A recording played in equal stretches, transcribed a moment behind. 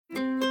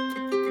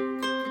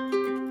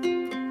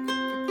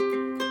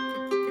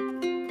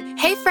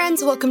Hey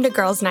friends, welcome to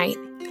Girls Night.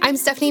 I'm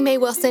Stephanie Mae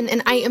Wilson,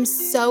 and I am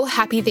so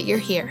happy that you're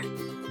here.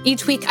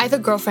 Each week, I have a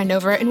girlfriend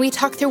over, and we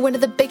talk through one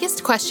of the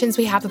biggest questions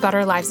we have about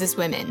our lives as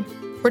women.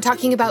 We're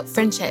talking about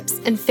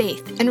friendships and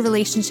faith and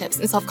relationships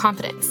and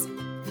self-confidence,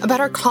 about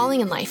our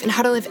calling in life and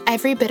how to live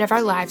every bit of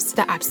our lives to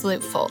the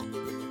absolute full.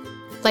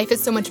 Life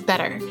is so much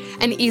better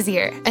and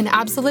easier and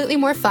absolutely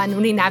more fun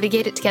when we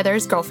navigate it together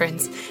as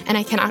girlfriends, and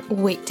I cannot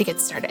wait to get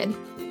started.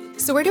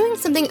 So we're doing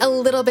something a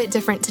little bit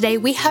different today.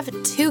 We have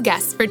two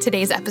guests for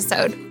today's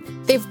episode.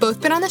 They've both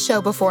been on the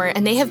show before,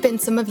 and they have been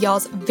some of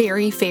y'all's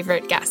very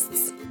favorite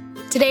guests.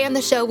 Today on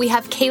the show, we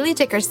have Kailey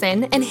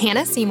Dickerson and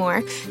Hanna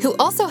Seymour, who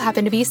also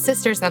happen to be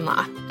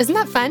sisters-in-law. Isn't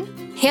that fun?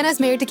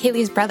 Hanna's married to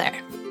Kailey's brother.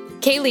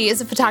 Kailey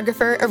is a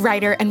photographer, a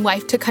writer, and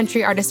wife to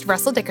country artist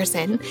Russell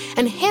Dickerson,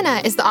 and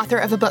Hanna is the author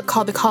of a book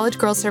called The College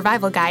Girl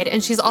Survival Guide,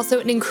 and she's also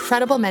an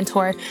incredible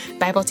mentor,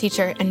 Bible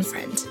teacher, and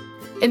friend.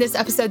 In this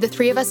episode, the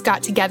three of us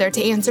got together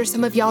to answer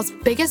some of y'all's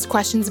biggest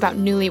questions about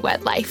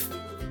newlywed life.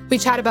 We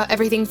chat about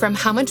everything from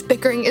how much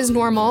bickering is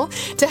normal,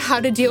 to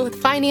how to deal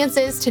with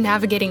finances, to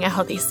navigating a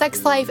healthy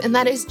sex life, and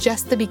that is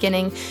just the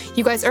beginning.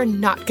 You guys are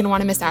not going to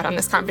want to miss out on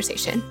this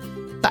conversation.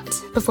 But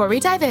before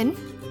we dive in,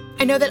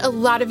 I know that a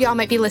lot of y'all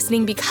might be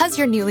listening because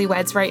you're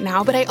newlyweds right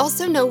now, but I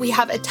also know we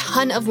have a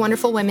ton of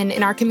wonderful women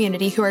in our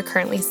community who are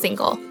currently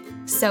single.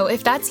 So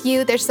if that's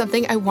you, there's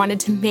something I wanted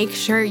to make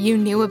sure you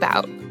knew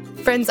about.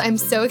 Friends, I'm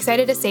so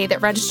excited to say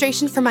that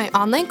registration for my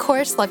online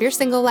course, Love Your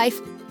Single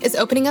Life, is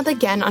opening up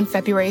again on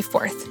February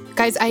 4th.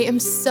 Guys, I am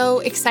so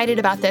excited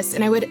about this,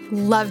 and I would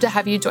love to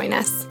have you join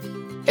us.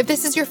 If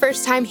this is your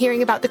first time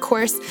hearing about the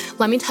course,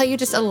 let me tell you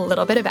just a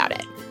little bit about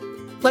it.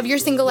 Love Your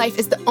Single Life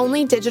is the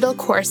only digital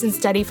course and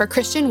study for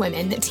Christian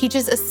women that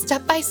teaches a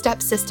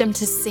step-by-step system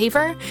to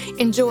savor,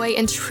 enjoy,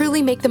 and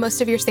truly make the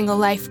most of your single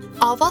life,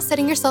 all while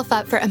setting yourself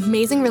up for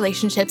amazing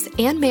relationships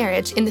and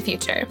marriage in the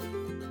future.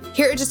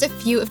 Here are just a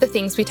few of the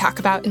things we talk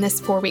about in this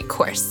 4-week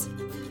course.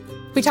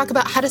 We talk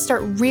about how to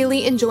start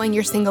really enjoying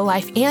your single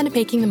life and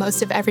making the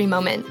most of every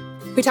moment.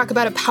 We talk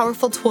about a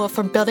powerful tool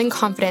for building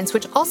confidence,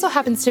 which also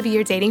happens to be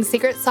your dating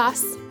secret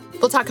sauce.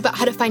 We'll talk about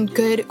how to find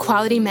good,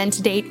 quality men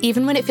to date,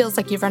 even when it feels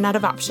like you've run out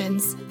of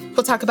options.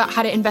 We'll talk about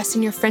how to invest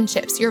in your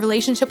friendships, your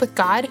relationship with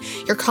God,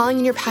 your calling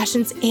and your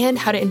passions, and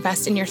how to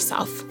invest in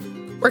yourself.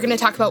 We're going to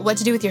talk about what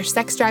to do with your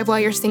sex drive while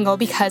you're single,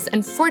 because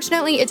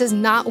unfortunately, it does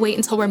not wait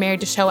until we're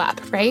married to show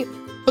up, right?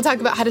 We'll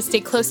talk about how to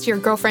stay close to your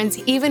girlfriends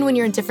even when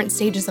you're in different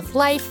stages of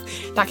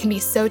life. That can be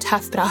so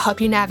tough, but I'll help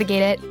you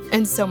navigate it,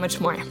 and so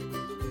much more.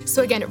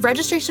 So again,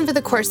 registration for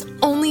the course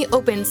only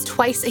opens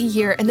twice a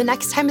year, and the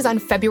next time is on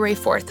February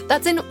 4th.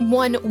 That's in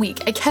 1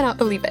 week. I cannot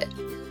believe it.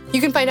 You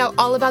can find out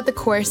all about the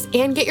course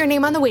and get your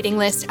name on the waiting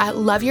list at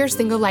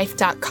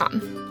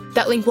loveyoursinglelife.com.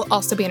 That link will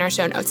also be in our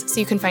show notes, so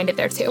you can find it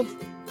there too.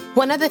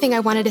 One other thing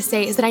I wanted to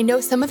say is that I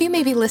know some of you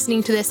may be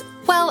listening to this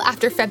well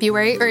after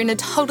February or in a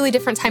totally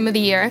different time of the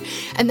year,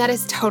 and that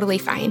is totally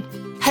fine.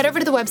 Head over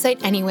to the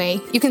website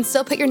anyway. You can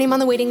still put your name on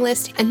the waiting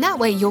list, and that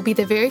way you'll be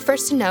the very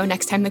first to know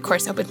next time the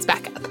course opens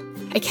back up.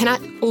 I cannot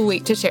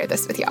wait to share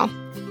this with y'all.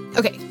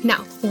 Okay,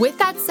 now, with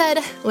that said,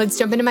 let's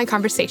jump into my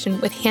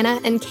conversation with Hanna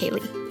and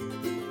Kailey.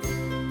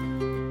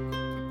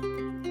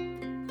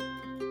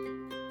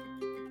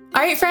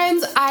 All right,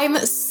 friends, I'm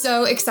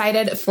so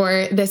excited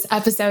for this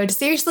episode.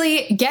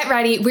 Seriously, get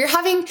ready. We're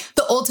having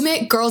the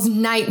ultimate girls'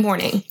 night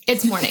morning.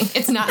 It's morning.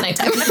 It's not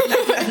nighttime.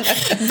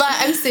 But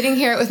I'm sitting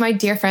here with my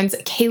dear friends,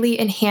 Kailey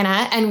and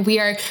Hanna, and we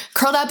are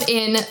curled up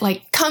in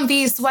like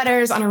comfy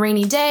sweaters on a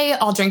rainy day,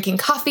 all drinking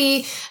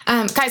coffee.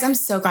 Guys, I'm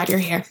so glad you're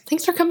here.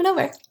 Thanks for coming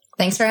over.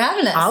 Thanks for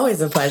having us.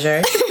 Always a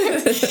pleasure.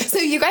 So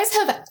you guys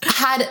have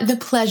had the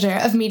pleasure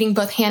of meeting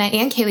both Hanna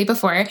and Kailey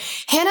before.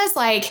 Hanna's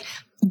like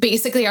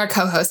basically our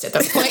co-host at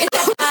this point.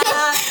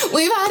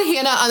 We've had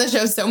Hanna on the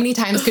show so many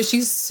times because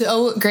she's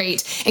so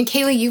great. And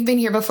Kailey, you've been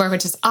here before,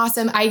 which is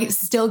awesome. I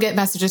still get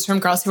messages from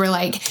girls who are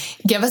like,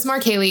 give us more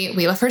Kailey.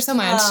 We love her so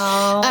much.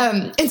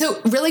 And so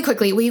really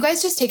quickly, will you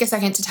guys just take a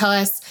second to tell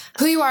us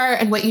who you are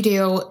and what you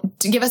do,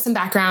 to give us some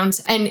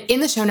background? And in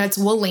the show notes,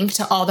 we'll link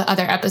to all the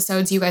other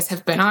episodes you guys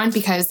have been on,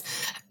 because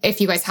if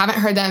you guys haven't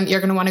heard them, you're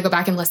going to want to go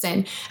back and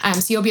listen.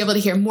 So you'll be able to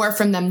hear more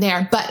from them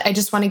there. But I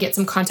just want to get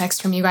some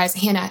context from you guys.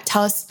 Hanna,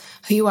 tell us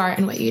who you are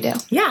and what you do.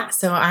 Yeah.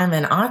 So I'm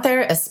an author,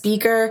 a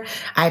speaker.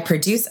 I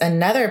produce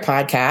another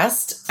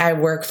podcast. I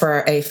work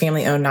for a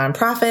family-owned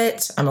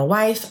nonprofit. I'm a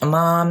wife, a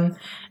mom,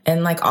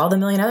 and like all the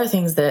million other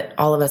things that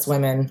all of us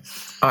women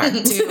are.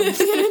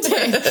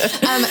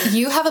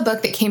 You have a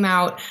book that came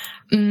out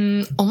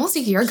almost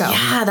a year ago.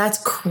 Yeah, that's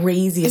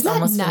crazy. It's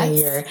almost been a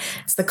year.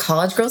 It's the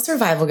College Girl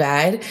Survival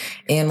Guide,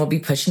 and we'll be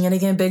pushing it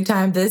again big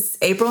time this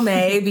April,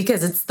 May,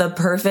 because it's the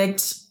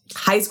perfect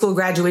high school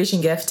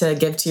graduation gift to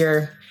give to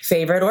your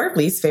favorite or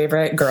least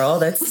favorite girl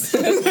that's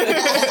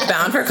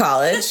bound for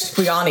college.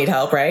 We all need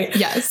help, right?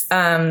 Yes.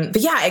 But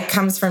yeah, it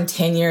comes from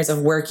 10 years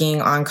of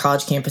working on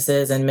college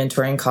campuses and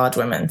mentoring college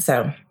women.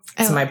 So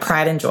it's my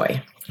pride and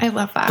joy. I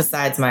love that.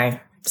 Besides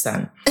my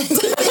son.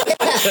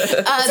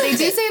 They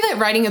do say that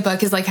writing a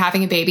book is like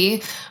having a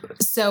baby.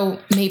 So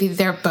maybe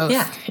they're both.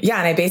 Yeah. Yeah.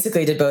 And I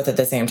basically did both at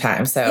the same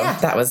time. So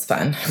that was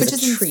fun. It was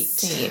a treat.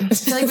 Insane. I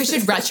feel like we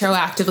should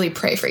retroactively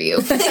pray for you.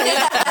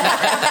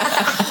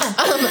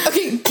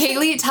 Okay,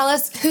 Kailey, tell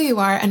us who you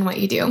are and what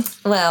you do.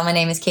 Well, my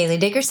name is Kailey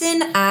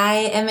Dickerson.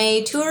 I am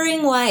a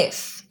touring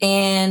wife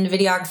and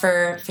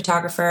videographer,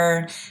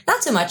 photographer.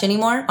 Not so much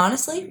anymore,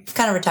 honestly. I've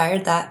kind of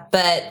retired that.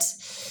 But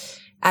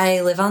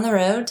I live on the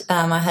road.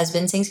 My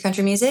husband sings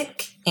country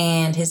music,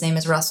 and his name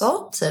is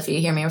Russell. So if you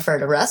hear me refer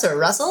to Russ or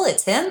Russell,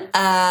 it's him.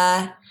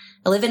 I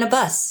live in a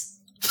bus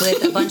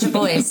with a bunch of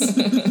boys,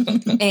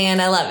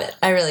 and I love it.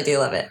 I really do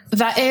love it.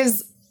 That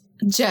is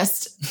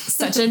just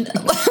such an...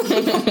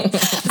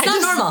 It's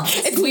not normal.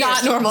 It's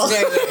not normal. It's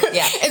very weird.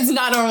 Yeah. It's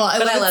not normal.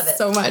 But I love it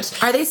so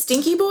much. Are they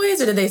stinky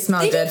boys or do they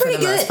smell good for the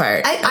most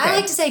part? I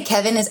like to say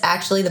Kevin is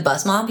actually the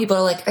bus mom. People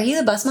are like, are you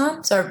the bus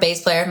mom? So our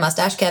bass player,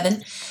 Mustache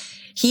Kevin,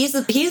 he's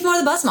more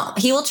the bus mom.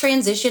 He will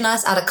transition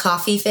us out of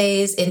coffee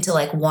phase into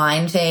like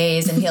wine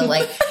phase, and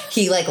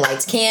he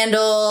lights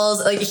candles.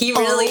 Like he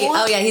really,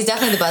 he's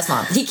definitely the bus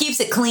mom. He keeps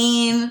it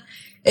clean.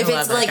 If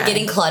it's like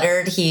getting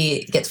cluttered,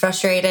 he gets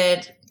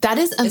frustrated. That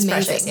is amazing.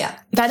 It's precious, yeah.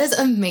 That is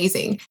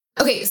amazing.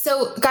 Okay,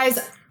 so guys,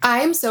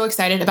 I'm so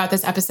excited about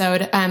this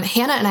episode.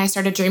 Hanna and I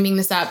started dreaming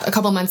this up a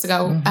couple months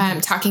ago,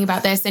 talking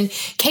about this. And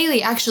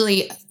Kailey,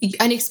 actually,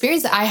 an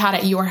experience that I had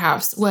at your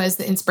house was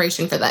the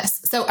inspiration for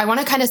this. So I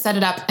want to kind of set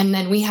it up, and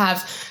then we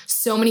have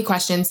so many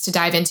questions to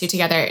dive into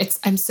together.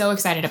 I'm so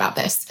excited about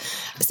this.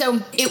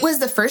 So it was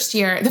the first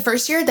year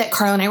that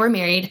Carl and I were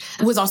married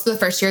was also the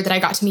first year that I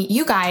got to meet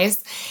you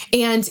guys.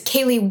 And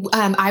Kailey,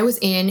 I was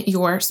in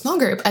your small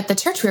group at the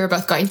church we were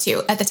both going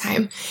to at the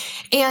time.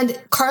 And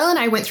Carl and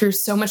I went through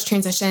so much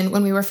transition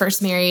when we were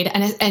first married.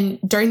 And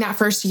during that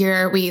first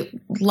year,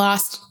 we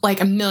lost like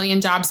a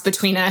million jobs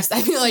between us.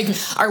 I feel like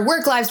our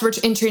work lives were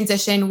in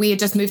transition. We had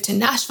just moved to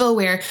Nashville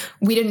where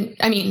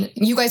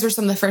you guys were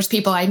some of the first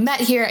people I met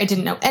here. I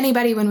didn't know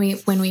anybody when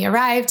we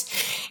arrived.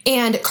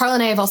 And Carl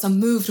and I have also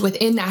moved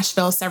within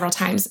Nashville several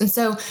times. And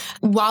so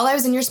while I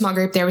was in your small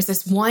group, there was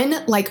this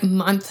one like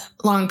month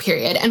long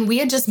period, and we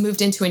had just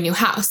moved into a new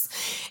house.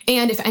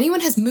 And if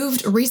anyone has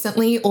moved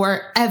recently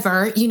or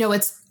ever,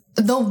 it's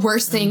the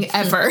worst thing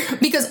ever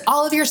because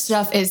all of your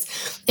stuff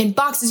is in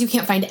boxes. You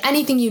can't find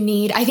anything you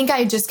need. I think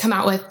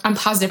I'm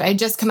positive I had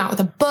just come out with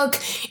a book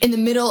in the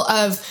middle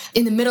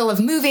of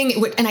moving,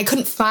 and I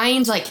couldn't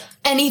find like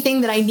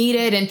anything that I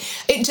needed. And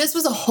it just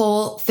was a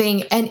whole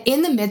thing. And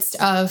in the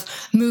midst of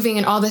moving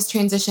and all this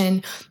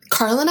transition,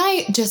 Carl and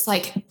I just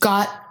like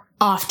got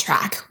off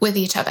track with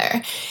each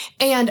other.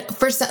 And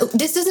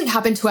this doesn't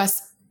happen to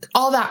us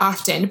all that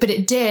often, but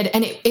it did.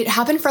 And it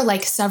happened for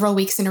like several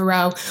weeks in a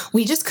row.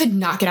 We just could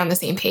not get on the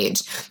same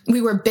page.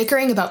 We were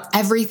bickering about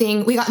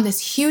everything. We got in this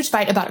huge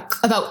fight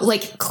about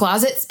like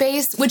closet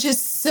space, which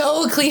is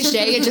so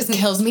cliche. It just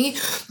kills me.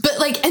 But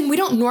like, and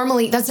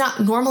that's not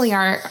normally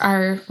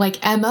our like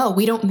MO.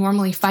 We don't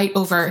normally fight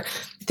over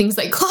things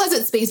like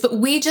closet space, but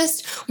we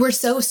just were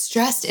so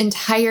stressed and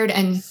tired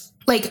and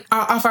like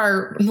off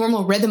our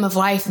normal rhythm of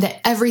life that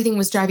everything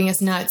was driving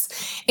us nuts.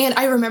 And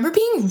I remember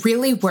being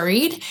really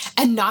worried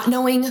and not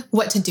knowing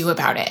what to do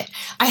about it.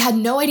 I had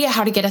no idea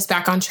how to get us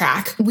back on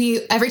track.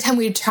 Every time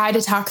we would try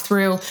to talk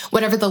through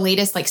whatever the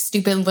latest like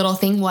stupid little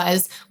thing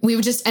was, we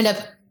would just end up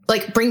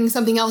like bringing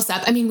something else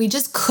up. I mean, we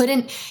just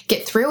couldn't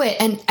get through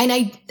it. And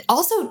I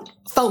also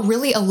felt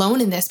really alone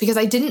in this because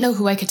I didn't know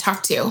who I could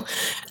talk to.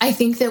 I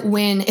think that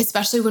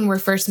especially when we're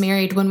first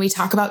married, when we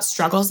talk about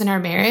struggles in our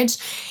marriage,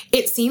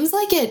 it seems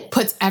like it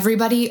puts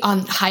everybody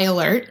on high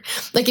alert.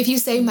 Like if you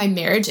say my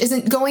marriage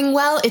isn't going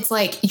well, it's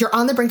like you're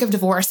on the brink of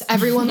divorce.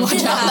 Everyone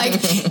watch out. Like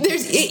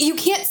you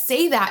can't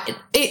say that.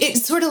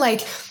 It's sort of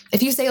like,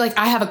 if you say like,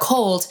 I have a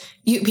cold,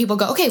 people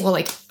go, okay, well,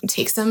 like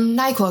take some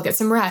NyQuil, get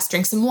some rest,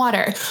 drink some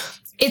water.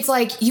 It's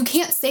like, you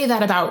can't say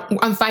that about,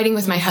 I'm fighting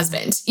with my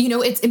husband.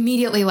 It's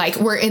immediately like,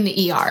 we're in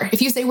the ER.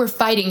 If you say we're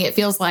fighting, it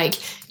feels like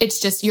it's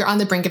just, you're on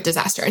the brink of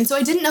disaster. And so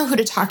I didn't know who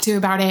to talk to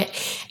about it.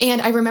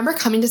 And I remember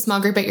coming to small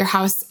group at your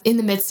house in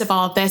the midst of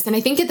all of this. And I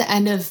think at the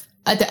end of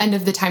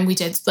the time we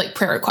did like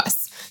prayer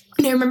requests.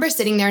 And I remember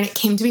sitting there and it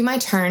came to be my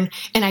turn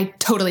and I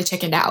totally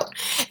chickened out.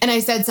 And I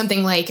said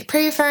something like,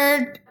 pray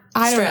for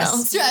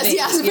Stress,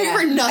 yeah. Pray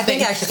for nothing. I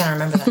think I actually kind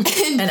of remember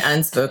that. An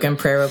unspoken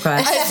prayer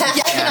request.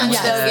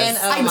 Unspoken.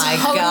 Oh my gosh.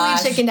 I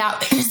totally chickened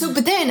out. So,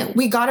 but then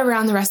we got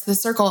around the rest of the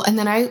circle and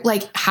then I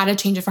like had a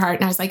change of heart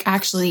and I was like,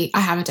 actually,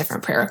 I have a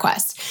different prayer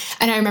request.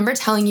 And I remember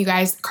telling you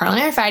guys, Carl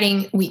and I are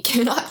fighting. We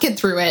cannot get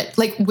through it.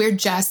 Like we're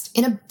just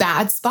in a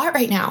bad spot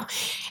right now.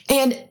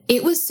 And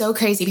it was so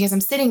crazy because I'm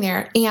sitting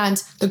there and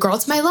the girl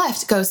to my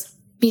left goes,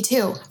 me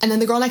too. And then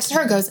the girl next to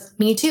her goes,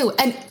 me too.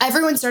 And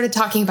everyone started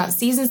talking about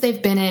seasons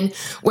they've been in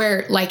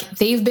where like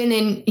they've been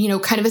in,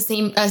 kind of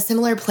a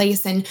similar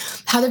place and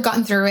how they've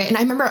gotten through it. And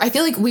I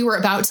feel like we were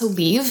about to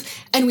leave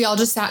and we all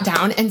just sat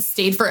down and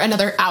stayed for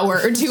another hour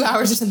or 2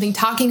 hours or something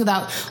talking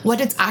about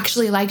what it's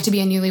actually like to be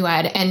a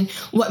newlywed and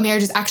what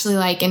marriage is actually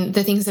like and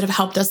the things that have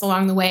helped us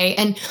along the way.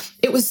 And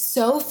it was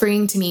so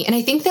freeing to me. And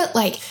I think that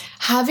like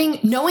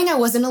knowing I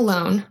wasn't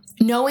alone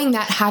knowing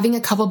that having a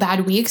couple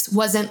bad weeks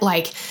wasn't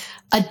like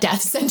a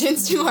death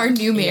sentence to our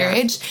new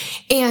marriage,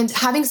 and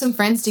having some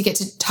friends to get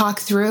to talk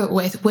through it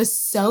with was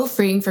so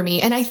freeing for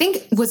me. And I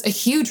think was a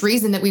huge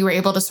reason that we were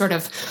able to sort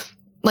of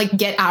like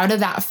get out of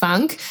that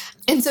funk.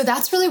 And so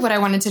that's really what I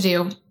wanted to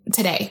do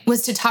today,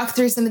 was to talk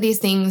through some of these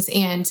things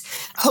and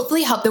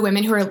hopefully help the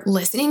women who are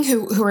listening,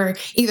 who are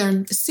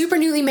either super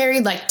newly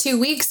married, like 2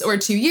 weeks or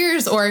 2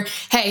 years, or,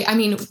 hey, I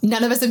mean,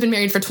 none of us have been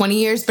married for 20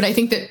 years, but I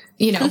think that,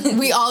 you know,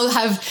 we all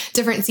have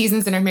different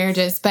seasons in our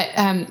marriages, but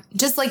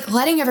just like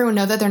letting everyone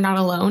know that they're not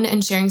alone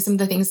and sharing some of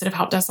the things that have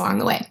helped us along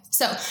the way.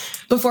 So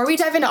before we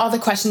dive into all the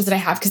questions that I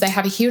have, because I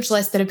have a huge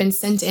list that have been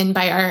sent in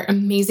by our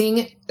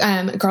amazing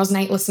Girls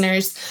Night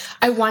listeners,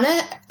 I want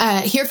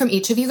to hear from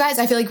each of you guys.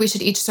 I feel like we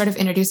should each sort of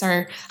introduce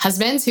our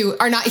husbands who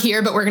are not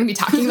here, but we're going to be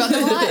talking about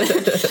them a lot.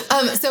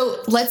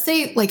 So let's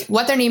say like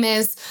what their name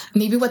is,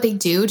 maybe what they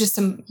do, just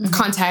some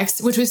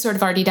context, which we've sort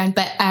of already done,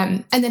 but,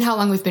 and then how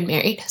long we've been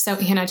married. So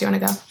Hanna, do you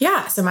want to go?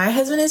 Yeah. So my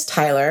husband is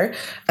Tyler.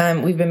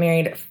 We've been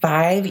married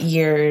 5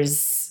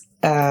 years,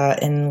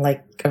 in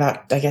like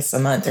about, I guess, a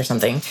month or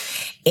something.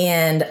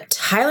 And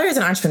Tyler is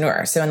an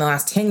entrepreneur. So in the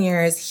last 10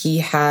 years, he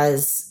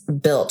has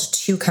built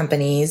 2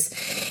 companies,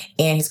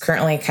 and he's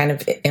currently kind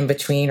of in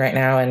between right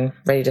now and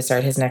ready to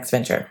start his next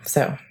venture.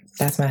 So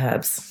that's my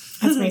hubs.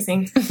 That's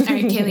amazing. All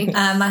right, Kailey.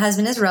 My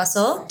husband is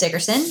Russell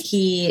Dickerson.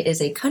 He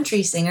is a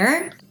country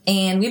singer,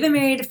 and we've been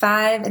married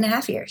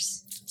 5.5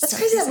 years. That's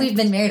crazy that we've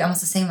been married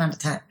almost the same amount of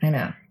time. I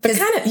know. But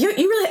kind of, you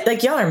really,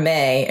 like, y'all are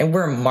May and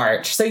we're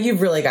March, so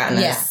you've really gotten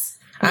this.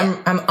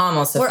 I'm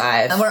almost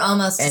 5. We're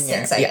almost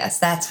 6, I guess.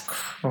 That's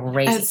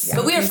crazy.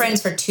 But we were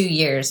friends for 2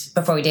 years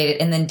before we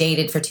dated, and then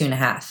dated for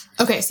 2.5.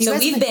 Okay, so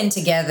we've been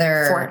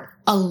together for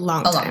a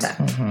long time.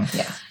 Mm-hmm.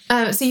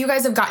 Yeah. So you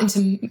guys have gotten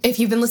to, if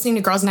you've been listening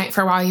to Girls Night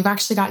for a while, you've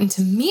actually gotten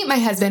to meet my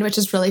husband, which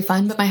is really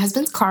fun. But my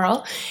husband's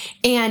Carl,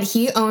 and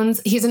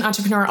he's an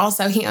entrepreneur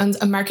also. He owns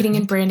a marketing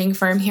and branding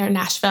firm here in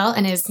Nashville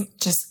and is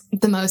just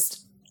the most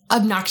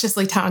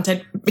obnoxiously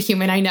talented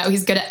human I know.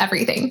 He's good at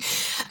everything.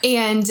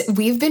 And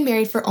we've been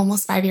married for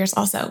almost 5 years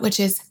also, which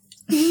is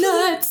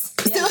nuts.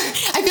 Yeah. So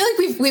I feel like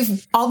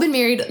we've all been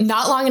married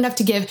not long enough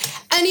to give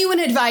anyone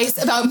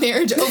advice about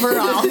marriage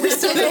overall. We're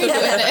still very new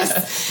at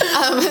this.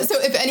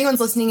 So if anyone's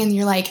listening and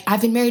you're like,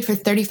 I've been married for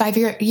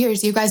 35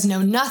 years, you guys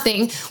know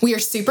nothing. We are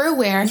super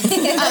aware.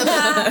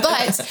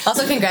 But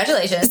also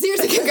congratulations.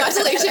 Seriously,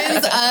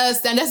 congratulations.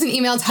 Send us an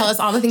email. Tell us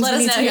all the things we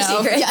need to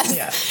know. Yes.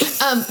 Yeah.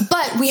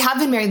 But we have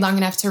been married long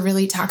enough to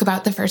really talk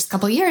about the first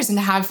couple of years and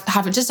to have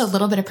just a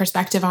little bit of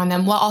perspective on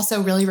them while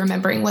also really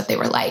remembering what they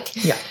were like.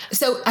 Yeah.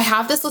 So I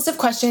have this list of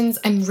questions.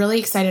 I'm really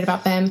excited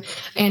about them,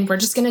 and we're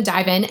just going to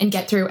dive in and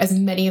get through as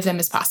many of them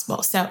as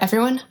possible. So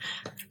everyone,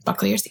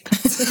 buckle your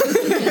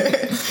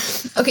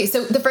seatbelts. Okay,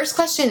 so the first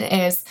question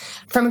is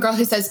from a girl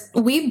who says,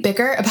 we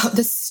bicker about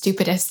the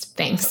stupidest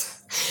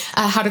things.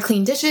 How to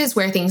clean dishes,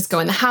 where things go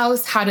in the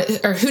house,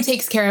 or who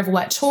takes care of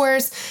what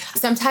chores.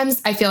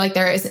 Sometimes I feel like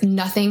there is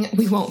nothing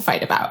we won't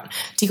fight about.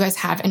 Do you guys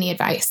have any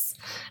advice?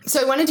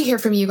 So I wanted to hear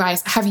from you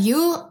guys. Have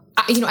you,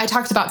 I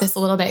talked about this a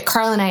little bit.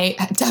 Carl and I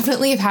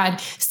definitely have had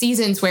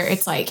seasons where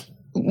it's like,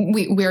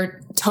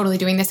 we're totally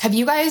doing this. Have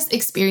you guys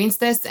experienced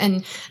this?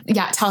 And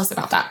yeah, tell us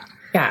about that.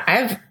 Yeah, I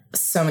have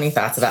so many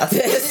thoughts about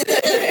this.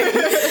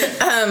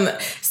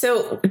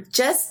 So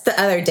just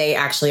the other day,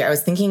 actually, I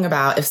was thinking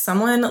about if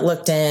someone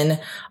looked in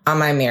on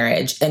my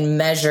marriage and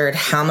measured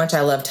how much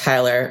I love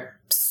Tyler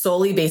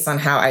solely based on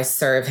how I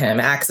serve him,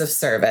 acts of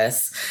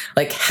service,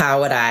 like how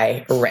would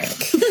I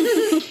rank?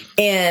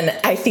 And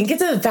I think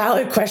it's a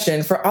valid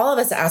question for all of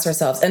us to ask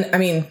ourselves. And I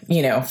mean,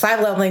 5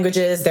 love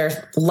languages, there's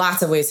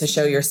lots of ways to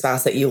show your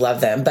spouse that you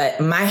love them. But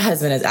my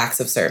husband is acts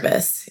of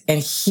service and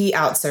he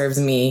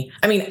outserves me.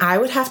 I mean, I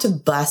would have to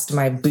bust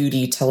my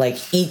booty to like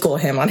equal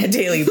him on a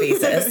daily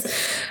basis.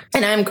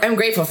 And I'm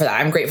grateful for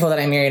that. I'm grateful that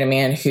I married a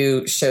man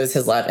who shows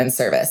his love and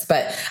service.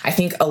 But I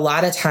think a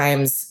lot of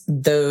times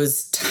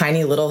those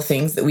tiny little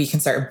things that we can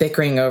start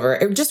bickering over,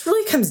 it just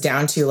really comes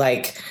down to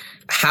like,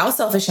 how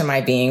selfish am I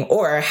being,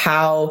 or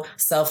how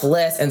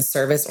selfless and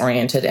service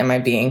oriented am I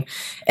being?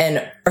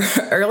 And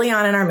early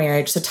on in our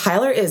marriage, so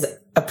Tyler is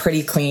a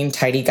pretty clean,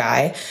 tidy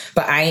guy,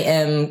 but I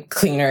am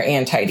cleaner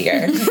and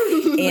tidier. Which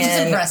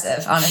is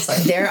impressive,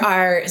 honestly. There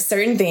are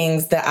certain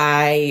things that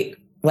I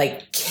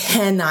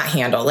cannot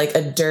handle, like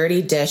a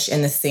dirty dish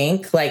in the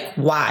sink. Like,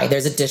 why?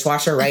 There's a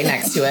dishwasher right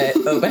next to it.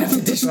 Open up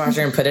the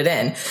dishwasher and put it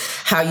in.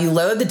 How you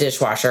load the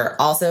dishwasher,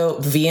 also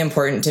very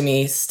important to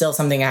me. Still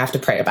something I have to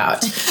pray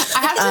about. I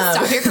have to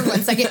stop here for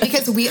 1 second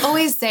because we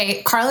always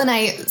say, Carl and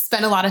I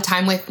spend a lot of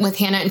time with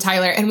Hanna and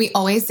Tyler, and we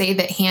always say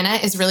that Hanna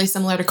is really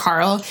similar to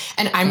Carl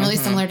and I'm really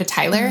similar to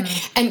Tyler.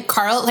 And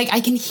Carl, I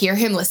can hear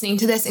him listening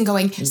to this and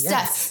going,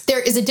 Steph, there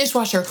is a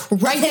dishwasher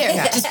right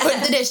there. Just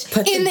put the dish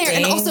in there.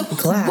 And also,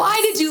 why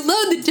did did you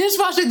load the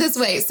dishwasher this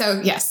way?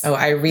 So yes. Oh,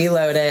 I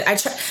reloaded. I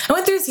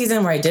went through a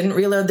season where I didn't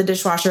reload the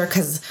dishwasher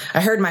because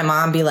I heard my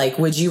mom be like,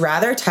 would you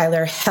rather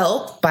Tyler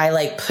help by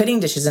like putting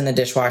dishes in the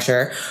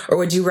dishwasher, or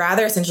would you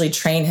rather essentially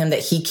train him that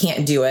he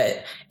can't do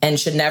it and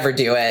should never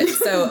do it?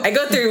 So I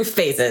go through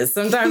phases.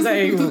 Sometimes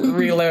I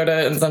reload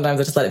it and sometimes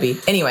I just let it be.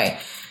 Anyway,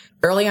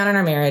 early on in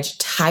our marriage,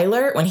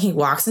 Tyler, when he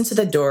walks into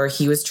the door,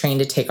 he was trained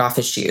to take off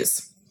his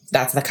shoes.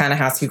 That's the kind of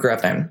house he grew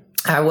up in.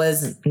 I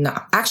was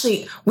not.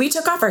 Actually, we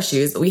took off our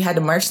shoes, but we had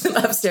to march them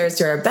upstairs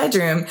to our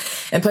bedroom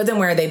and put them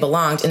where they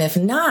belonged. And if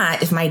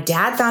not, if my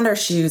dad found our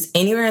shoes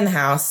anywhere in the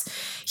house,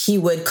 he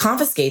would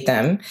confiscate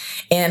them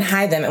and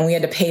hide them, and we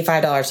had to pay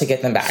 $5 to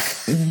get them back.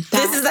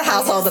 This is the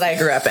household that I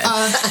grew up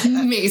in.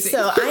 Amazing.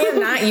 So I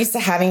am not used to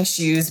having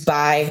shoes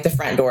by the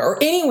front door or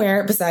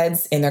anywhere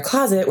besides in their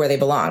closet where they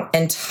belong.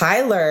 And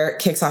Tyler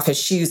kicks off his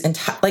shoes, and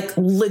like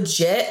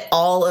legit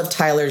all of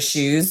Tyler's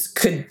shoes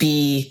could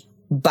be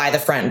by the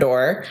front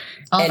door.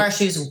 All of our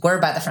shoes were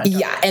by the front door.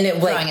 Yeah. And it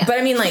like, but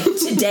I mean like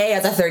today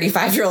as a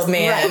 35-year-old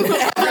man, every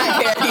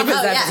pair he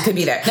possesses could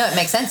be there. No, it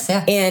makes sense.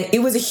 Yeah. And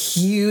it was a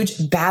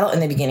huge battle in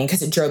the beginning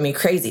because it drove me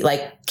crazy.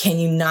 Like, can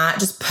you not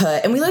just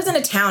put, and we lived in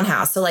a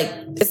townhouse. So like,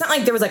 it's not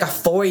like there was like a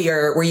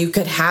foyer where you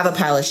could have a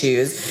pile of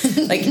shoes.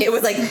 Like it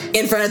was like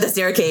in front of the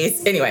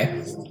staircase. Anyway.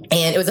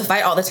 And it was a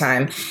fight all the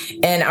time.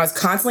 And I was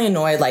constantly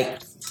annoyed, like,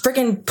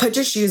 freaking put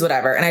your shoes,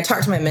 whatever. And I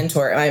talked to my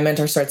mentor, and my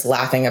mentor starts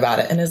laughing about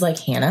it and is like,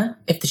 Hannah,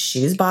 if the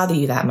shoes bother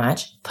you that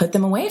much, put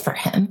them away for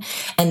him.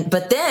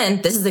 But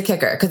then this is the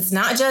kicker, because it's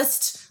not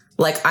just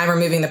like I'm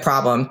removing the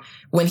problem.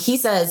 When he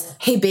says,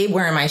 hey, babe,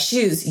 where are my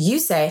shoes? You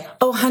say,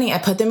 oh, honey, I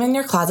put them in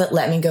your closet.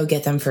 Let me go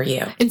get them for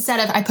you. Instead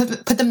of I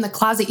put them in the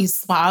closet, you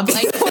slob.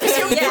 Like, what's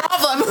your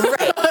problem?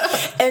 Right.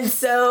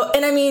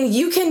 And I mean,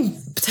 you can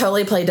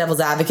totally play devil's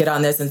advocate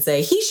on this and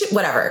say he should,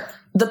 whatever.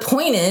 The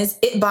point is,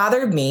 it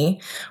bothered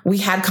me. We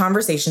had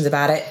conversations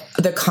about it.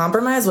 The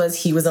compromise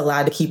was he was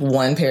allowed to keep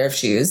one pair of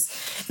shoes,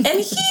 and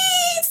he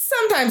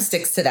sometimes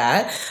sticks to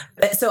that.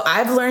 So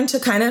I've learned to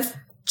kind of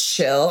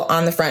chill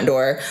on the front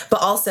door,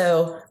 but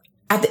also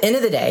at the end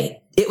of the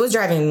day, it was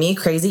driving me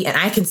crazy, and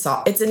I can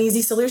solve. It's an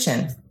easy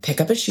solution. Pick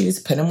up his shoes,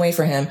 put them away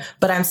for him,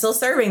 but I'm still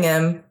serving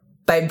him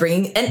by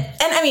bringing, and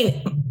I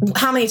mean,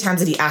 how many times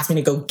did he ask me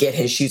to go get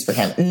his shoes for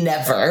him?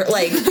 Never.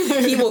 Like,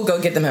 he will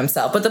go get them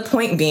himself. But the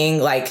point being,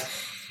 like,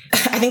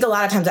 I think a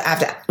lot of times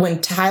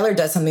when Tyler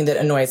does something that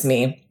annoys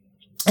me,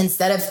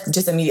 instead of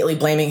just immediately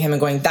blaming him and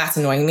going, that's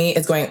annoying me,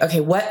 it's going,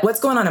 okay, what's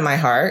going on in my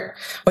heart?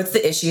 What's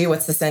the issue?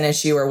 What's the sin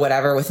issue or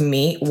whatever with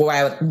me?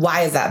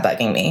 Why is that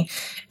bugging me?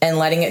 And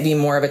letting it be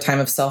more of a time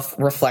of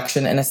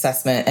self-reflection and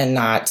assessment and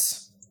not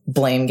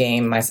blame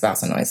game. My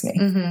spouse annoys me.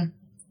 Mm-hmm.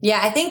 Yeah,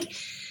 I think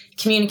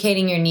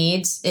communicating your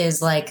needs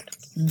is like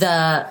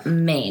the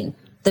main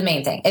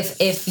thing.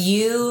 If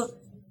you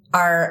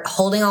are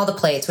holding all the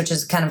plates, which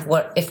is kind of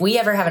what, if we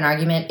ever have an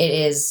argument, it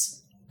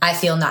is, I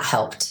feel not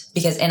helped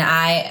and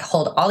I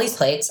hold all these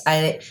plates.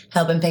 I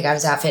help him pick out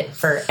his outfit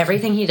for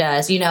everything he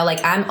does,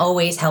 like I'm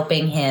always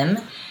helping him.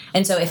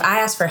 And so if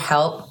I ask for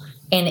help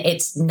and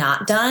it's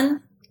not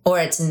done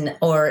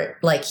or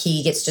like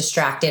he gets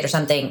distracted or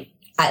something,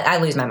 I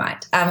lose my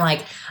mind. I'm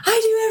like,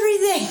 I do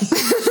everything,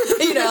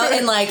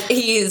 and like,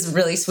 he is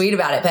really sweet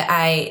about it. But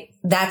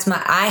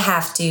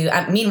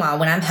meanwhile,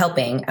 when I'm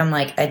helping, I'm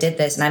like, I did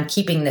this and I'm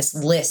keeping this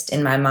list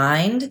in my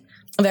mind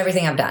of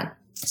everything I've done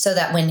so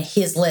that when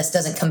his list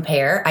doesn't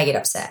compare, I get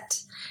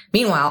upset.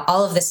 Meanwhile,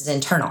 all of this is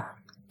internal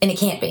and it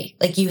can't be.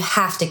 Like, you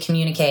have to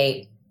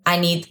communicate.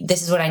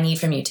 This is what I need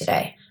from you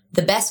today.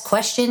 The best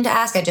question to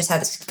ask, I just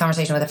had this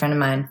conversation with a friend of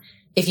mine.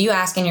 If you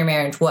ask in your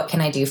marriage, what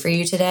can I do for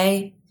you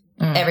today?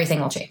 Everything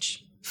will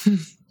change.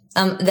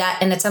 And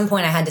at some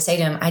point I had to say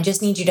to him, I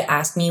just need you to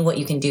ask me what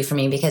you can do for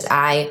me because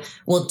I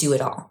will do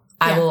it all.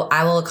 Yeah.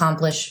 I will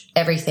accomplish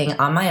everything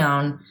on my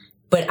own,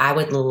 but I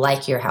would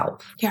like your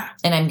help. Yeah.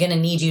 And I'm going to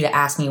need you to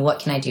ask me, what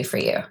can I do for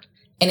you?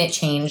 And it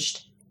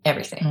changed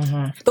everything.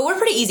 Mm-hmm. But we're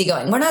pretty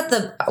easygoing. We're not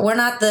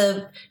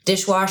the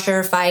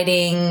dishwasher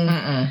fighting.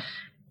 Mm-mm.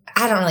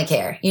 I don't really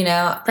care,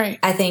 Right.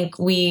 I think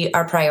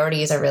our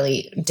priorities are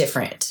really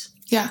different.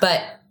 Yeah.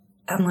 But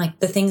I'm like,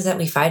 the things that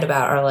we fight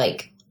about are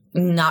like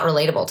not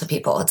relatable to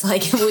people. It's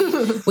like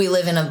we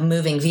live in a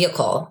moving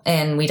vehicle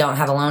and we don't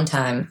have alone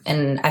time.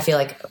 And I feel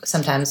like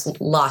sometimes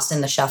lost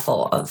in the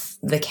shuffle of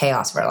the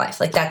chaos of our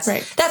life. Like that's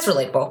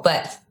relatable.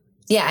 But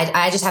yeah,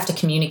 I just have to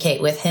communicate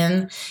with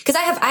him because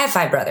I have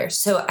 5 brothers.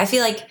 So I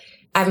feel like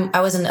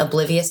I wasn't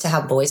oblivious to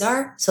how boys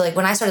are. So like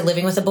when I started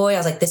living with a boy, I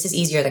was like, this is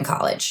easier than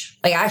college.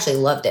 Like I actually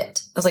loved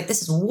it. I was like,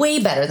 this is way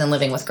better than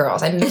living with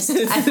girls. I missed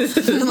this.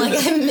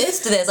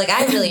 Like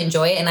I really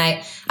enjoy it. And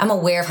I'm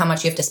aware of how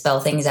much you have to spell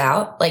things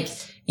out. Like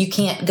you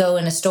can't go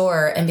in a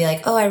store and be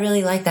like, oh, I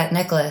really like that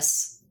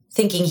necklace.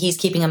 thinking he's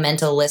keeping a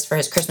mental list for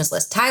his Christmas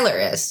list. Tyler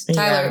is.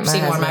 Tyler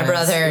Seymour, my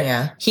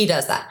brother, he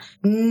does that.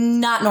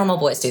 Not normal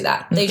boys do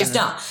that. They just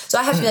don't. So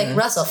I have to be like,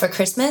 Russell, for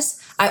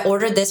Christmas, I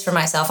ordered this for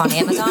myself on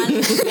Amazon,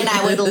 and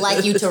I would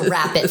like you to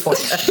wrap it for me.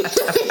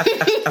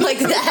 Like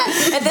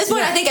that. At this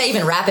point, I think I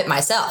even wrap it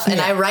myself,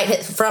 and I write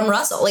it from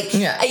Russell. Like,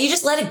 you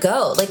just let it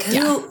go. Like,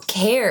 who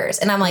cares?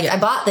 And I'm like, I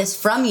bought this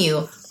from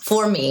you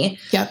for me.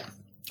 Yep.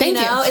 Thank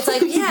you. It's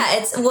like,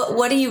 it's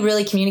what are you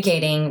really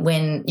communicating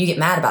when you get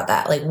mad about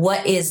that? Like,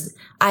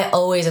 I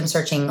always am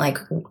searching, like,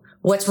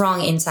 what's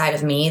wrong inside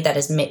of me that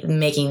is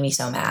making me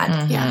so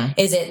mad? Yeah.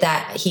 Is it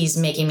that he's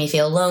making me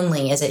feel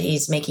lonely? Is it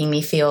he's making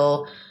me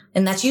feel,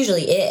 and that's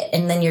usually it.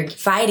 And then you're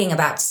fighting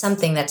about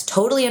something that's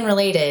totally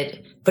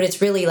unrelated, but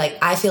it's really like,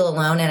 I feel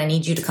alone and I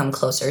need you to come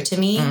closer to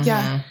me.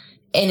 Yeah.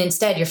 And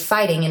instead you're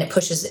fighting and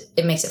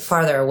it makes it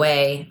farther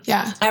away.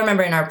 Yeah. I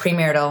remember in our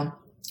premarital,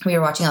 we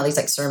were watching all these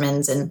like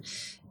sermons, and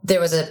there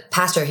was a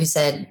pastor who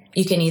said,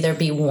 you can either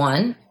be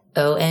one,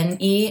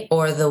 O-N-E,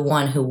 or the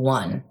one who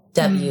won,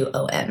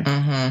 W-O-N.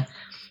 Mm-hmm.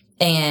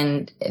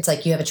 And it's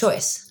like, you have a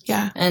choice.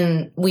 Yeah.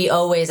 And we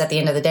always, at the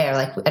end of the day, are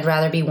like, I'd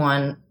rather be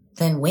one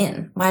than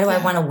win. Why do I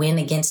want to win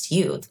against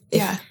you?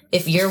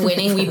 If you're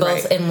winning, we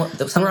both,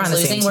 and someone's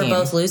losing, we're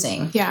both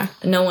losing. Yeah.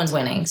 No one's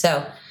winning.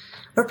 So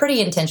we're pretty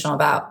intentional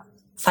about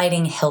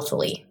fighting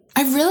healthily.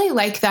 I really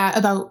like that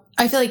about,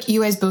 I feel like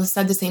you guys both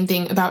said the same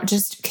thing about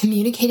just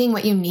communicating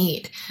what you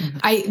need.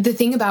 The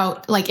thing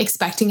about like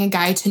expecting a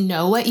guy to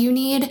know what you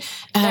need,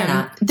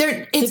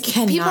 they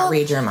cannot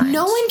read your mind.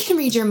 No one can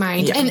read your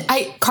mind. Yeah.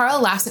 And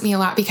Carl laughs at me a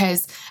lot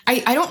because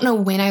I don't know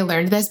when I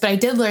learned this, but I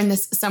did learn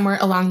this somewhere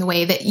along the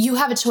way that you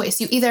have a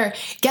choice. You either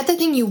get the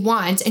thing you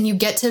want and you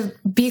get to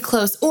be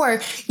close, or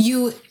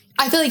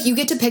I feel like you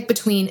get to pick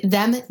between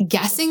them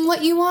guessing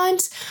what you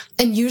want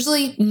and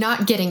usually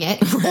not getting it,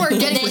 or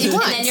getting what you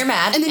want. And then you're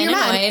mad. And then you're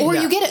mad. Or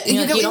you get it.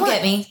 You don't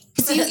get me.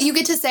 So you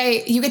get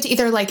to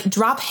either like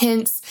drop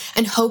hints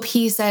and hope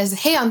he says,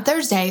 hey, on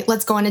Thursday,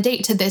 let's go on a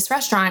date to this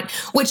restaurant,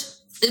 which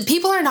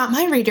people are not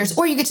mind readers.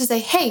 Or you get to say,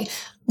 hey,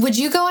 would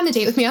you go on a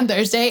date with me on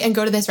Thursday and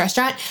go to this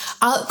restaurant?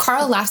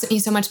 Carl laughs at me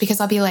so much because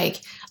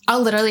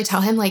I'll literally tell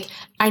him like,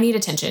 I need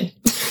attention.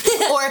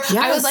 Or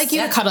I would like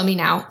you to cuddle me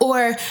now.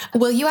 Or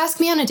will you ask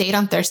me on a date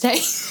on Thursday?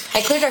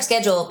 I cleared our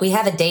schedule. We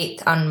have a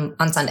date on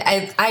Sunday.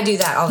 I do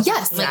that all the time.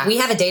 Yes. Like, we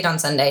have a date on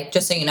Sunday,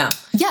 just so you know.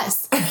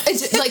 Yes.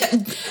 It's like,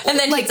 and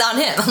then it's on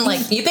him. I'm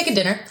like, you pick a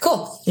dinner.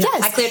 Cool.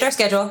 Yes. I cleared our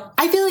schedule.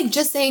 I feel like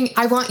just saying,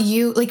 I want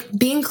you, like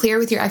being clear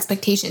with your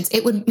expectations.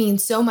 It would mean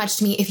so much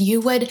to me if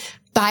you would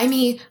buy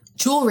me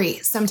jewelry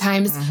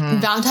sometimes.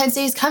 Valentine's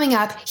Day is coming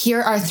up.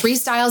 Here are 3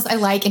 styles I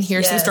like, and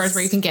here's some stores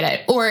where you can get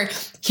it. Or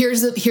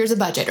here's a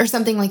budget or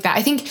something like that.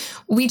 I think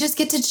we just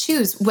get to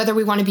choose whether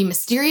we want to be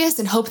mysterious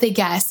and hope they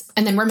guess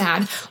and then we're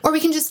mad, or we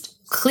can just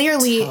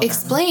clearly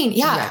explain.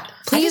 Yeah.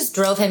 Please. I just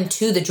drove him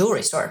to the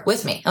jewelry store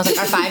with me. I was like,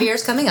 our 5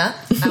 years coming up.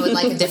 I would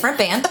like a different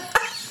band.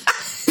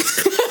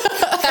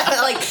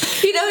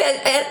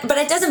 But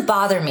it doesn't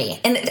bother me.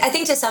 And I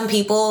think to some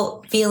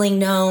people, feeling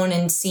known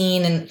and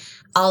seen and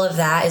all of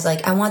that is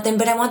like, I want them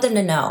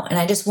to know. And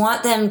I just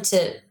want them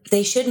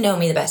they should know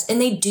me the best. And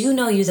they do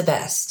know you the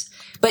best.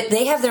 But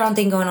they have their own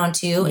thing going on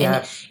too. Yeah.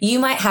 And you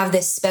might have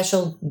this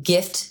special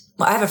gift.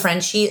 Well, I have a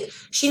friend, she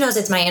knows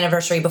it's my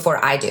anniversary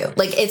before I do.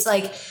 Like, it's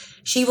like,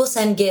 she will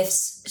send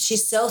gifts.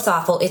 She's so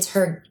thoughtful. It's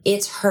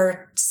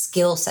her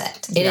skill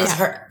set.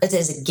 It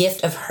is a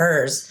gift of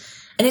hers.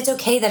 And it's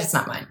okay that it's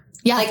not mine.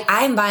 Yeah. Like,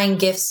 I'm buying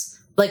gifts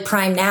like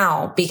Prime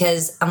now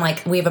because I'm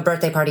like, we have a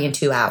birthday party in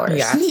 2 hours.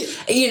 Yeah.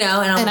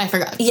 And I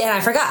forgot. Yeah, and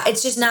I forgot.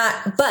 It's just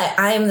not, but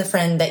I am the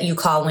friend that you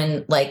call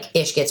when like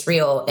ish gets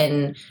real,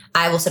 and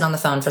I will sit on the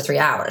phone for 3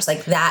 hours.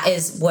 Like, that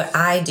is what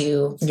I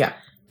do. Yeah.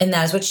 And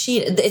that is what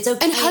it's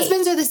okay. And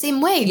husbands are the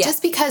same way. Yeah.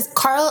 Just because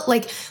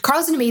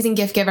Carl's an amazing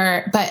gift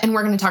giver, and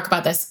we're going to talk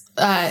about this,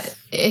 I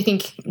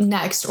think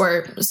next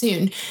or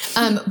soon.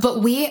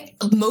 But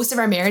most of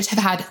our marriage have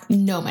had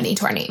no money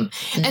to our name.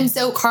 Mm-hmm. And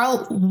so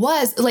Carl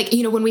was like,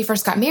 when we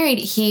first got married,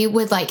 he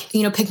would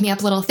pick me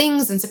up little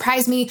things and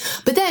surprise me.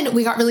 But then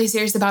we got really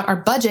serious about our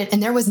budget,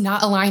 and there was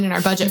not a line in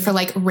our budget for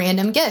like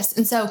random gifts.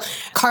 And so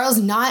Carl's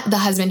not the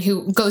husband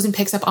who goes and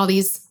picks up all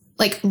these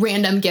like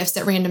random gifts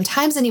at random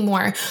times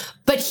anymore,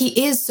 but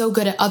he is so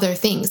good at other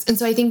things. And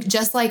so I think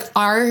just like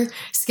our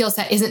skill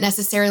set isn't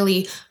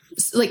necessarily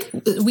like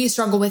we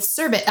struggle with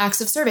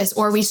acts of service,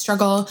 or we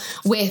struggle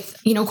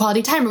with,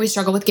 quality time, or we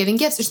struggle with giving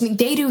gifts or something,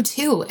 they do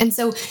too. And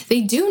so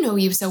they do know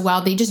you so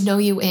well. They just know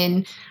you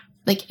in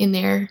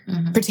their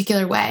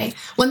particular way.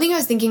 One thing I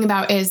was thinking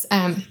about is,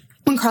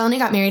 when Carl and I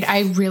got married,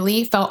 I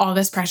really felt all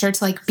this pressure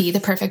to like be the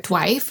perfect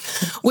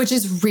wife, which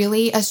is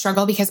really a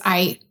struggle because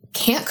I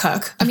can't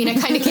cook. I mean, I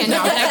kind of can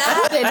now, but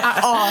I couldn't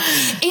at all.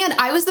 And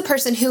I was the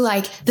person who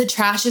like the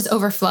trash is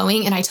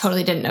overflowing and I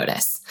totally didn't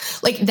notice.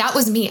 Like that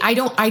was me.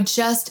 I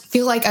just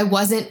feel like I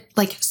wasn't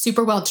like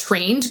super well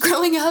trained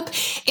growing up.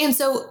 And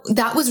so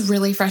that was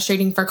really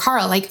frustrating for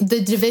Carl. Like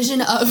the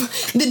division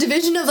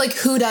of like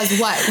who does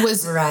what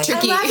was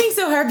tricky. I'm laughing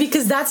so hard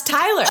because that's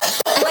Tyler.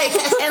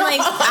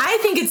 I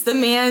think it's the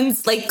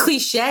man's like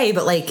cliche,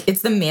 but like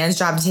it's the man's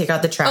job to take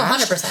out the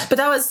trash. 100%. But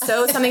that was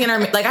so something in our,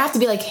 like I have to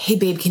be like, hey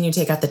babe, can you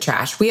take out the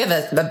trash? We have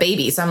a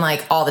baby. So I'm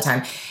like all the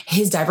time,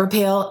 his diaper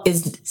pail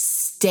is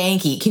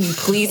stanky. Can you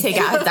please take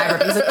out his diaper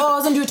pail? He's like, oh, I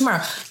was going to do it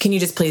tomorrow. Can you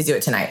just please do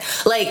it tonight?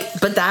 Like,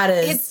 but that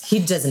is, he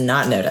does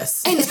not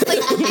notice. And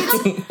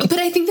like, but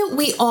I think that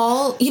we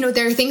all, you know,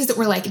 there are things that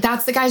we're like,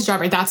 that's the guy's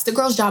job or that's the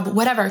girl's job,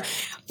 whatever.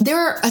 There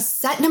are a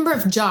set number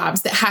of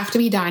jobs that have to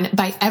be done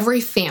by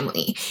every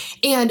family.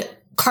 And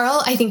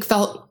Carl, I think,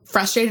 felt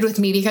frustrated with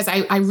me because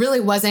I really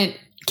wasn't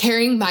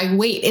carrying my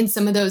weight in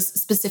some of those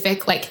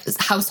specific like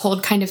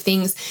household kind of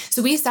things.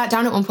 So we sat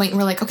down at one point and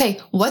we're like, okay,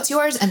 what's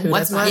yours and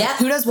what's mine? Yeah,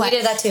 who does what? We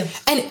did that too.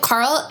 And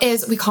Carl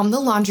we call him the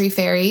laundry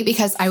fairy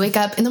because I wake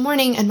up in the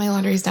morning and my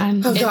laundry's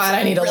done. Oh God,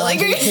 I need a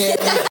laundry kit.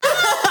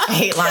 I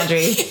hate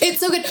laundry.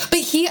 It's so good. But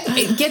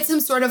it gets some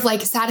sort of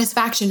like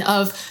satisfaction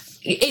of,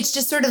 it's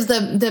just sort of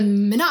the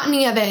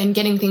monotony of it and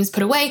getting things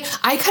put away.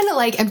 I kind of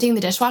like emptying the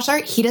dishwasher.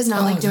 He does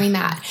not like doing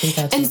that.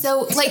 And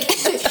so like,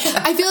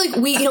 I feel like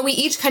we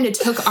each kind of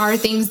took our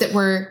things that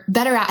we're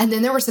better at. And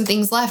then there were some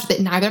things left that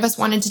neither of us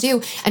wanted to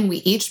do. And we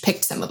each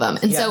picked some of them.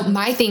 And so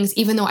my things,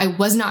 even though I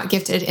was not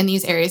gifted in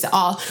these areas at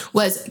all,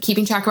 was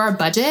keeping track of our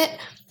budget.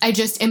 I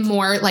just am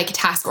more like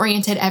task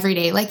oriented every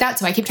day like that.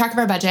 So I keep track of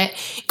our budget.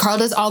 Carl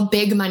does all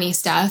big money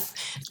stuff.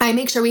 I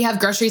make sure we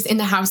have groceries in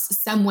the house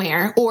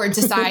somewhere or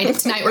decide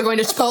tonight we're going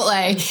to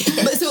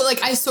Chipotle. But so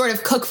like I sort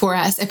of cook for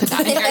us. I put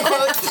that in air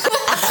quotes.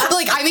 But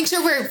like I make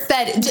sure we're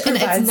fed. And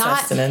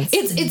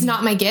it's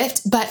not my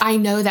gift, but I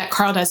know that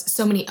Carl does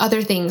so many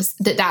other things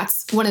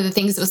that's one of the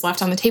things that was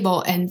left on the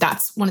table. And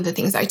that's one of the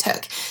things I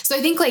took. So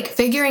I think like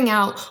figuring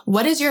out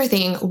what is your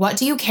thing? What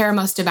do you care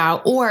most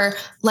about? Or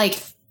like,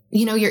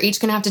 you know, you're each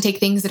going to have to take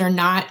things that are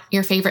not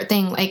your favorite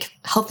thing, like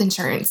health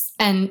insurance,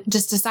 and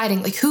just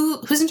deciding like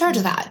who's in charge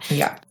of that.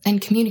 Yeah.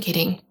 And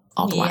communicating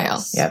all the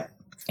while. Yep.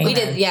 Amen. We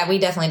did. Yeah, we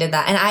definitely did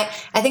that. And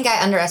I think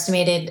I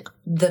underestimated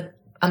the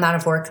amount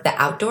of work that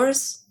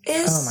outdoors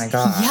is. Oh my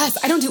God. Yes.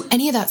 I don't do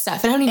any of that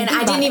stuff. I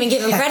didn't even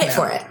give him credit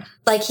for it.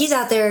 Like he's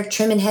out there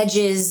trimming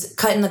hedges,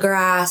 cutting the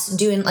grass,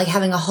 doing like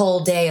having a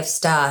whole day of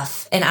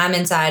stuff. And I'm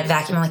inside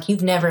vacuuming. I'm like,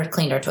 you've never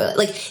cleaned our toilet.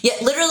 Like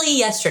literally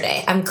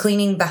yesterday, I'm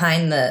cleaning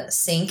behind the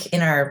sink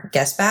in our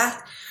guest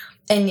bath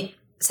and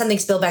something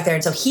spilled back there.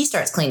 And so he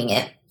starts cleaning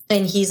it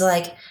and he's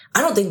like, I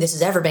don't think this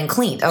has ever been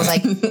cleaned. I was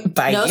like,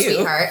 no,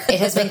 sweetheart, it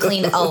has been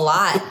cleaned a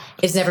lot.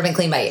 It's never been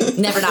cleaned by you.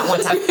 Never, not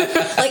one time.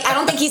 Like, I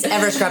don't think he's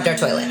ever scrubbed our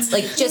toilets.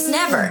 Like, just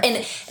never.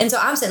 And so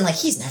I'm sitting like,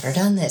 he's never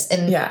done this.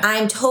 And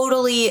I'm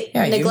totally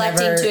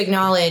neglecting to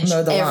acknowledge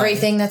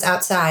everything that's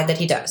outside that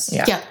he does.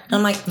 Yeah. And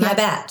I'm like, my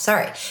bad.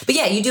 Sorry. But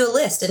yeah, you do a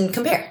list and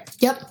compare.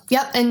 Yep.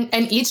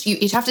 And you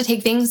each have to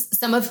take things,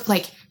 some of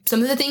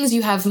the things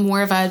you have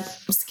more of a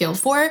skill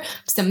for,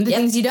 some of the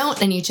things you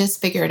don't, and you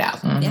just figure it out.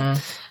 Mm-hmm. Yeah.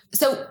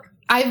 So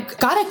I've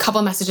got a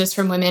couple messages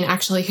from women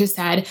actually who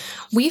said,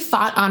 we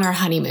fought on our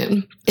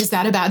honeymoon. Is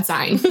that a bad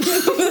sign? Is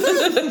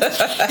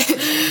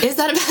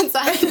that a bad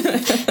sign?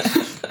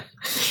 I'm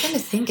trying to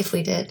think if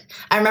we did.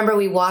 I remember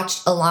we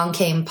watched Along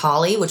Came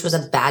Polly, which was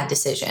a bad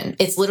decision.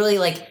 It's literally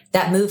like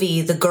that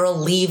movie, the girl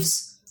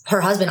leaves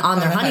her husband on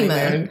their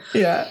honeymoon.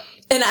 Yeah.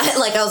 And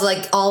I was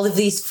like, all of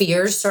these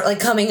fears start like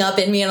coming up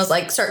in me, and I was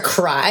like, start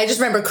crying. I just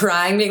remember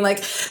crying, being like,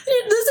 this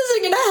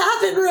isn't going to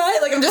happen, right?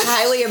 Like I'm just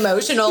highly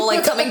emotional,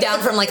 like coming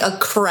down from like a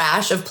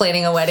crash of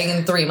planning a wedding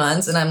in 3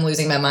 months, and I'm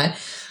losing my mind.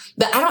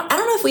 But I don't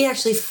know if we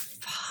actually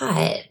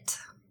fought.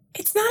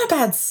 It's not a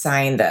bad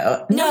sign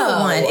though. No. Number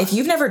one, if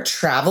you've never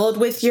traveled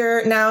with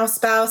your now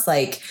spouse,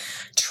 like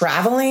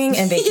traveling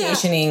and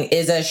vacationing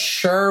is a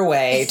sure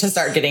way to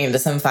start getting into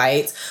some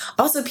fights.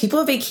 Also,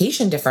 people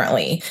vacation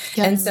differently.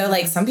 Yeah. And so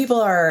like some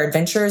people are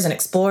adventurers and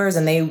explorers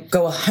and they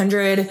go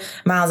 100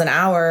 miles an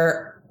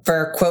hour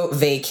for quote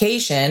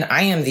vacation.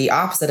 I am the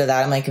opposite of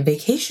that. I'm like,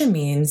 vacation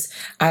means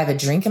I have a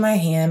drink in my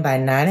hand by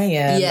 9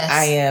 a.m. Yes.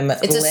 I am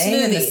laying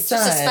in the sun. It's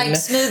just a spiked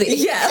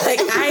smoothie. Yeah. Like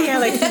I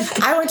am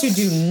like, I want to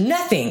do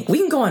nothing. We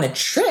can go on a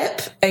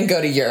trip and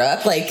go to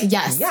Europe. Like,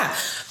 yes. Yeah.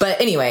 But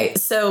anyway,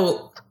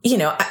 so, you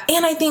know,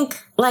 and I think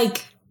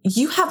like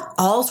you have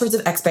all sorts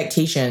of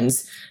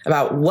expectations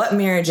about what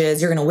marriage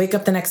is. You're going to wake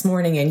up the next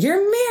morning and you're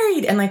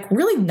married and like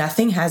really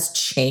nothing has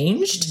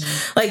changed.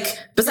 Mm-hmm. Like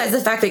besides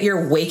the fact that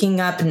you're waking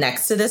up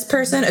next to this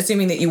person,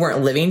 assuming that you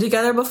weren't living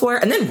together before,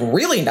 and then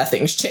really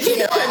nothing's changed. You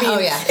know what I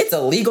mean? It's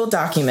a legal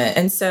document.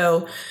 And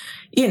so,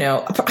 you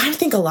know, I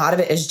think a lot of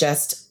it is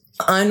just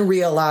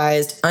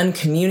unrealized,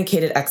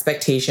 uncommunicated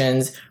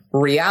expectations.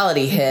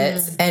 Reality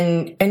hits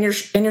and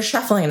you're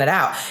shuffling it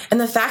out.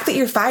 And the fact that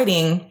you're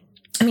fighting,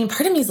 I mean,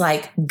 part of me is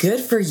like, good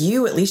for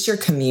you. At least you're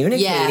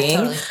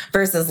communicating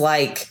versus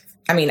like,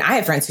 I mean, I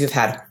have friends who've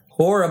had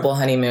horrible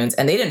honeymoons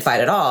and they didn't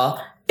fight at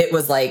all. It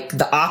was like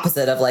the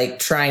opposite of like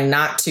trying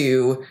not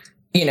to,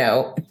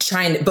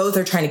 both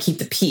are trying to keep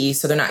the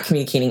peace. So they're not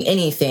communicating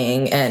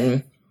anything.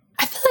 And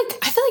I feel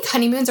like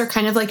honeymoons are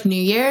kind of like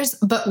New Year's,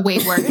 but way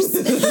worse.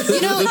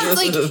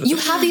 Like you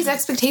have these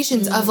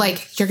expectations of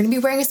like, you're going to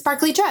be wearing a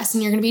sparkly dress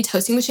and you're going to be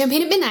toasting with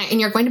champagne at midnight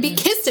and you're going to be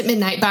kissed at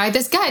midnight by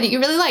this guy that you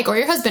really like or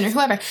your husband or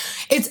whoever.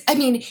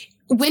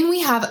 When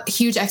we have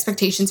huge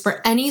expectations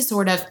for any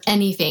sort of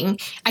anything,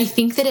 I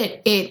think that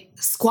it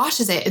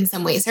squashes it in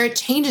some ways, or it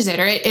changes it,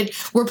 or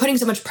we're putting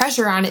so much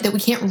pressure on it that we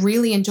can't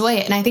really enjoy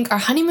it. And I think our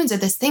honeymoons are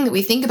this thing that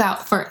we think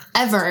about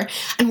forever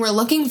and we're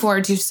looking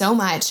forward to so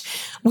much.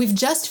 We've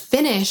just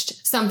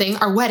finished something,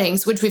 our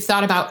weddings, which we've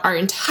thought about our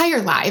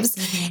entire lives.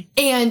 Mm-hmm.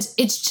 And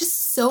it's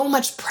just so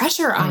much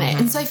pressure on it.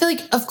 And so I feel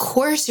like, of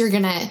course, you're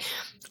going to,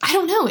 I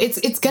don't know,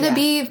 it's going to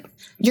be,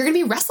 you're going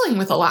to be wrestling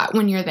with a lot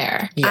when you're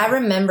there. Yeah. I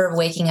remember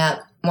waking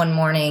up one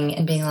morning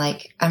and being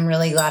like, I'm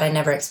really glad I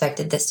never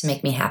expected this to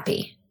make me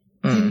happy.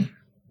 Mm.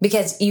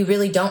 Because you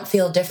really don't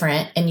feel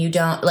different. And you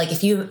don't, like,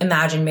 if you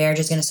imagine marriage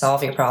is going to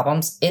solve your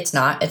problems, it's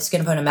not. It's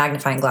going to put a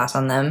magnifying glass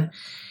on them.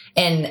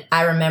 And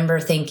I remember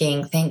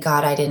thinking, thank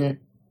God I didn't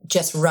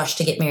just rush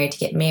to get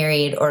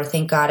married, or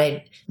thank God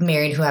I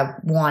married who I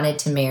wanted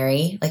to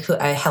marry, like who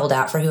I held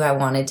out for who I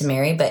wanted to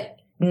marry. But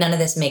none of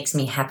this makes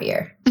me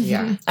happier.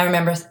 Yeah. I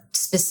remember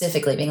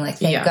specifically being like,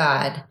 thank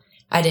God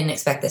I didn't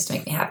expect this to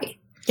make me happy.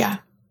 Yeah.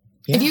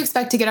 Yeah. If you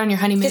expect to get on your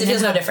honeymoon, it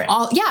feels no different.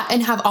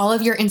 And have all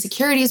of your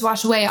insecurities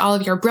wash away, all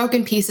of your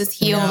broken pieces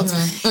healed.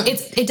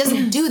 Mm-hmm. It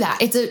doesn't do that.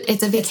 It's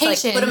a vacation.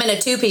 It's like, put them in a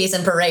 2-piece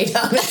and parade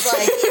them.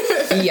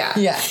 It's like,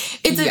 yeah.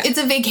 It's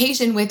a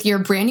vacation with your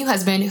brand new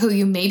husband who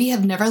you maybe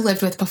have never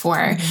lived with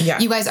before. Yeah.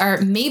 You guys are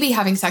maybe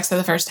having sex for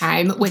the first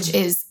time, which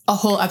is a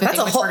whole other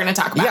thing which we're going to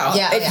talk about.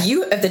 Yeah.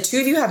 If the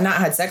two of you have not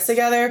had sex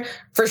together,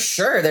 for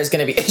sure there's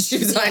going to be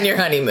issues on your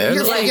honeymoon.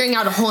 You're figuring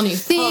out a whole new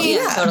thing.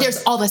 Totally.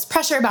 There's all this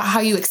pressure about how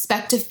you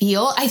expect to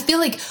feel. I feel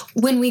like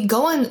when we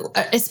go on,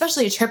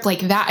 especially a trip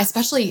like that,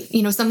 especially,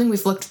 something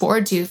we've looked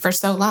forward to for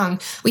so long,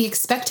 we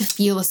expect to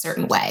feel a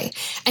certain way.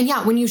 And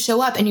when you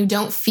show up and you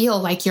don't feel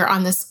like you're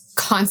on this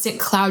constant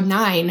cloud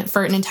 9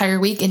 for an entire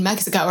week in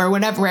Mexico or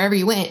wherever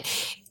you went,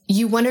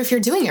 you wonder if you're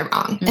doing it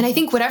wrong. Mm-hmm. And I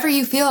think whatever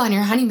you feel on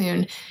your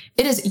honeymoon,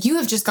 you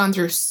have just gone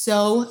through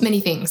so many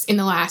things in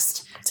the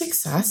last it's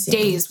exhausting.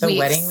 Days, the weeks.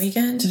 Wedding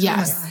weekend?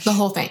 Yes, the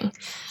whole thing.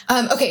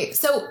 Okay,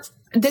 so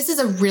this is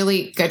a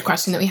really good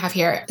question that we have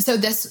here. So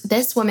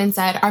this woman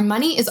said, our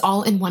money is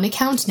all in one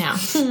account now.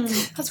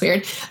 That's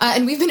weird.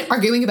 And we've been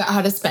arguing about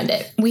how to spend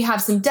it. We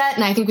have some debt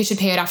and I think we should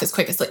pay it off as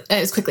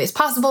quickly as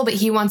possible, but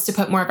he wants to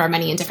put more of our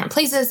money in different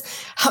places.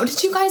 How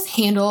did you guys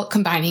handle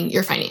combining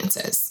your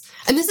finances?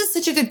 And this is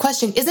such a good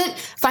question.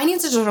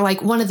 Finances are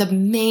like one of the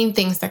main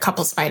things that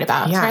couples fight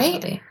about,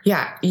 right?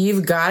 Yeah.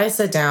 You've got to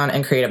sit down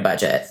and create a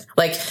budget.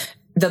 Like,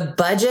 the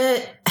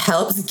budget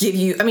helps give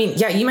you,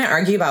 you might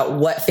argue about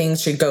what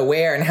things should go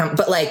where and how,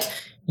 but like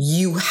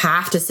you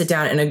have to sit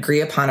down and agree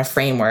upon a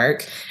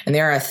framework. And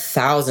there are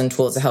 1,000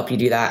 tools to help you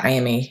do that. I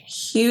am a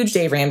huge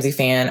Dave Ramsey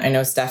fan. I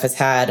know Steph has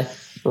had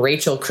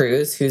Rachel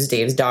Cruz, who's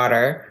Dave's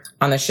daughter,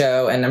 on the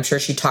show. And I'm sure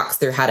she talks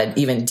through how to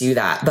even do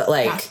that. But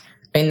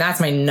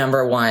that's my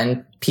number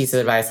one piece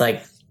of advice,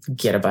 like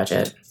get a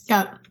budget.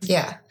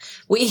 Yeah.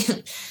 We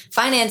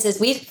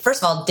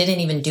first of all didn't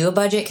even do a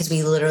budget because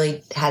we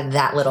literally had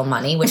that little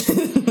money, which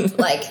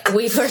like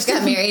we first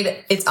got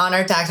married. It's on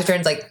our tax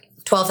returns, like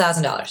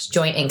 $12,000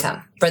 joint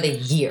income for the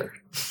year.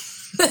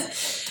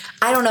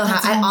 I don't know how,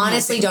 I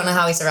honestly don't know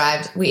how we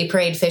survived. We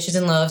prayed fishes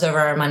and loaves over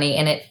our money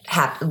and it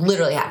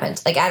literally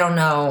happened. Like, I don't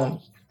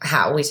know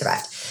how we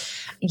survived.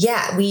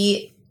 Yeah.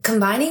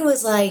 Combining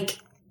was like,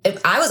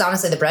 I was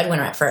honestly the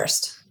breadwinner at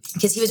first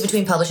because he was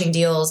between publishing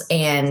deals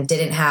and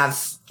didn't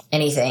have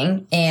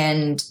anything.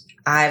 And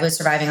I was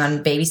surviving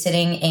on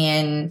babysitting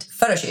and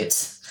photo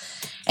shoots.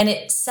 And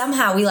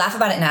somehow we laugh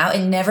about it now.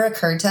 It never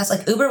occurred to us.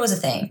 Like, Uber was a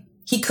thing.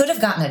 He could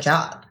have gotten a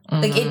job.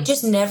 Mm-hmm. Like, it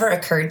just never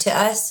occurred to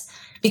us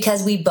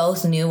because we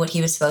both knew what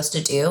he was supposed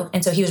to do.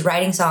 And so he was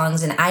writing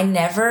songs and it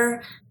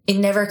never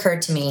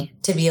occurred to me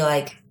to be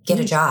like, get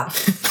a job.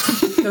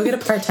 Go get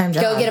a part-time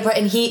job.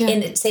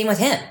 And same with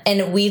him.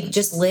 And we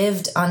just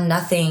lived on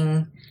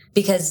nothing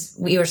because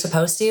we were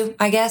supposed to,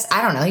 I guess.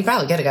 I don't know. He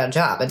probably could have got a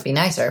job. It'd be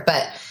nicer.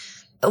 But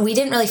we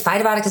didn't really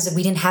fight about it because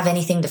we didn't have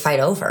anything to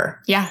fight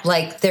over. Yeah.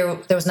 Like there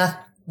was nothing.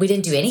 We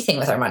didn't do anything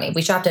with our money.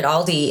 We shopped at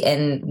Aldi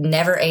and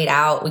never ate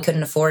out. We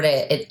couldn't afford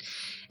it.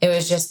 It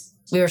was just,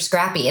 we were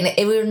scrappy. And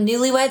we were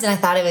newlyweds and I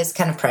thought it was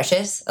kind of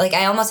precious. Like,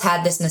 I almost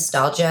had this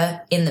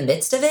nostalgia in the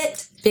midst of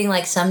it, being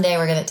like, someday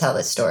we're going to tell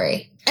this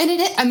story. And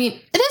it is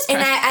precious.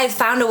 And I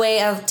found a way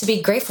to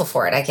be grateful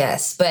for it, I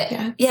guess. But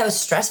yeah, it was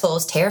stressful. It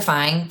was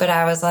terrifying. But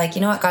I was like,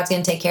 you know what? God's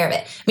going to take care of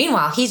it.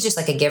 Meanwhile, he's just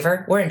like a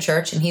giver. We're in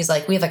church and he's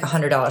like, we have like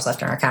 $100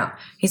 left in our account.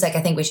 He's like,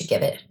 I think we should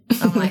give it.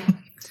 I'm like,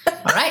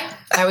 all right.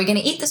 Are we going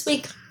to eat this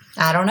week?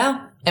 I don't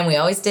know. And we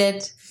always did.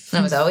 And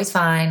it was always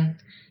fine.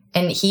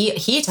 And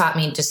he taught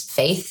me just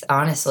faith,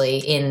 honestly,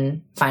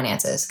 in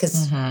finances.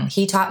 Because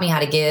he taught me how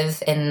to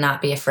give and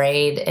not be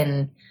afraid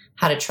and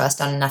how to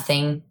trust on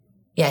nothing.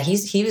 Yeah,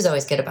 he was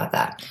always good about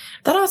that.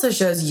 That also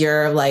shows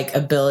your like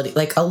ability.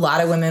 Like a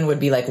lot of women would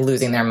be like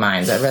losing their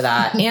minds over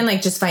that, and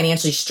like just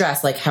financially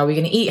stressed. Like, how are we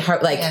going to eat?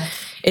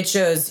 It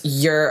shows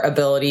your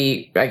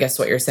ability. I guess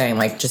what you're saying,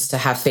 like just to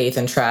have faith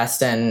and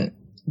trust.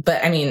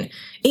 But I mean,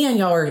 and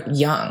y'all were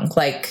young.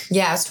 Like,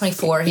 yeah, I was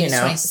 24. He was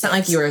 26. It's not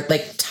like you were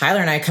like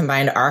Tyler and I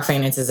combined our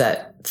finances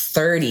at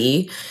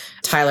 30.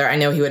 Tyler, I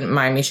know he wouldn't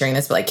mind me sharing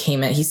this, but like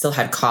he still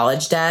had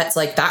college debt. So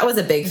like that was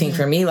a big thing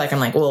for me. Like, I'm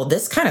like, well,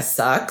 this kind of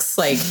sucks.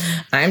 Like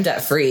I'm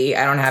debt free.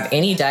 I don't have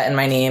any debt in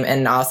my name.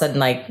 And all of a sudden,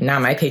 like now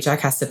my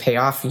paycheck has to pay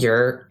off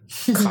your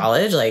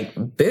college, like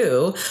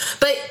boo.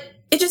 But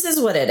it just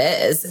is what it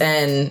is.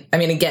 And I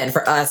mean, again,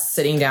 for us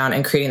sitting down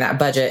and creating that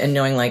budget and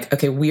knowing like,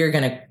 okay, we are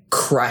going to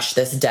crush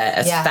this debt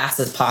as fast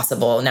as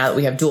possible now that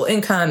we have dual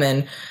income.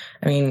 And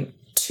I mean,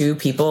 2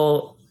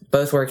 people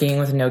both working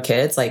with no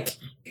kids, like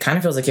kind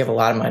of feels like you have a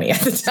lot of money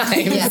at the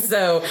time.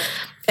 So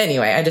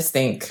anyway, I just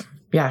think,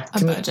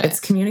 it's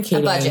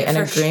communicating and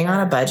agreeing on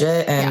a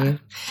budget. And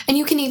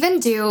you can even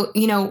do,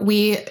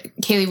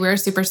 Kailey, we're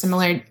super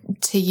similar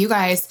to you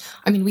guys.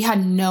 I mean, we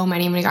had no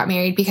money when we got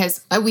married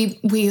because when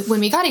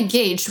we got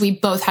engaged, we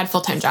both had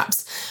full-time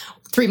jobs.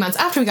 3 months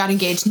after we got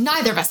engaged,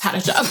 neither of us had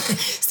a job.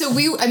 So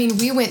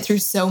we went through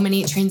so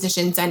many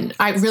transitions, and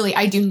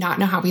I do not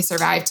know how we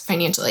survived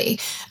financially.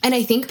 And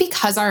I think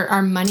because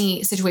our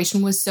money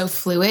situation was so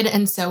fluid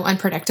and so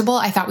unpredictable,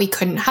 I thought we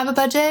couldn't have a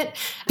budget,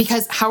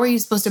 because how are you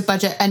supposed to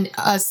budget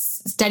a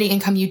steady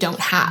income you don't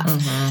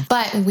have?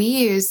 But we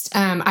used,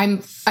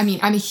 I'm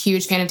a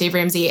huge fan of Dave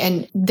Ramsey,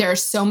 and there are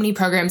so many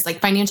programs like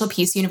Financial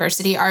Peace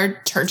University.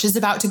 Our church is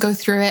about to go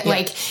through it.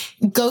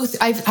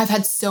 I've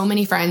had so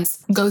many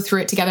friends go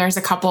through it together as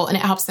a couple, and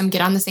it helps them get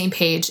on the same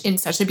page in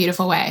such a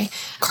beautiful way.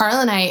 Carl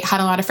and I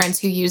had a lot of friends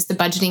who use the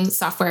budgeting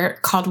software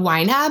called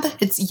YNAB.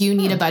 It's You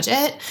Need a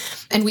Budget,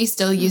 and we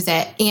still use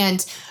it.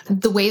 And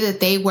the way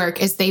that they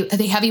work is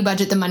they have you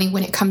budget the money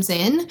when it comes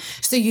in.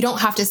 So you don't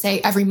have to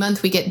say every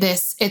month we get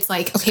this. It's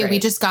like, okay, we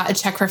just got a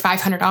check for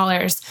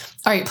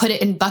 $500. All right, put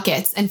it in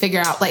buckets and figure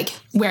out like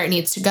where it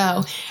needs to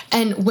go.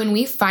 And when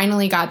we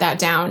finally got that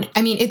down,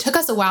 I mean, it took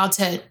us a while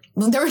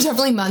there were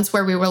definitely months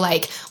where we were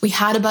like, we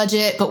had a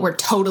budget, but we're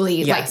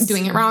totally like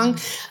doing it wrong,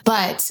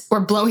 but we're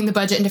blowing the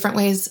budget in different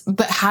ways.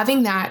 But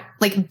having that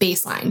like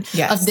baseline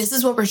of this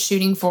is what we're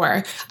shooting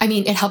for. I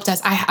mean, it helped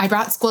us. I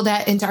brought school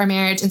debt into our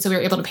marriage, and so we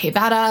were able to pay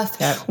that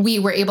off. We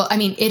were able,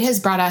 it has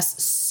brought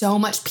us so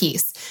much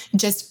peace.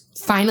 Just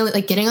finally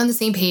like getting on the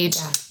same page,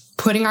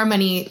 putting our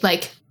money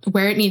like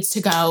where it needs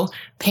to go,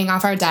 paying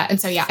off our debt. And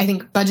so, I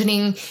think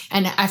budgeting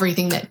and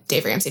everything that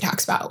Dave Ramsey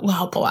talks about will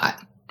help a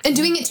lot. And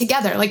doing it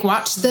together, like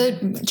watch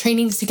the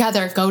trainings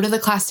together, go to the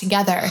class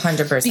together.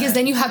 100%. Because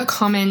then you have a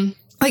common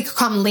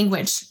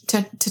language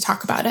to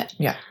talk about it.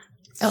 Yeah.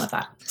 I love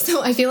that.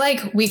 So I feel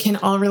like we can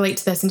all relate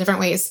to this in different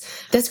ways.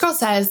 This girl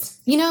says,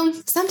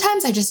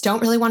 sometimes I just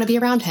don't really want to be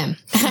around him.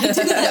 And I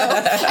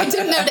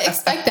didn't know to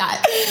expect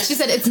that. She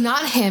said, it's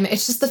not him.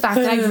 It's just the fact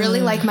that I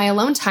really like my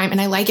alone time, and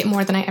I like it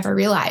more than I ever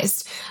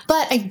realized.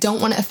 But I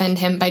don't want to offend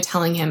him by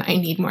telling him I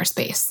need more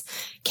space.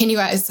 Can you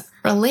guys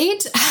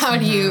relate? How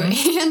do you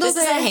handle this? This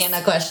is a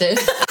Hanna question.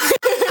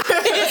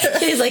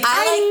 He's like,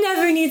 I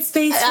never need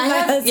space for my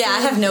husband. Yeah,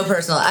 I have no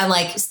personal. I'm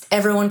like,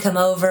 everyone come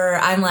over.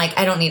 I'm like,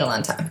 I don't need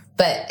alone time.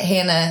 But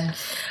Hanna,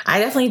 I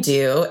definitely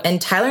do.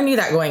 And Tyler knew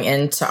that going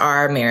into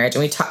our marriage.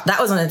 And that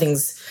was one of the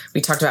things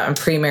we talked about in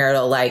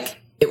premarital,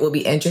 like, it will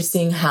be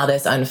interesting how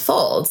this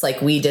unfolds.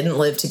 Like, we didn't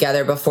live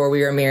together before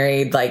we were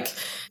married. Like,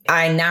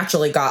 I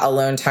naturally got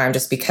alone time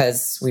just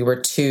because we were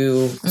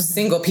 2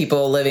 single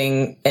people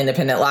living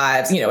independent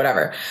lives,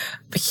 whatever.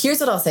 But here's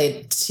what I'll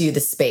say to the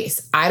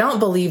space. I don't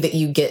believe that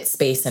you get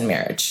space in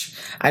marriage.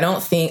 I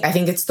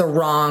think it's the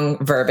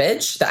wrong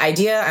verbiage. The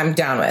idea I'm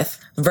down with.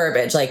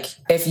 Verbiage. Like,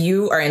 if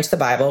you are into the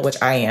Bible,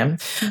 which I am,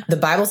 the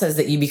Bible says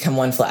that you become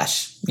one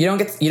flesh. You don't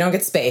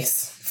get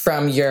space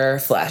from your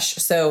flesh.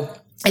 So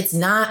it's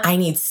not, I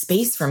need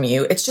space from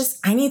you. It's just,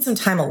 I need some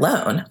time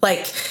alone.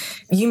 Like,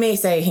 you may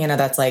say, Hanna,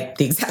 that's like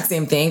the exact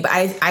same thing, but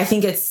I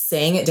think it's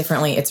saying it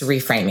differently. It's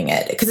reframing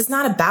it, because it's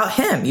not about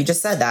him. You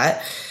just said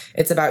that.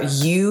 It's about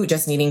you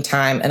just needing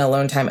time and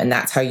alone time, and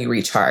that's how you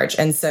recharge.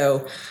 And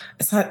so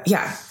it's not,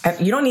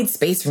 you don't need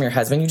space from your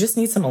husband. You just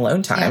need some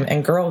alone time.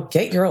 And girl,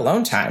 get your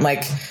alone time.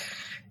 Like,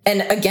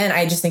 and again,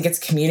 I just think it's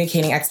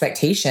communicating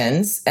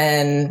expectations,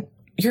 and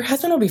your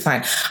husband will be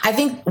fine. I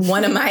think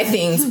one of my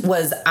things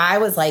was I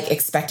was like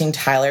expecting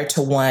Tyler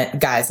to want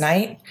guys'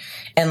 night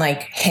and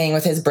like hang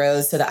with his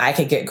bros so that I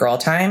could get girl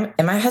time.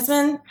 And my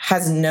husband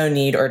has no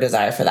need or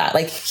desire for that.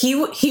 Like, he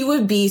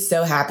would be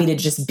so happy to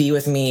just be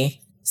with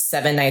me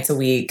 7 nights a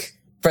week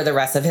for the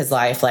rest of his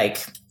life.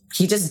 Like,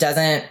 he just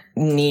doesn't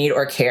need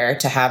or care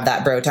to have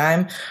that bro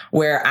time,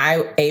 where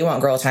I A,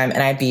 want girl time,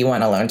 and I B,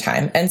 want alone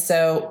time. And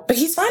so, but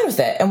he's fine with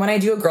it. And when I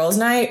do a girls'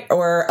 night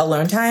or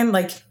alone time,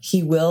 like,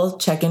 he will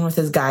check in with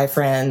his guy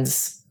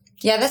friends.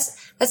 Yeah, that's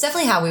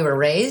definitely how we were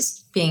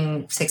raised.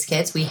 Being 6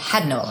 kids, we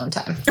had no alone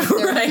time.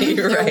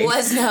 There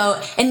was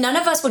no, and none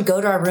of us would go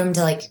to our room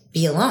to like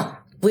be alone.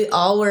 We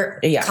all were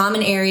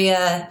common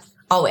area,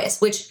 always,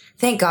 which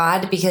thank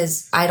God,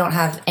 because I don't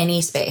have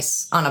any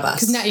space on a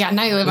bus. Now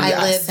you live on a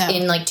bus. I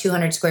live in like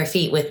 200 square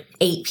feet with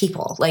 8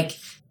 people. Like,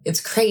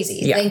 it's crazy.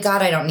 Yeah. Thank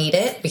God I don't need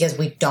it because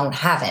we don't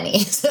have any.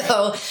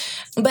 So,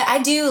 but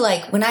I do,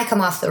 like, when I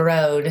come off the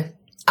road,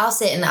 I'll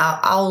sit and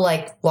I'll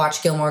like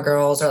watch Gilmore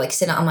Girls or like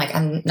sit. I'm like,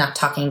 I'm not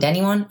talking to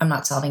anyone. I'm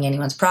not solving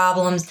anyone's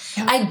problems.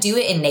 Yeah. I do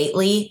it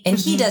innately. And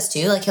he does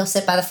too. Like, he'll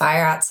sit by the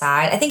fire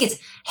outside. I think it's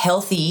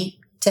healthy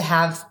to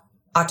have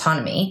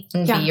autonomy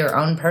and be your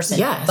own person.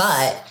 Yes.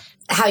 But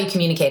how you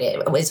communicate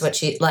it is what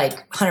she,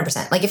 like,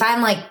 100%. Like, if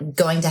I'm like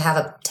going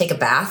to take a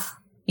bath,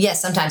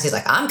 yes, sometimes he's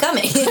like, I'm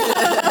coming.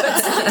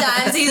 But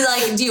sometimes he's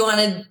like, do you want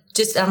to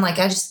I'm like,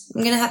 I'm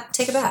going to have to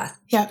take a bath.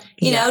 Yeah.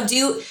 You know,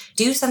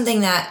 do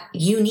something that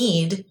you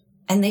need,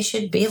 and they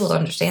should be able to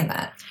understand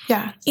that.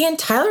 Yeah. And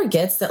Tyler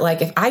gets that,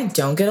 like, if I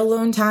don't get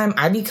alone time,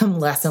 I become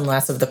less and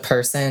less of the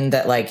person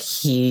that, like,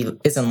 he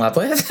is in love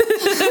with.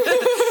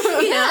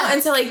 You know?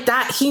 And so, like,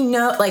 that,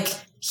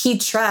 he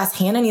trusts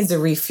Hanna needs to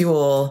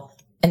refuel,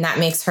 and that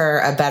makes her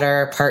a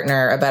better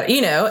partner,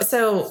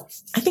 so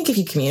I think if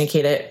you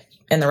communicate it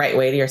in the right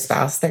way to your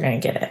spouse, they're going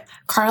to get it.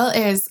 Carl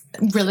is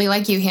really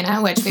like you,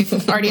 Hanna, which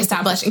we've already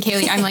established. And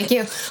Kailey, I'm like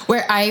you,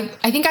 where I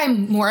think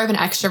I'm more of an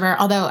extrovert,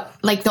 although,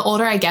 like, the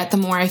older I get, the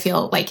more I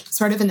feel like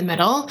sort of in the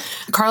middle.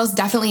 Carl's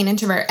definitely an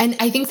introvert. And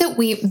I think that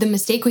the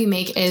mistake we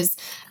make is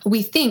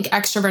we think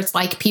extroverts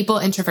like people,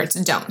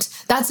 introverts don't.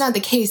 That's not the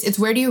case. It's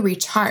where do you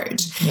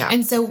recharge? Yeah.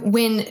 And so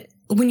when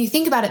you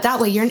think about it that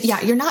way,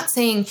 you're not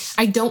saying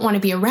I don't want to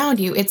be around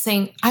you. It's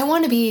saying I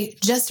want to be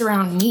just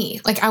around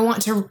me. Like, I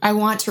want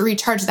to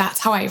recharge. That's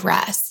how I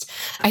rest.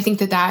 I think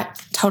that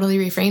totally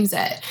reframes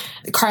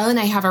it. Carl and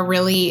I have a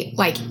really,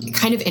 like,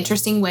 kind of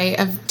interesting way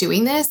of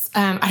doing this.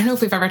 I don't know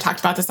if we've ever talked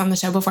about this on the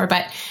show before,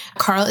 but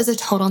Carl is a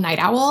total night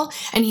owl,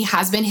 and he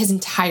has been his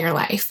entire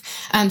life.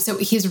 So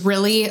he's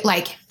really,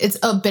 like, it's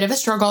a bit of a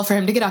struggle for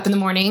him to get up in the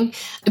morning,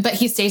 but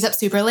he stays up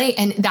super late.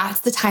 And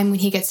that's the time when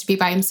he gets to be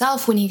by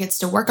himself, when he gets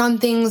to work on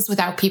things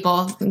without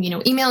people,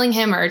 emailing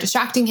him or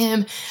distracting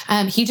him.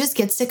 He just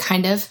gets to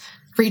kind of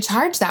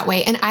recharge that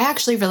way. And I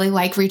actually really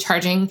like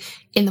recharging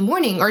in the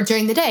morning or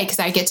during the day because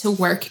I get to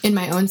work in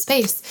my own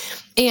space.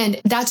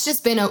 And that's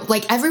just been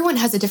everyone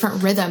has a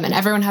different rhythm and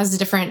everyone has a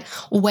different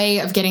way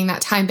of getting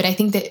that time. But I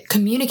think that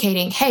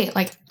communicating, hey,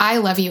 like, I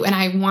love you and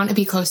I want to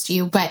be close to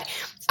you, but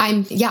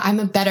I'm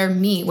a better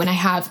me when I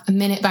have a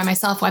minute by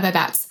myself, whether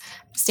that's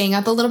staying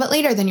up a little bit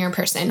later than your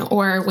person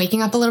or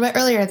waking up a little bit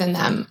earlier than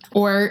them,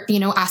 or,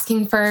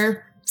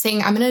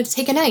 saying I'm going to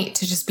take a night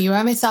to just be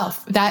by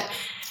myself. That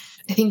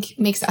I think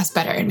makes us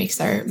better and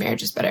makes our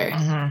marriages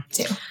better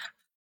too.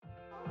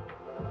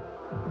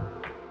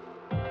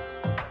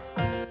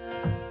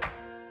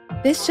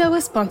 This show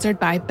is sponsored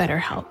by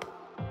BetterHelp.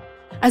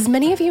 As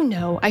many of you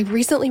know, I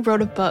recently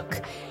wrote a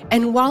book,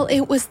 and while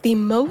it was the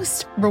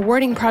most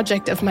rewarding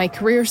project of my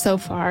career so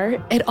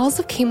far, it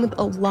also came with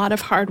a lot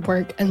of hard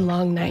work and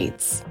long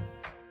nights.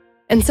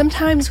 And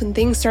sometimes when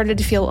things started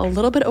to feel a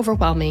little bit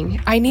overwhelming,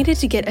 I needed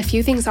to get a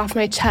few things off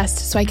my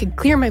chest so I could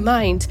clear my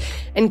mind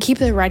and keep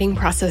the writing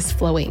process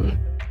flowing.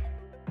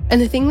 And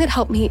the thing that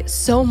helped me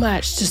so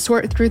much to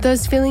sort through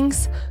those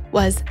feelings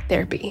was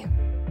therapy.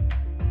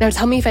 Now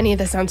tell me if any of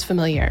this sounds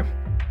familiar.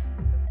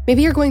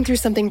 Maybe you're going through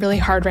something really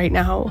hard right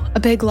now, a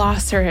big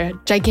loss or a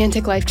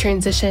gigantic life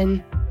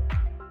transition.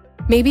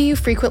 Maybe you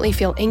frequently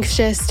feel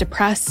anxious,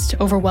 depressed,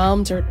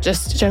 overwhelmed, or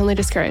just generally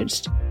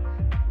discouraged.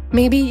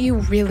 Maybe you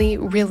really,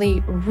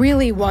 really,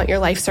 really want your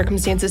life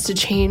circumstances to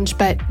change,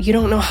 but you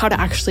don't know how to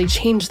actually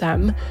change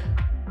them.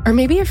 Or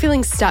maybe you're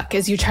feeling stuck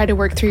as you try to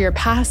work through your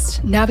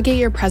past, navigate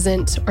your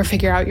present, or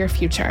figure out your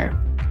future.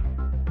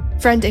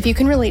 Friend, if you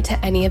can relate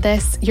to any of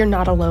this, you're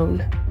not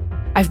alone.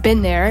 I've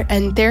been there,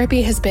 and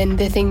therapy has been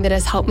the thing that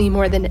has helped me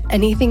more than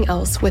anything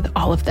else with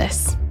all of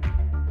this.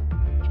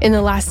 In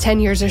the last 10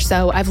 years or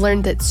so, I've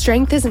learned that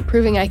strength isn't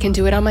proving I can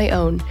do it on my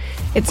own.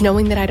 It's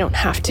knowing that I don't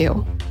have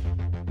to.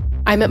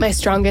 I'm at my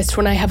strongest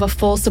when I have a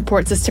full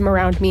support system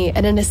around me,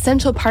 and an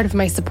essential part of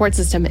my support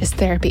system is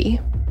therapy.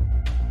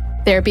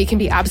 Therapy can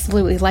be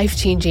absolutely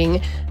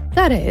life-changing.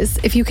 That is,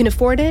 if you can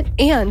afford it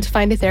and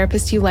find a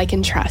therapist you like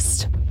and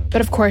trust. But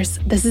of course,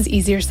 this is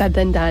easier said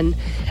than done,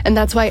 and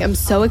that's why I'm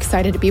so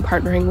excited to be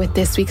partnering with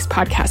this week's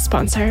podcast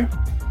sponsor.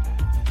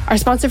 Our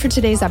sponsor for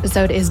today's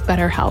episode is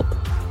BetterHelp.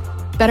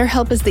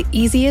 BetterHelp is the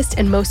easiest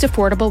and most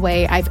affordable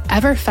way I've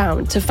ever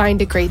found to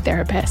find a great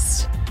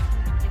therapist.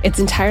 It's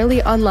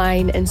entirely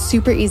online and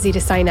super easy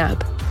to sign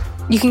up.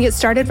 You can get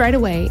started right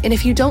away, and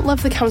if you don't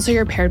love the counselor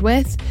you're paired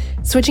with,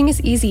 switching is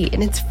easy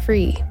and it's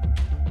free.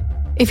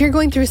 If you're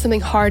going through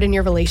something hard in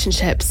your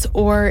relationships,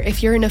 or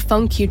if you're in a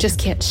funk you just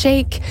can't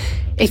shake,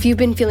 if you've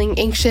been feeling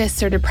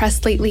anxious or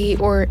depressed lately,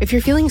 or if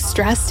you're feeling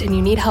stressed and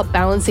you need help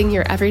balancing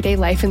your everyday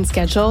life and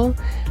schedule,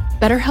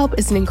 BetterHelp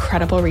is an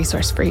incredible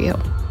resource for you.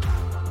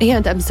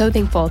 And I'm so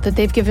thankful that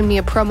they've given me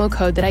a promo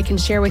code that I can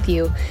share with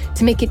you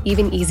to make it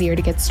even easier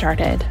to get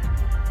started.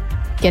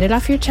 Get it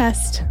off your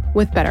chest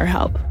with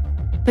BetterHelp.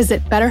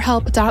 Visit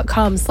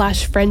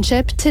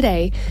BetterHelp.com/friendship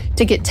today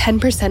to get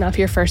 10% off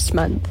your first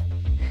month.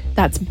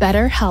 That's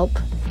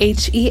BetterHelp,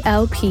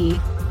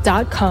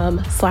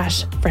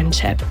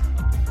 HELP.com/friendship.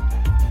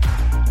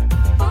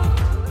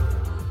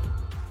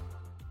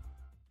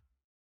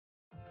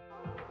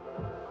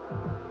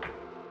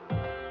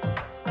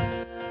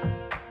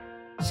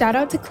 Shout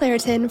out to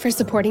Claritin for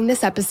supporting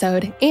this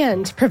episode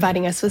and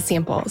providing us with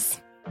samples.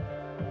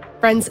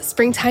 Friends,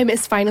 springtime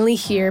is finally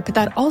here, but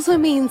that also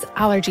means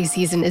allergy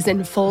season is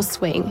in full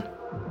swing.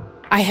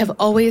 I have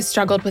always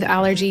struggled with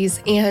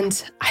allergies,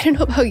 and I don't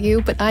know about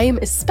you, but I am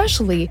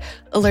especially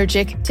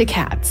allergic to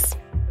cats.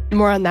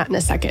 More on that in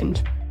a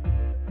second.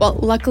 Well,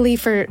 luckily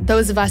for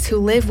those of us who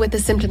live with the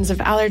symptoms of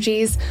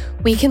allergies,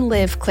 we can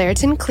live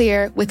Claritin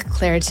Clear with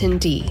Claritin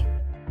D.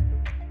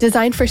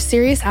 Designed for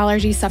serious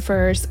allergy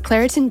sufferers,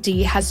 Claritin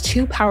D has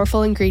 2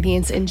 powerful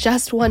ingredients in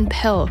just one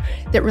pill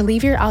that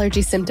relieve your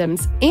allergy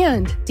symptoms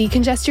and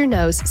decongest your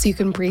nose so you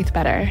can breathe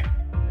better.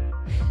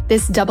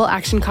 This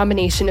double-action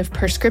combination of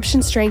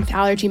prescription-strength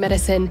allergy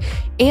medicine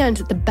and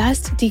the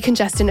best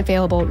decongestant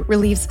available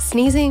relieves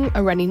sneezing,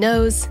 a runny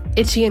nose,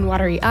 itchy and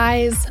watery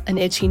eyes, an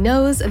itchy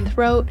nose and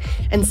throat,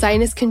 and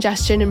sinus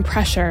congestion and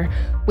pressure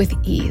with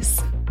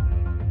ease.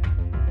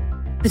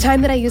 The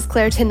time that I use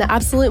Claritin the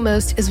absolute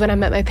most is when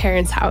I'm at my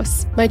parents'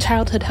 house, my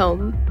childhood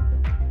home.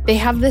 They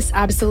have this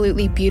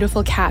absolutely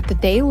beautiful cat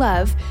that they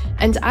love,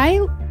 and I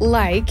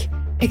like,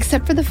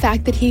 except for the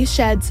fact that he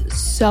sheds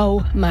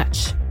so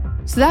much.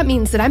 So that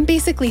means that I'm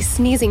basically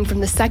sneezing from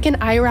the second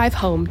I arrive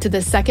home to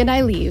the second I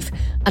leave,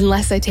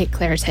 unless I take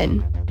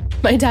Claritin.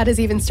 My dad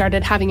has even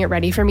started having it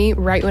ready for me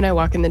right when I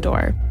walk in the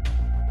door.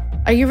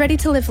 Are you ready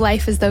to live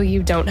life as though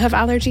you don't have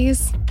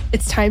allergies?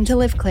 It's time to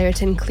live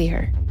Claritin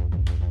Clear.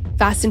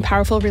 Fast and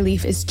powerful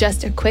relief is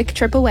just a quick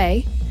trip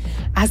away.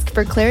 Ask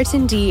for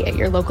Claritin D at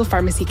your local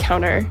pharmacy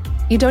counter.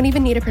 You don't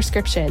even need a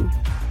prescription.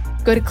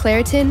 Go to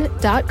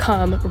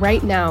Claritin.com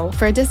right now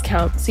for a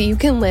discount so you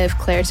can live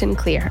Claritin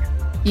Clear.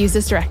 Use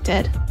as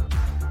directed.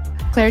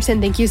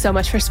 Claritin, thank you so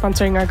much for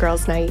sponsoring our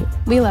girls' night.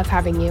 We love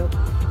having you.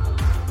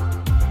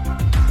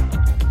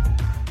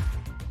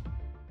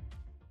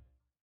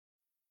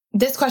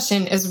 This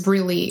question is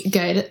really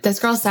good. This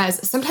girl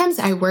says, sometimes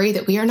I worry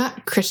that we are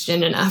not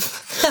Christian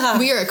enough.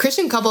 We are a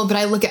Christian couple, but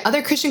I look at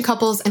other Christian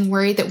couples and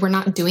worry that we're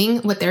not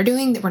doing what they're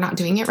doing, that we're not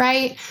doing it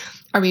right.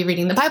 Are we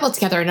reading the Bible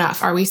together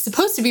enough? Are we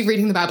supposed to be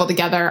reading the Bible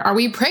together? Are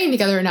we praying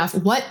together enough?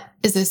 What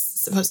is this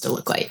supposed to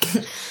look like?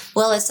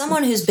 Well, as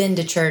someone who's been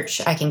to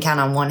church, I can count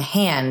on one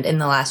hand in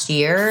the last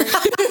year.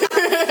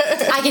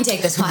 I can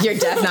take this one. You're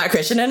definitely not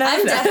Christian enough?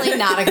 I'm definitely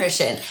not a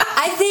Christian.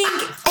 I think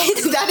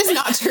that is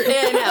not true.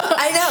 Yeah, no,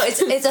 I know.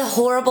 It's a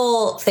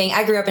horrible thing.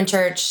 I grew up in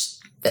church.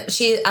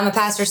 I'm a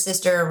pastor's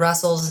sister.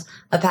 Russell's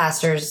a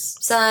pastor's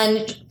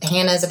son.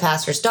 Hannah's a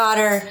pastor's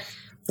daughter.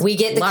 We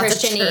get the Lots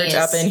Christianese of church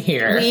up in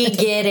here. We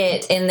get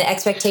it, and the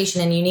expectation,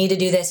 and you need to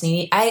do this.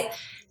 And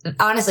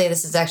honestly,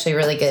 this is actually a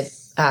really good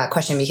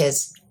question,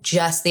 because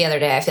just the other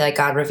day, I feel like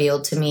God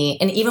revealed to me,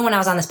 and even when I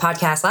was on this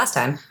podcast last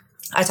time,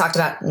 I talked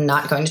about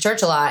not going to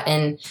church a lot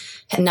and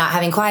not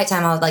having quiet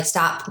time. I would like,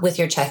 stop with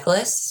your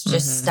checklist.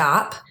 Just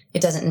stop.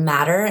 It doesn't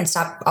matter. And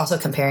stop also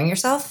comparing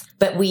yourself.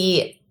 But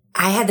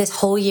I had this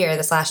whole year,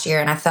 this last year,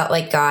 and I felt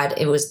like God,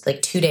 it was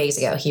like 2 days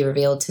ago, he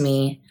revealed to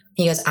me,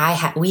 he goes,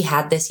 we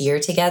had this year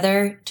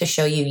together to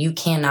show you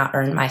cannot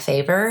earn my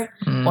favor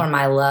or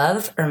my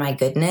love or my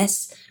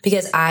goodness,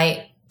 because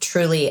I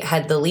truly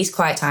had the least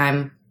quiet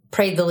time,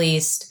 prayed the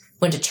least,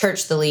 went to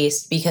church the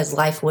least, because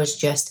life was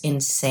just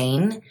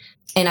insane.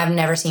 And I've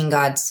never seen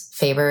God's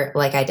favor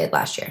like I did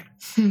last year.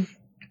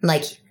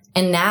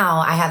 And now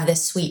I have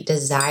this sweet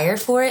desire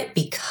for it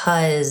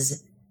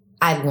because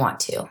I want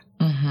to.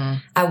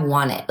 I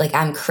want it. Like,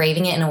 I'm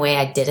craving it in a way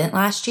I didn't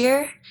last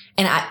year.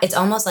 And it's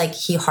almost like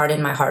he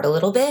hardened my heart a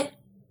little bit,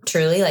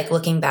 truly, like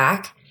looking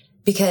back,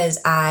 because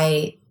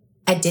I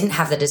didn't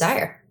have the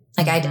desire.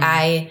 Like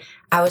I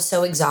was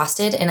so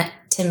exhausted. And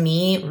to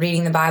me,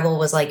 reading the Bible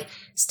was like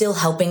still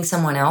helping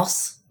someone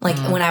else. Like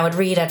when I would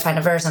read, I'd find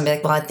a verse and be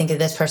like, well, I'd think of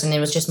this person. It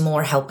was just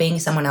more helping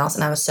someone else.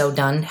 And I was so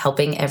done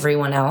helping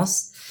everyone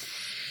else.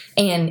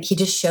 And he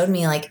just showed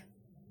me like,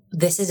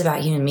 this is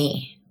about you and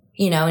me,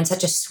 in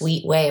such a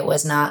sweet way. It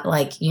was not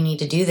like, you need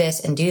to do this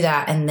and do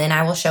that, and then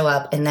I will show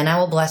up, and then I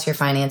will bless your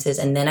finances,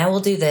 and then I will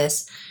do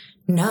this.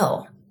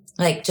 No,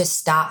 like, just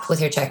stop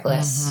with your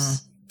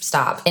checklist.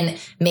 Stop. And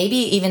maybe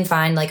even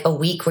find like a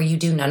week where you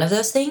do none of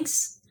those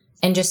things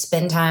and just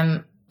spend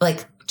time,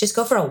 like, just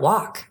go for a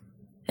walk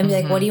and be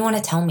like, what do you want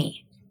to tell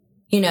me?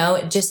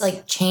 Just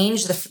like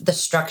change the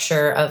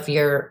structure of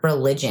your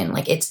religion.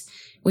 Like,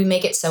 we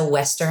make it so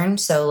Western.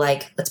 So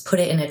like, let's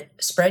put it in a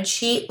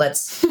spreadsheet.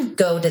 Let's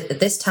go to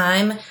this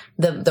time.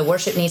 The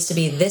worship needs to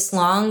be this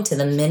long to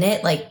the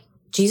minute. Like,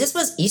 Jesus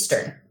was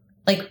Eastern.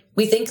 Like,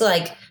 we think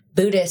like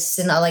Buddhists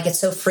and like, it's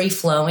so free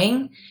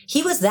flowing.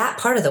 He was that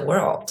part of the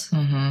world.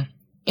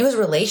 It was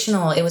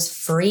relational. It was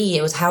free.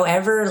 It was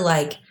however,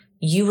 like,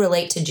 you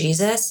relate to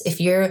Jesus.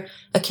 If you're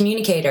a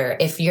communicator,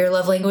 if your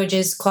love language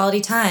is quality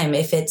time,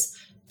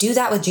 do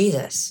that with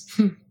Jesus.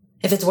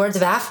 If it's words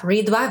of affirmation,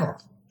 read the Bible.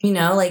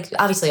 Like,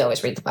 obviously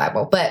always read the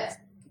Bible, but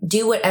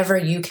do whatever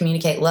you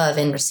communicate love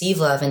and receive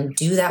love, and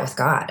do that with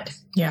God.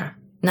 Yeah.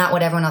 not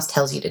what everyone else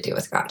tells you to do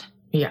with God.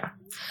 Yeah.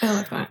 I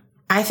love that.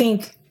 I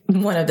think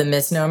one of the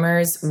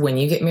misnomers when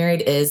you get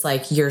married is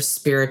like your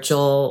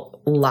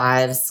spiritual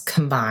lives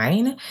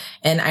combine.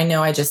 And I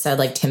know I just said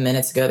like 10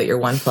 minutes ago that you're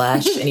one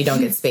flesh and you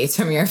don't get space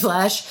from your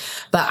flesh.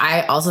 But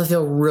I also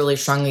feel really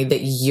strongly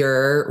that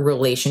your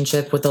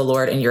relationship with the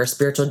Lord and your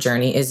spiritual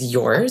journey is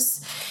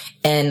yours.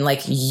 And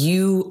like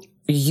you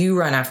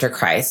run after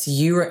Christ.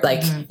 You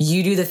like,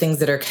 you do the things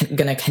that are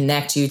going to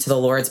connect you to the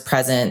Lord's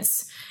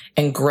presence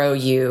and grow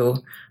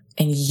you.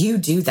 And you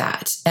do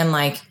that. And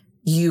like,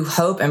 you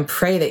hope and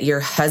pray that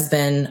your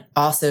husband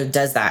also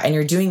does that. And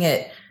you're doing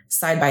it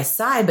side by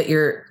side, but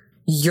your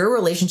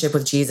relationship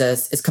with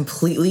Jesus is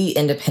completely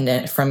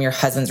independent from your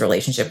husband's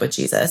relationship with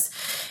Jesus.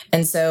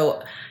 And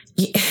so,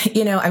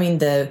 you know, I mean,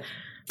 the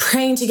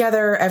praying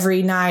together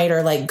every night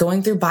or like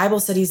going through Bible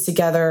studies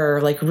together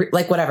or like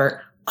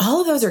whatever,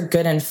 all of those are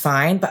good and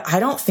fine. But I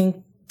don't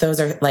think those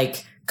are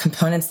like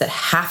components that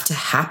have to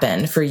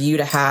happen for you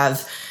to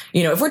have,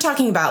 you know, if we're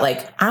talking about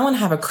like, I want to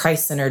have a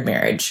Christ-centered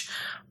marriage.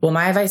 Well,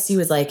 my advice to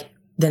you is like,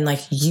 then like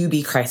you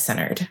be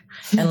Christ-centered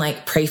and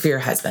like pray for your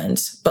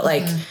husband. But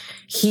like,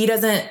 he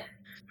doesn't,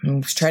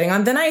 I'm treading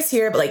on thin ice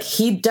here, but like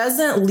he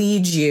doesn't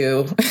lead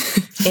you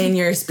in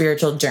your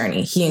spiritual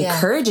journey. He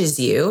encourages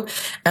you.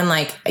 And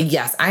like,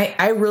 yes,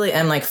 I really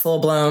am like full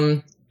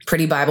blown,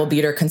 pretty Bible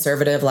beater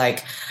conservative.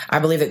 Like I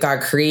believe that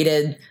God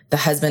created the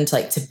husband to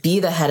like, to be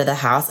the head of the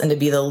house and to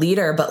be the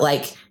leader. But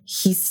like,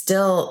 he's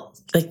still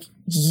like,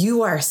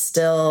 you are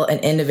still an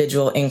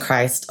individual in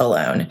Christ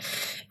alone.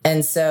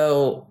 And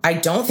so I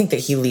don't think that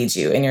he leads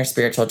you in your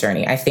spiritual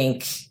journey. I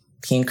think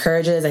he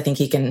encourages, I think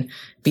he can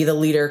be the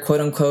leader,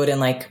 quote unquote, and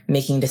like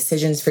making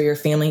decisions for your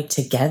family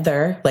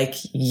together, like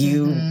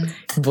you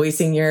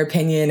voicing your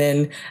opinion.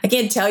 And I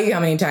can't tell you how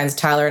many times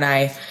Tyler and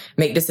I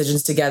make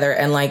decisions together.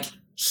 And like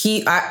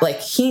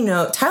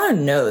Tyler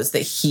knows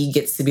that he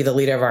gets to be the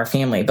leader of our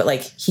family, but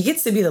like he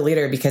gets to be the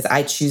leader because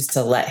I choose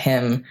to let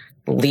him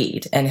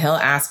lead. And he'll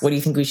ask, what do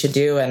you think we should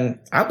do? And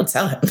I will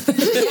tell him.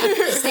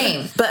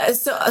 Same. But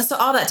so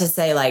all that to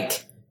say,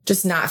 like,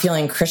 just not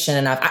feeling Christian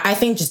enough. I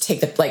think just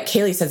take the, like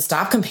Kailey said,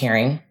 stop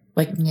comparing.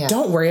 Like,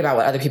 don't worry about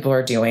what other people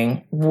are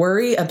doing. Don't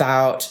worry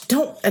about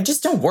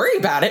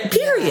it,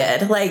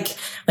 period. Yeah. Like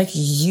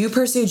you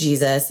pursue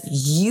Jesus.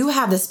 You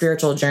have the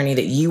spiritual journey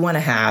that you want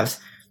to have.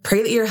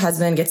 Pray that your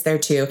husband gets there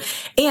too.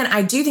 And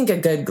I do think a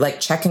good like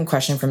check-in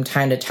question from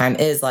time to time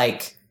is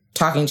like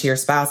talking to your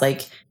spouse,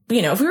 like,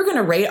 you know, if we were going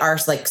to rate our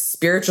like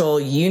spiritual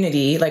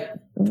unity, like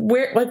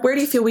where do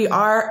you feel we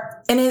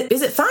are? And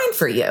is it fine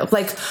for you?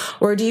 Like,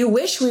 or do you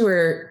wish we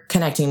were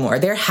connecting more?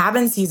 There have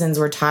been seasons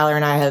where Tyler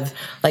and I have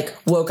like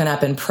woken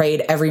up and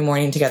prayed every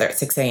morning together at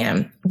 6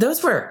 a.m.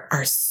 Those were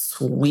our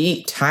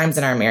sweet times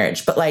in our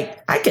marriage, but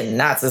like I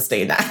cannot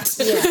sustain that.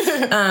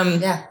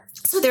 Yeah.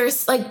 So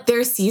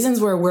there's seasons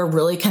where we're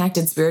really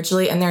connected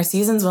spiritually. And there are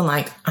seasons when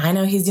like, I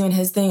know he's doing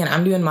his thing and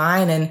I'm doing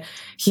mine. And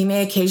he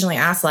may occasionally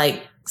ask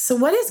like, so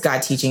what is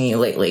God teaching you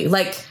lately?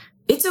 Like,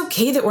 it's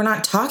okay that we're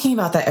not talking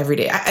about that every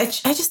day. I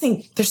just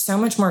think there's so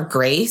much more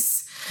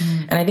grace.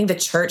 And I think the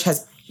church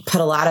has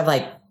put a lot of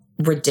like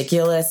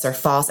ridiculous or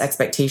false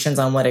expectations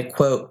on what a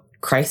quote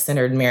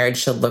Christ-centered marriage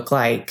should look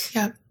like.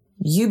 Yeah.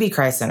 You be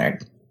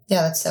Christ-centered.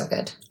 Yeah, that's so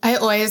good. I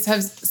always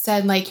have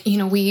said like, you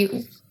know,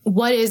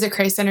 what is a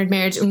Christ-centered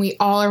marriage? And we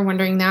all are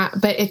wondering that,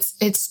 but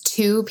it's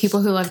two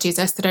people who love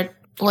Jesus that are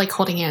like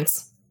holding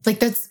hands. Like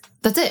that's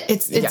it.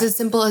 It's as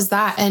simple as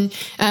that. And,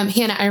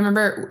 Hanna, I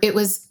remember it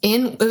was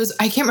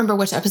I can't remember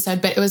which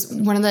episode, but it was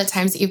one of the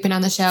times that you've been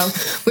on the show.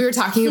 We were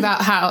talking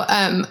about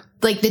how,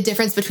 like the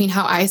difference between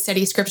how I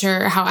study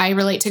scripture, how I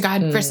relate to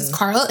God versus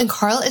Carl. And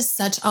Carl is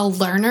such a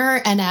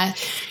learner and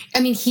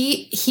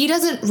he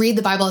doesn't read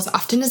the Bible as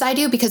often as I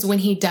do because when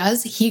he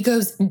does, he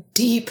goes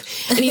deep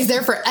and he's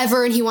there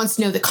forever and he wants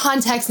to know the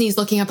context and he's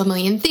looking up a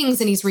million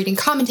things and he's reading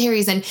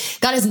commentaries and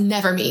that is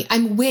never me.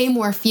 I'm way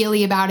more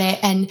feely about it.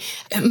 And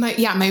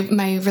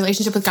my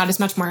relationship with God is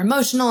much more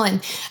emotional.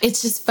 And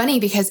it's just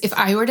funny because if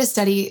I were to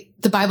study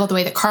the Bible the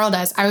way that Carl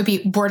does, I would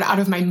be bored out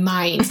of my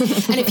mind.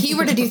 And if he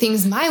were to do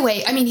things my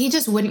way, I mean, he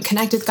just wouldn't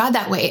connect with God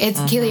that way. It's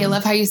Kailey, I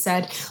love how you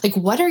said, like,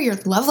 what are your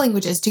love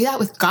languages? Do that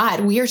with God.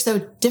 We are so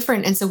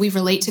different. And so we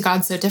relate to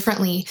God so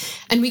differently.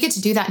 And we get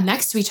to do that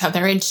next to each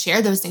other and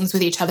share those things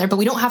with each other, but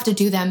we don't have to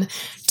do them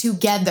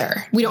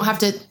together. We don't have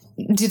to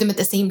do them at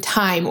the same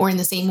time or in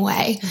the same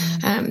way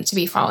to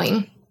be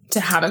following, to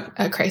have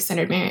a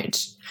Christ-centered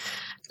marriage.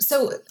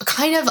 So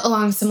kind of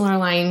along similar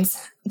lines,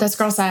 this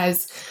girl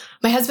says,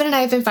 my husband and I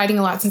have been fighting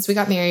a lot since we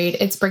got married.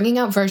 It's bringing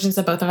out versions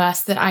of both of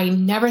us that I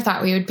never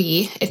thought we would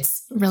be.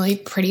 It's really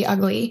pretty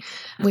ugly.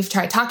 We've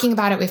tried talking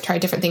about it. We've tried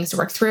different things to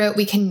work through it.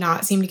 We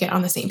cannot seem to get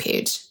on the same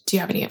page. Do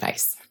you have any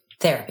advice?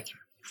 Therapy.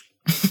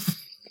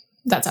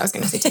 That's what I was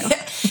going to say too.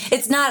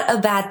 It's not a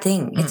bad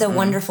thing. It's a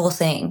wonderful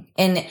thing.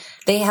 And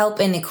they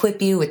help and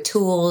equip you with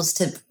tools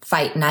to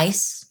fight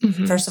nice.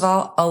 First of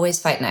all, always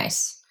fight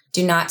nice.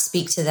 Do not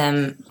speak to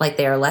them like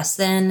they are less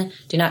than.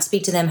 Do not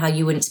speak to them how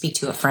you wouldn't speak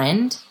to a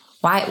friend.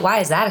 Why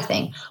is that a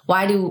thing?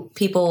 Why do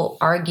people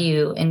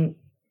argue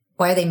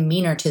why are they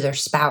meaner to their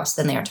spouse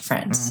than they are to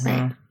friends?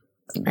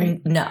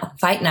 Right. No,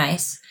 fight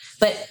nice,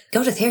 but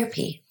go to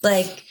therapy.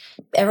 Like,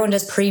 everyone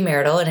does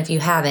premarital, and if you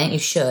haven't, you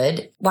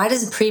should. Why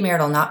does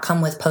premarital not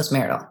come with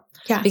postmarital?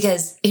 Yeah.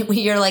 Because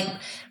you're like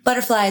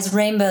butterflies,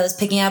 rainbows,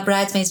 picking out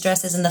bridesmaids'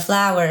 dresses and the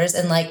flowers,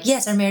 and like,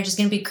 yes, our marriage is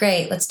going to be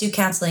great. Let's do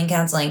counseling.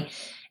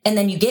 And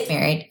then you get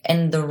married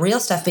and the real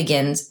stuff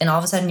begins, and all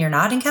of a sudden you're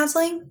not in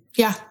counseling?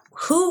 Yeah.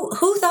 Who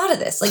thought of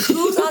this? Like,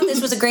 who thought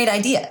this was a great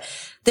idea?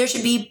 There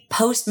should be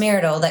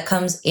postmarital that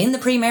comes in the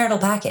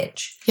premarital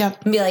package.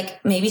 Yep. And be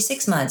like, maybe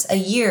 6 months, a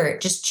year,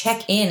 just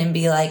check in and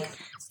be like,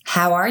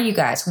 how are you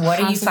guys? What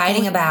are you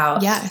fighting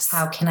about? Yes.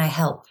 How can I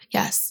help?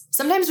 Yes.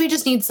 Sometimes we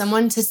just need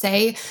someone to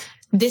say,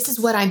 this is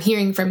what I'm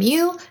hearing from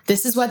you.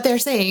 This is what they're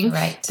saying.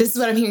 Right. This is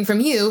what I'm hearing from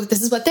you.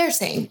 This is what they're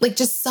saying. Like,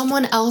 just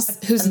someone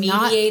else who's a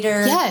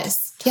mediator.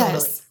 Yes. Totally.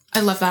 Yes. I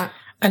love that.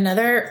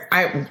 Another,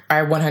 I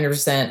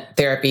 100%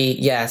 therapy.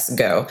 Yes,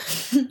 go.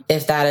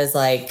 If that is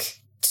like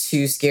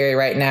too scary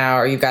right now,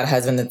 or you've got a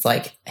husband that's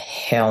like,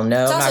 hell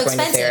no, It's I'm also not going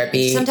expensive. to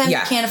therapy. Sometimes you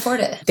can't afford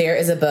it. There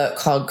is a book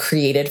called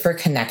Created for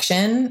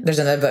Connection. There's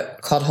another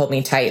book called Hold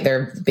Me Tight.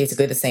 They're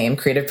basically the same.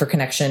 Created for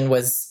Connection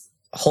was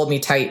Hold Me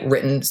Tight,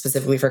 written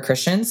specifically for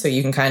Christians. So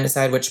you can kind of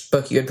decide which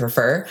book you would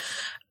prefer.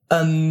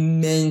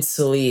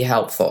 Immensely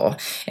helpful.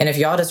 And if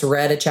y'all just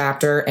read a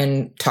chapter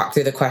and talked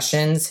through the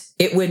questions,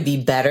 it would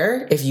be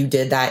better if you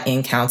did that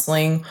in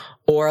counseling,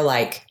 or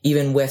like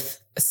even with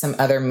some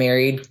other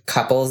married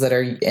couples that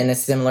are in a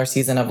similar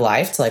season of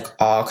life, to like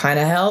all kind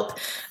of help.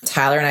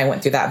 Tyler and I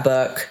went through that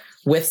book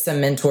with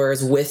some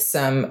mentors, with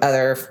some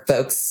other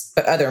folks,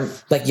 other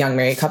like young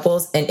married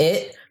couples. And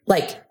it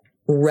like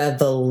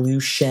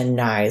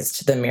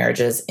revolutionized the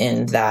marriages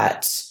in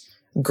that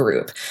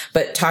group.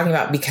 But talking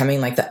about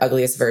becoming like the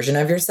ugliest version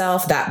of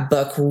yourself, that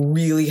book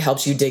really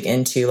helps you dig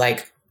into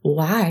like,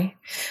 why?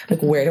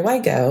 Like, where do I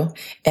go?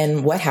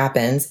 And what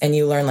happens? And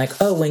you learn like,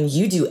 oh, when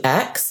you do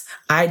X,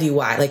 I do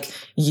Y. Like,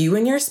 you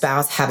and your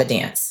spouse have a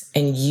dance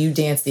and you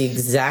dance the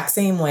exact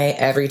same way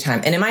every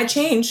time. And it might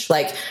change.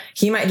 Like,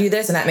 he might do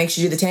this and that makes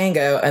you do the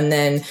tango. And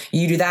then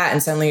you do that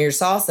and suddenly you're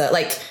salsa.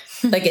 Like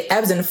it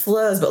ebbs and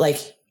flows. But like,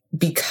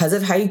 because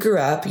of how you grew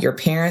up, your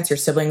parents, your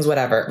siblings,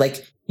 whatever,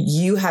 like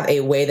you have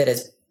a way that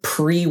is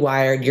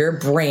pre-wired. Your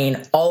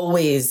brain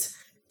always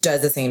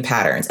does the same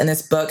patterns. And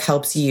this book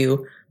helps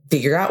you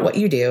figure out what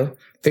you do,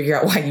 figure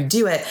out why you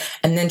do it,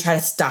 and then try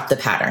to stop the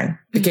pattern,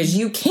 because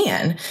you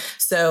can.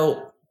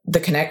 So the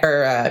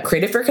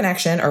Created for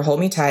Connection, or Hold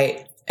Me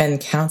Tight,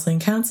 and counseling.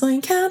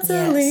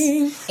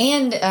 Yes.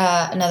 And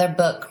another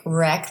book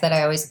rec that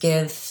I always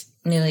give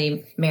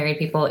newly married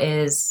people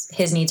is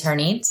His Needs, Her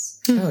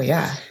Needs. Oh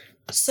yeah.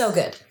 So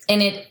good.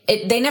 And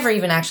they never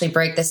even actually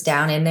break this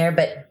down in there,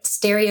 but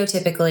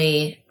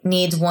stereotypically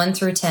needs 1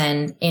 through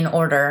 10 in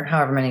order,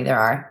 however many there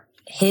are.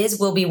 His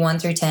will be 1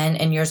 through 10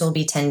 and yours will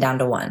be 10 down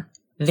to 1,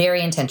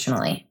 very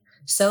intentionally,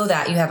 so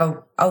that you have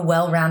a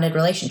well-rounded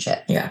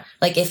relationship. Yeah.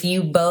 Like if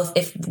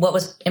what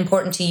was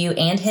important to you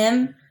and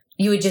him,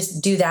 you would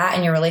just do that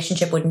and your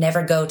relationship would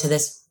never go to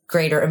this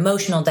greater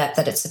emotional depth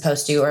that it's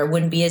supposed to, or it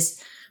wouldn't be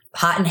as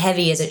hot and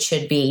heavy as it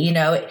should be. You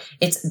know,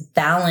 it's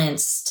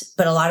balanced,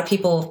 but a lot of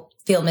people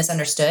feel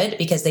misunderstood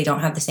because they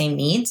don't have the same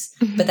needs,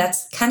 but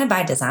that's kind of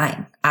by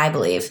design, I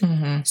believe,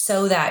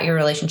 so that your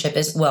relationship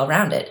is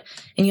well-rounded,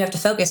 and you have to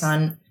focus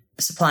on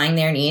supplying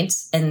their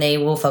needs and they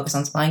will focus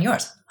on supplying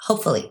yours.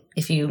 Hopefully,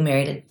 if you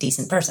married a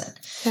decent person.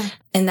 Yeah.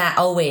 And that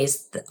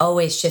always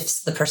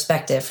shifts the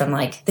perspective from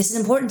like, this is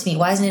important to me.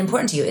 Why isn't it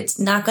important to you? It's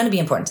not going to be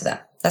important to them.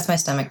 That's my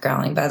stomach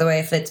growling, by the way,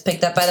 if it's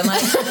picked up by the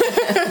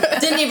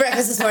mic. Didn't eat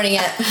breakfast this morning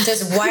yet.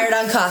 Just wired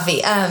on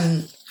coffee.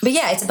 But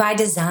yeah, it's by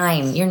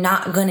design. You're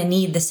not going to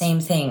need the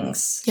same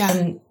things. Yeah.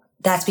 And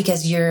that's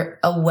because you're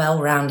a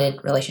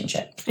well-rounded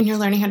relationship. And you're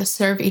learning how to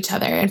serve each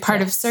other. And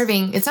part of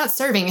serving, it's not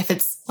serving if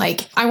it's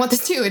like, I want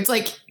this too. It's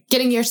like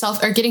getting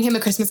yourself or getting him a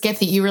Christmas gift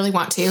that you really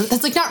want to.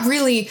 That's like not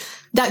really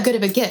that good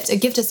of a gift. A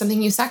gift is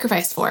something you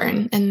sacrifice for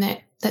and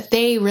that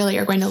they really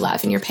are going to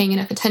love. And you're paying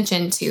enough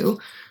attention to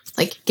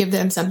like give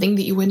them something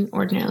that you wouldn't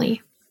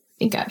ordinarily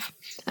think of.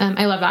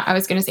 I love that. I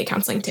was going to say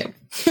counseling too.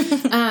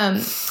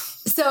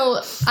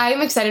 So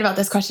I'm excited about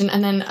this question.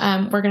 And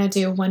then we're going to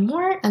do one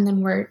more and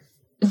then we're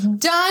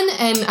done.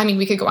 And I mean,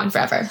 we could go on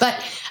forever.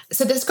 But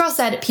so this girl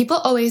said, people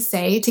always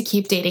say to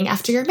keep dating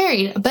after you're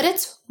married, but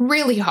it's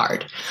really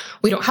hard.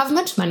 We don't have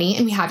much money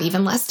and we have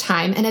even less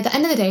time. And at the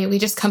end of the day, we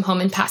just come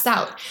home and pass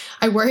out.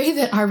 I worry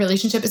that our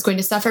relationship is going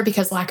to suffer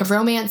because lack of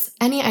romance.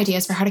 Any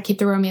ideas for how to keep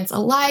the romance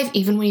alive,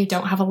 even when you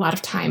don't have a lot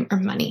of time or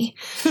money?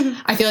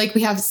 I feel like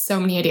we have so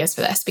many ideas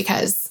for this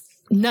because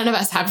none of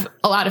us have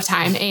a lot of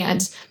time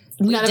and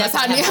none of us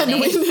had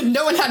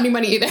no one had any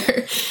money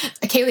either.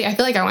 Kailey, I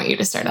feel like I want you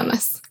to start on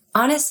this.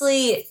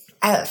 Honestly,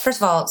 first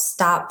of all,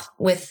 stop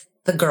with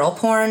the girl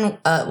porn,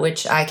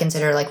 which I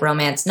consider like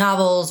romance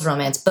novels,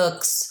 romance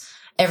books,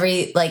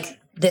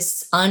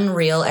 this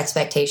unreal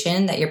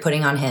expectation that you're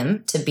putting on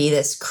him to be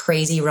this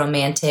crazy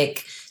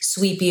romantic,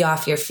 sweep you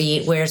off your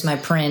feet. Where's my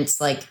prince?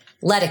 Like,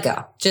 let it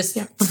go. Just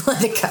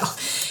let it go.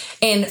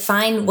 and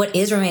find what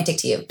is romantic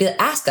to you.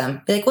 Ask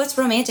them, be like, what's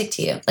romantic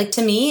to you? Like,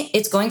 to me,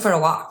 it's going for a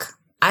walk.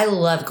 I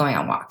love going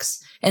on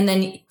walks. And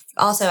then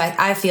also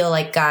I feel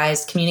like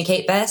guys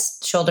communicate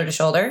best shoulder to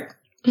shoulder.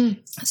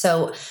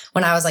 So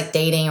when I was like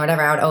dating or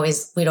whatever,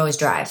 we'd always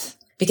drive,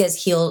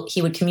 because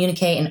he would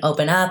communicate and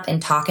open up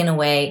and talk in a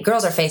way.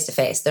 Girls are face to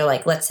face. They're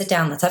like, let's sit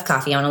down, let's have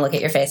coffee. I want to look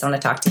at your face. I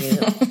want to talk to you.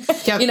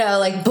 Yep. You know,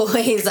 like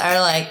boys are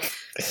like,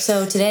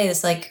 so today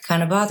this like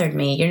kind of bothered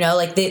me, you know,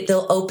 like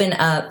they'll open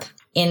up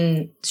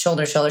in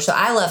shoulder to shoulder. So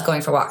I love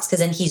going for walks, because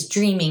then he's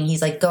dreaming.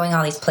 He's like going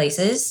all these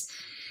places.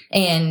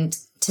 And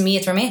to me,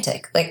 it's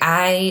romantic. Like,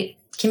 I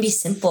can be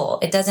simple.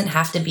 It doesn't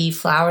have to be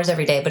flowers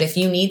every day. But if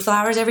you need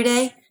flowers every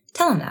day,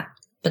 tell him that.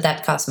 But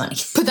that costs money.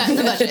 Put that in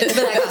the budget. But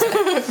that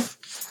costs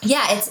money.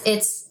 Yeah,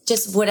 it's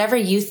just whatever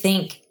you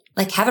think.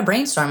 Like, have a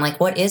brainstorm. Like,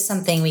 what is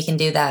something we can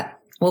do that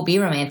will be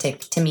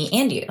romantic to me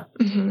and you?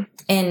 Mm-hmm.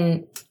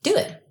 And do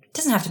it. It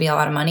doesn't have to be a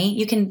lot of money.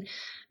 You can, I'm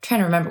trying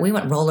to remember, we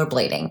went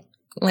rollerblading.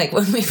 Like,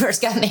 when we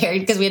first got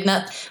married, because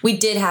we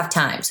did have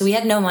time. So we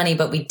had no money,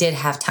 but we did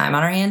have time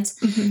on our hands.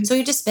 Mm-hmm. So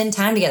we just spend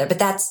time together. But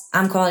that's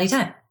quality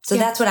time. So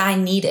that's what I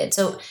needed.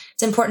 So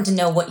it's important to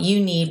know what you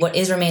need, what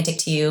is romantic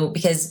to you,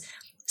 because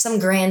some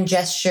grand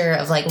gesture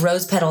of like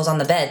rose petals on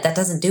the bed, that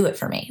doesn't do it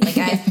for me. Like,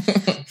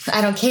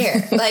 I don't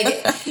care.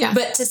 Like,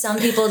 but to some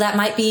people that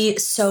might be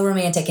so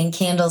romantic, and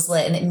candles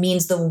lit, and it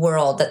means the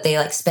world that they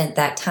like spent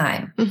that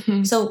time.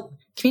 Mm-hmm. So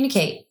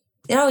communicate.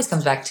 It always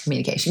comes back to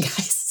communication,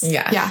 guys.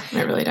 Yeah,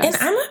 it really does. And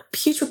I'm a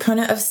huge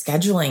proponent of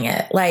scheduling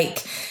it.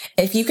 Like,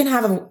 if you can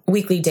have a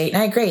weekly date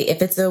night, great.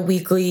 If it's a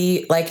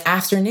weekly, like,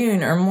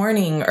 afternoon or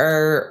morning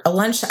or a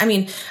lunch. I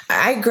mean,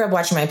 I grew up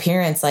watching my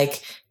parents,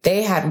 like,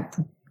 they had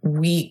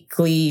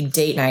weekly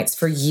date nights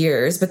for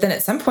years. But then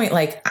at some point,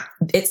 like,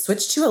 it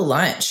switched to a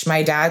lunch.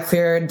 My dad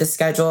cleared the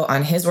schedule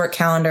on his work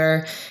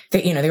calendar.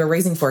 That, you know, they were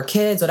raising 4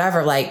 kids,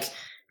 whatever. Like,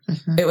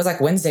 it was like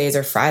Wednesdays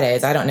or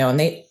Fridays. I don't know. And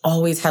they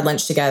always had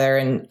lunch together.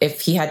 And if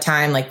he had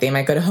time, like, they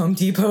might go to Home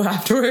Depot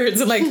afterwards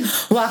and like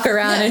walk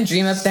around and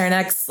dream up their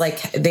next.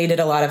 Like, they did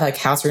a lot of like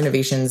house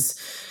renovations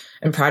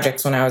and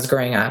projects when I was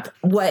growing up.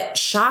 What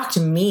shocked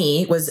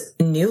me was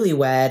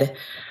Newlywed.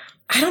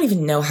 I don't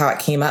even know how it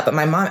came up, but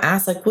my mom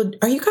asked, like, well,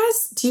 do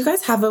you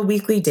guys have a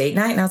weekly date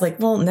night? And I was like,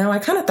 well, no, I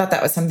kind of thought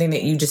that was something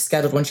that you just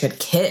scheduled when you had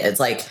kids.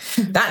 Like,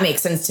 that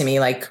makes sense to me.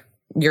 Like,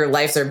 your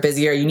lives are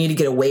busier. You need to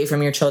get away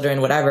from your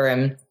children, whatever.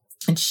 And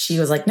she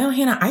was like, no,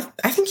 Hannah,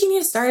 I think you need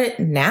to start it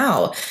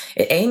now.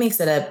 A, makes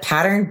it a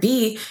pattern.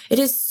 B, it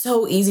is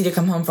so easy to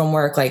come home from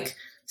work, like,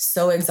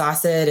 so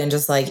exhausted, and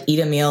just like eat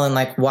a meal and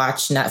like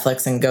watch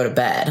Netflix and go to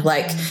bed.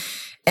 Like,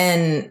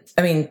 and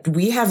I mean,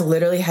 we have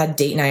literally had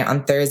date night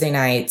on Thursday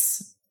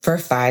nights for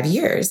 5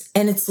 years,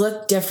 and it's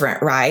looked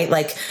different, right?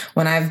 Like,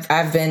 when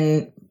I've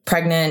been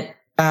pregnant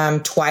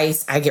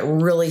twice, I get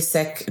really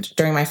sick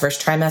during my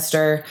first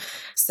trimester.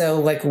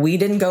 So like, we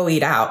didn't go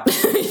eat out,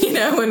 you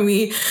know,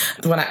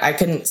 when I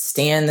couldn't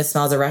stand the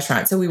smells of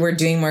restaurants. So we were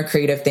doing more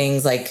creative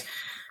things, like,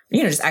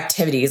 you know, just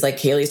activities like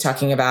Kailey's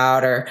talking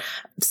about, or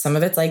some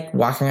of it's like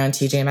walking around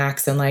TJ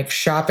Maxx and like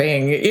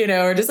shopping, you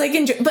know, or just like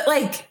but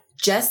like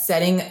just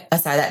setting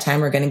aside that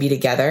time we're going to be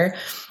together.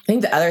 I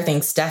think the other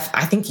thing, Steph,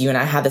 I think you and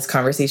I had this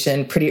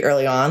conversation pretty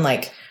early on,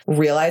 like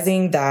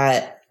realizing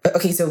that,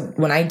 okay, so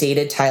when I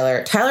dated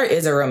Tyler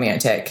is a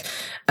romantic.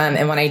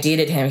 And when I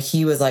dated him,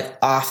 he was like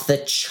off the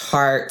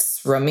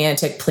charts,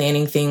 romantic,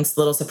 planning things,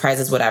 little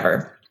surprises,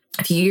 whatever.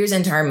 A few years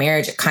into our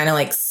marriage, it kind of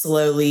like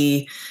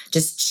slowly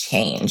just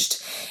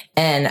changed.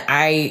 And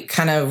I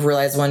kind of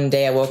realized one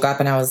day I woke up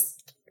and I was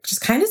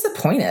just kind of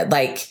disappointed.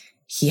 Like,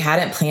 he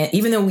hadn't planned,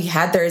 even though we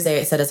had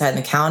Thursday set aside in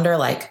the calendar,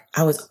 like,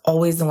 I was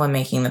always the one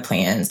making the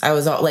plans. I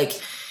was all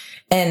like,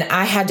 and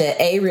I had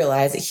to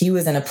realize that he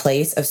was in a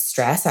place of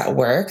stress at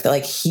work, that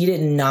like he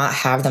did not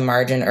have the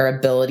margin or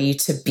ability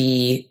to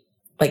be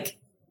like,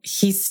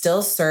 he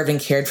still served and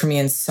cared for me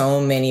in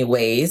so many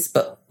ways,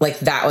 but like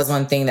that was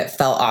one thing that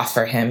fell off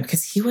for him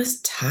because he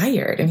was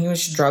tired and he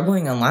was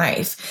struggling in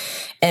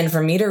life. And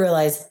for me to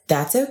realize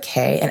that's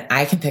okay and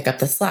I can pick up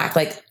the slack.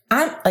 Like,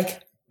 I'm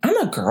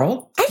a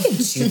girl. I can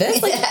do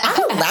this. Like,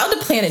 I'm allowed to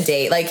plan a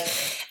date. Like,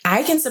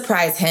 I can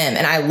surprise him.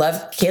 And I love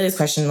Kailey's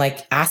question,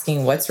 like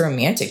asking what's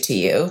romantic to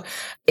you.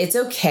 It's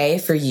okay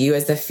for you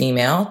as the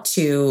female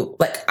to,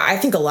 like, I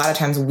think a lot of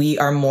times we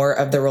are more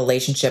of the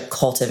relationship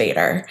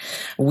cultivator.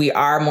 We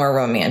are more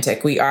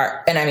romantic. We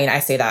are. And I mean, I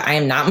say that I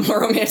am not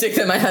more romantic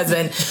than my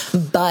husband,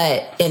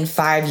 but in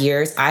 5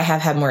 years, I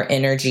have had more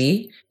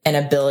energy and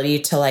ability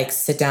to like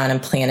sit down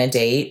and plan a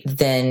date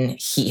than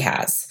he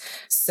has.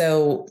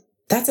 So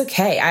that's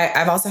okay.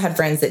 I've also had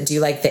friends that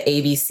do like the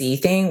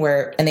ABC thing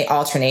and they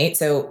alternate.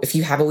 So if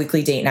you have a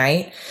weekly date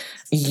night,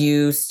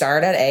 you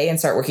start at A and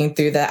start working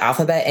through the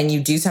alphabet and you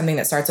do something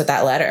that starts with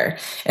that letter.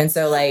 And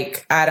so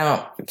like,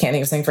 can't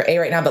think of something for A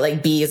right now, but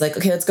like B is like,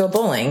 okay, let's go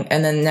bowling.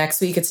 And then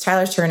next week it's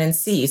Tyler's turn in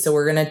C. So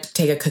we're going to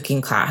take a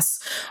cooking class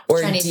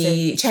or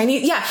Chinese.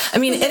 Yeah. I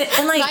mean,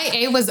 and like my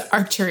A was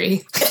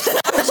archery.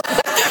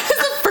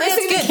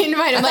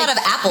 I thought of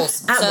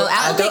apples.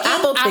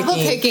 Apple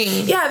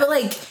picking. Yeah, but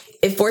like,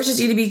 it forces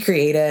you to be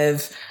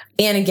creative.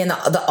 And again,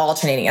 the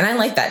alternating. And I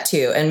like that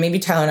too. And maybe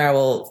Tyler and I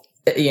will,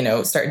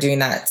 start doing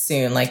that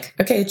soon. Like,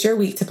 okay, it's your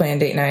week to plan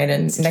date night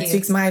and next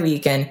week's my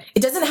week. And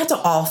it doesn't have to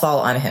all fall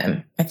on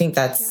him. I think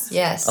that's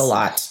a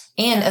lot.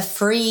 And a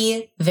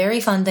free,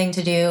 very fun thing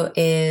to do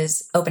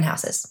is open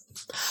houses.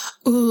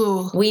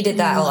 Ooh. We did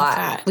that a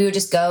lot. We would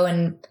just go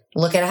and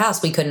look at a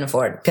house we couldn't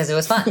afford because it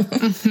was fun.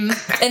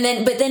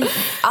 But then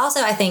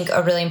also I think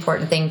a really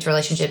important thing to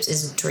relationships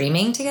is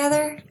dreaming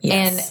together.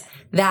 Yes. And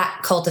that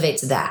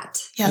cultivates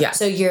that. Yeah.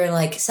 So you're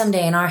like,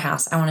 someday in our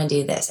house, I want to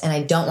do this and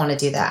I don't want to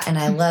do that. And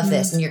I love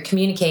this. And you're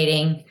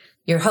communicating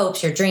your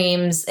hopes, your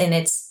dreams. And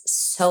it's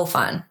so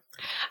fun.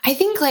 I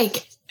think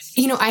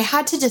I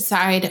had to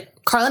decide,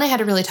 Carl and I had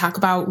to really talk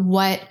about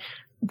what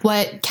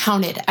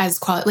counted as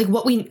quality, like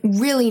what we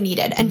really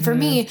needed. And for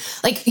me,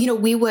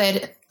 we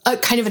would,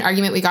 kind of an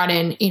argument we got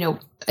in,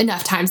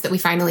 enough times that we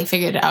finally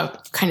figured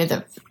out kind of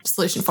the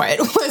solution for it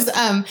was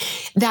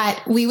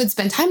that we would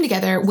spend time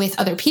together with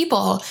other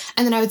people.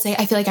 And then I would say,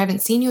 I feel like I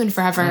haven't seen you in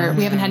forever.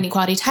 We haven't had any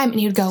quality time. And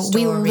he would go,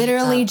 we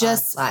literally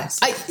just,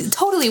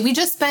 we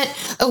just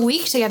spent a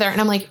week together.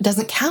 And I'm like,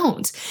 doesn't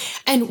count.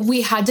 And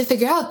we had to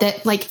figure out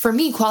that for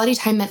me, quality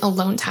time meant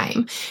alone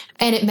time.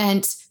 And it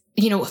meant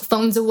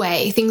phones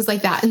away, things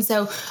like that. And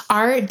so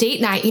our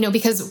date night,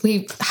 because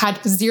we had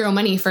zero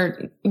money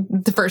for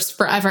the first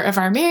forever of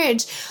our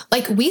marriage,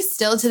 we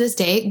still to this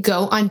day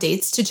go on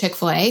dates to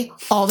Chick-fil-A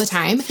all the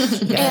time.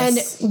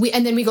 Yes.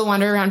 And then we go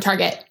wander around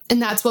Target.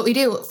 And that's what we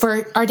do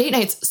for our date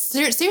nights.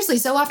 Seriously,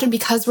 so often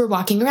because we're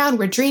walking around,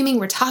 we're dreaming,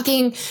 we're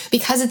talking,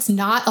 because it's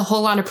not a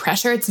whole lot of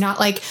pressure. It's not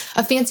like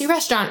a fancy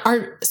restaurant.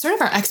 Our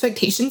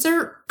expectations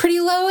are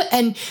pretty low,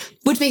 and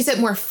which makes it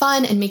more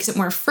fun and makes it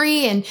more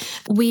free. And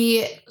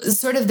we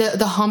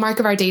the hallmark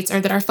of our dates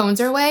are that our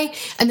phones are away.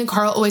 And then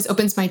Carl always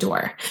opens my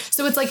door.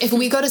 So it's like if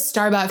we go to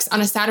Starbucks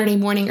on a Saturday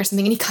morning or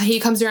something and he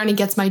comes around and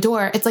gets my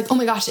door, it's like, oh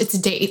my gosh, it's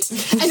a date. And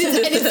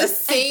it's the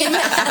same thing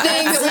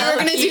that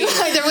we were going to do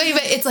either way.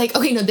 But it's like,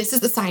 okay, no, this is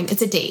the sign.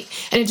 It's a date.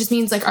 And it just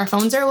means our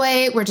phones are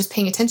away. We're just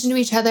paying attention to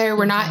each other.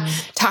 We're not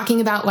talking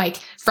about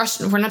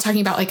we're not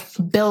talking about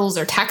bills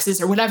or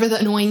taxes or whatever the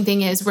annoying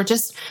thing is. We're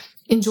just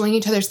enjoying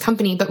each other's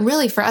company. But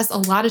really for us, a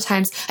lot of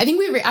times, I think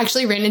we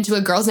actually ran into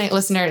a girls' night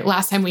listener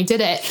last time we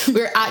did it.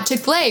 We were at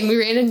Chick-fil-A and we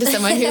ran into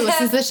someone who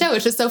listens to the show,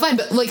 which is so fun.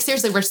 But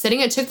seriously, we're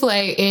sitting at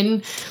Chick-fil-A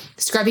in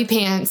scrubby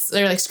pants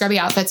or scrubby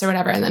outfits or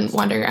whatever, and then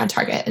wandering around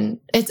Target. And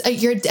it's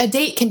a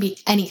date can be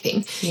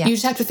anything. Yeah. You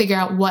just have to figure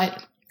out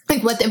what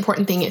the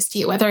important thing is to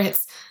you, whether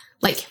it's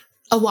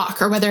a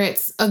walk or whether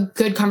it's a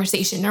good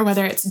conversation or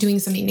whether it's doing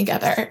something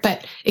together.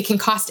 But it can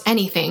cost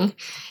anything,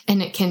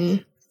 and it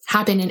can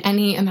happen in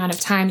any amount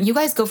of time. You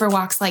guys go for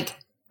walks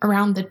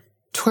around the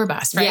tour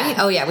bus, right? Yeah.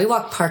 Oh yeah. We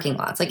walk parking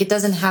lots. It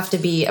doesn't have to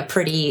be a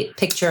pretty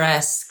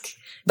picturesque,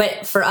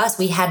 but for us,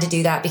 we had to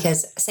do that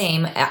because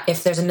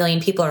if there's a million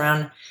people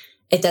around,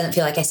 it doesn't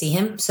feel like I see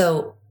him.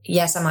 So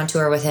yes, I'm on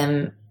tour with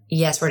him.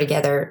 Yes, we're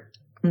together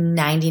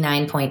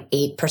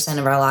 99.8%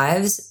 of our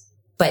lives.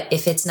 But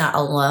if it's not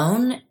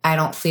alone, I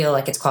don't feel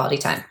like it's quality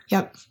time.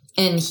 Yep.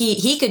 And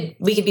we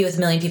could be with a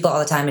million people all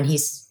the time and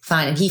he's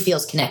fine and he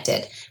feels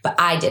connected, but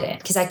I didn't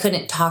because I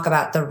couldn't talk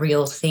about the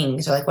real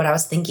things or what I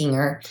was thinking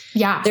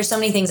there's so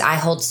many things I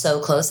hold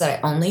so close that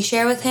I only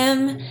share with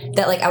him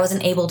that I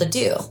wasn't able to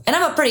do. And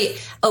I'm a pretty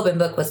open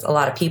book with a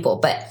lot of people,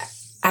 but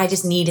I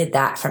just needed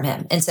that from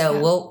him. And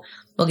so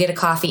we'll get a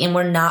coffee and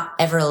we're not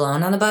ever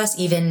alone on the bus.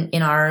 Even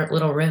in our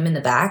little room in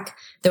the back,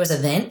 there was a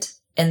vent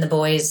and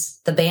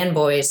the band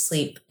boys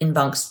sleep in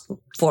bunks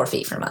 4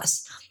 feet from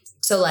us.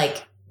 So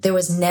there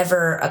was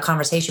never a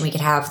conversation we could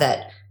have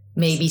that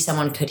maybe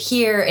someone could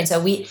hear. And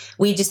so we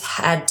just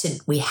had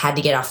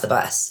to get off the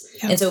bus.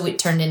 Yep. And so it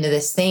turned into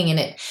this thing.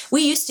 And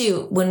we used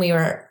to, when we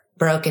were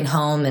broken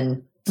home,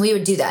 and we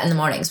would do that in the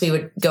mornings. We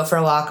would go for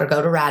a walk or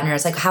go to Radnor.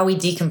 It's how we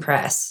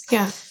decompress.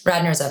 Yeah.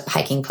 Radnor's a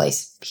hiking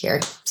place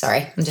here.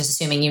 Sorry. I'm just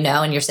assuming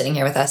and you're sitting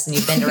here with us and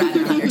you've been to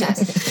Radnor 100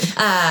 times.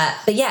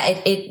 But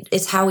yeah,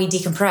 it's how we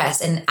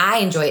decompress. And I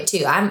enjoy it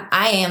too.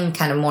 I am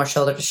kind of more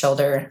shoulder to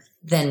shoulder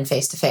than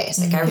face to face.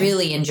 I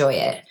really enjoy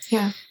it.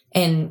 Yeah.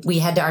 And we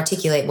had to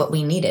articulate what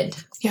we needed.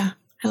 Yeah.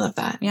 I love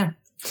that. Yeah.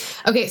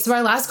 Okay. So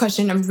our last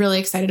question, I'm really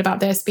excited about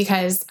this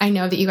because I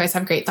know that you guys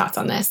have great thoughts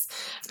on this.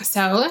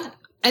 So,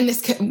 and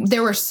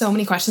there were so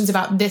many questions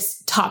about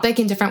this topic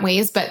in different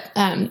ways, but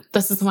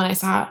this is the one I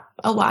saw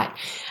a lot.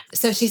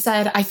 So she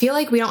said, I feel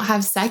like we don't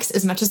have sex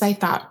as much as I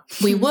thought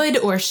we would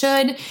or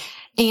should.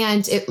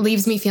 And it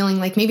leaves me feeling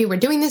like maybe we're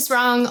doing this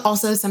wrong.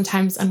 Also,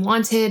 sometimes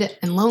unwanted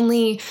and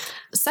lonely.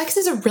 Sex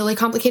is a really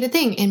complicated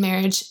thing in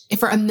marriage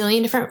for a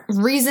million different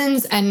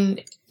reasons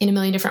and in a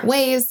million different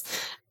ways.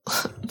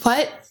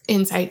 What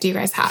insight do you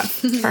guys have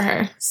for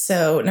her?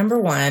 So number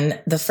one,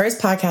 the first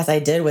podcast I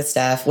did with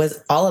Steph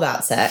was all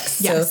about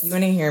sex. Yes. So if you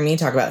want to hear me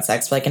talk about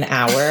sex for an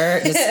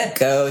hour, just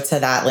go to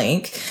that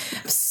link.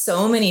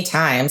 So many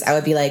times I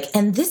would be like,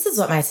 and this is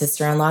what my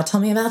sister-in-law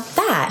told me about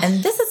that.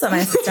 And this is what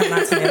my sister-in-law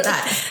told me about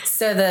that.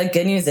 So the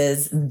good news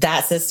is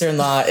that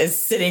sister-in-law is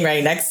sitting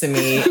right next to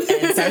me.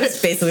 And so I'm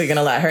just basically going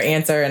to let her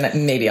answer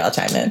and maybe I'll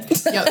chime in.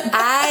 Yep.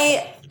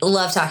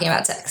 love talking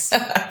about sex.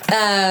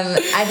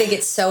 I think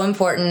it's so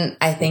important.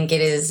 I think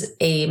it is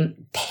a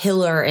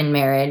pillar in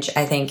marriage.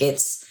 I think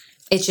it's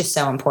just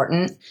so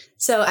important.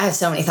 So I have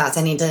so many thoughts.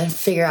 I need to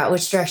figure out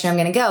which direction I'm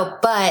going to go,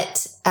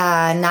 but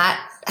not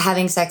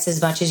having sex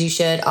as much as you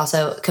should.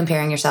 Also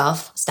comparing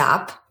yourself.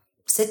 Stop,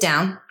 sit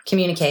down,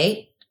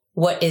 communicate.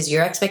 What is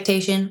your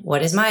expectation?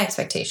 What is my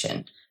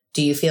expectation?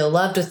 Do you feel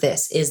loved with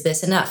this? Is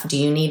this enough? Do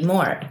you need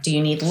more? Do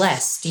you need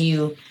less? Do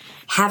you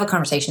have a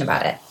conversation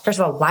about it? First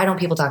of all, why don't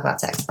people talk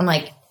about sex? I'm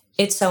like,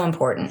 it's so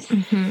important.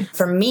 Mm-hmm.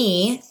 For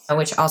me,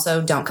 which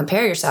also don't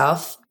compare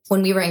yourself,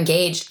 when we were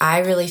engaged, I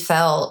really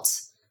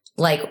felt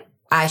like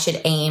I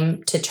should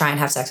aim to try and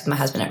have sex with my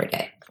husband every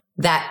day.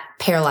 That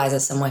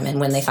paralyzes some women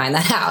when they find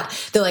that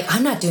out. They're like,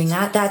 I'm not doing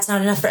that. That's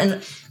not enough.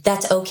 And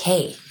that's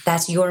okay.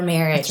 That's your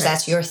marriage.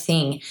 That's your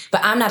thing.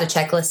 But I'm not a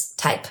checklist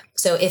type.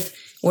 So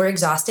if we're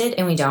exhausted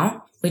and we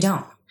don't.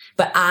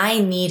 But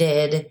I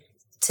needed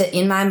to,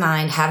 in my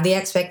mind, have the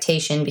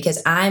expectation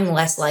because I'm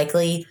less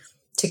likely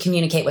to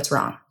communicate what's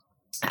wrong.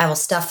 I will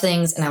stuff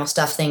things and I will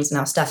stuff things and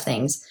I'll stuff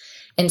things.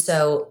 And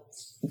so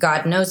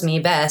God knows me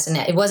best. And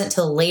it wasn't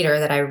till later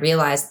that I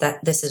realized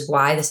that this is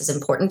why this is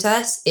important to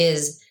us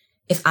is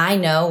if I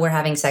know we're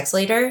having sex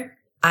later,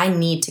 I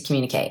need to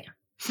communicate.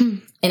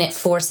 And it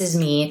forces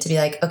me to be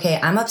like, okay,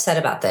 I'm upset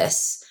about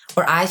this,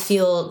 or I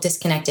feel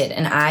disconnected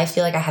and I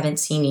feel like I haven't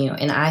seen you.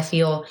 And I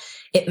feel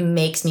it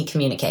makes me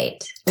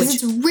communicate. Because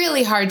it's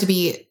really hard to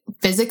be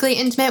physically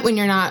intimate when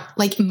you're not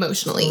like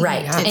emotionally.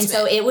 Right. Intimate. And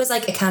so it was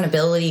like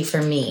accountability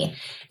for me.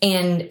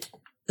 And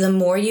the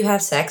more you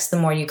have sex, the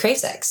more you crave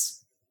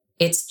sex.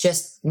 It's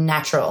just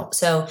natural.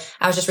 So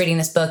I was just reading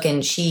this book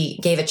and she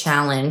gave a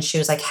challenge. She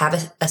was like,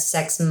 have a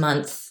sex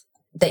month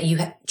that you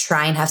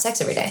try and have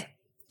sex every day.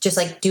 Just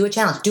like do a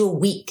challenge, do a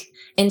week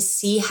and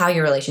see how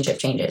your relationship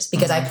changes.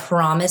 Because I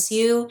promise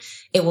you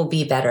it will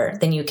be better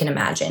than you can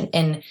imagine.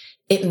 And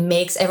it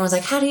makes everyone's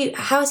like,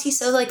 how is he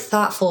so like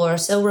thoughtful or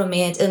so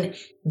romantic? And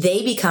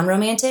they become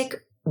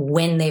romantic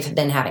when they've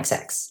been having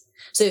sex.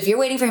 So if you're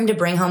waiting for him to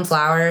bring home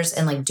flowers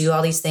and like do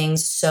all these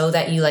things so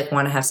that you like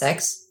want to have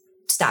sex,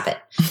 stop it.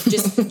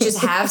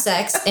 Just have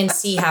sex and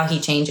see how he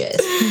changes.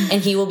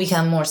 And he will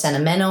become more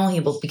sentimental. He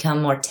will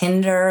become more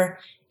tender.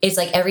 It's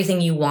like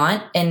everything you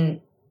want.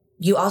 And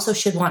you also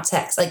should want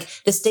sex. Like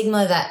the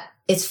stigma that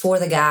it's for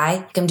the guy,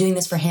 like I'm doing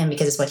this for him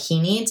because it's what he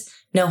needs.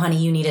 No, honey,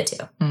 you need it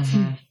too.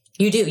 Mm-hmm.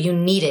 You do. You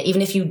need it.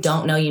 Even if you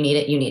don't know you need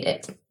it, you need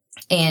it.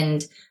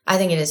 And I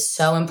think it is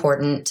so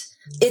important.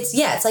 It's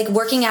like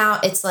working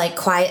out. It's like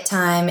quiet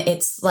time.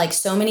 It's like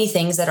so many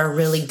things that are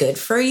really good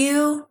for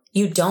you.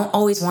 You don't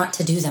always want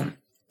to do them.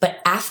 But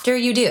after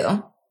you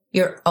do,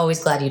 you're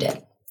always glad you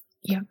did.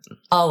 Yeah.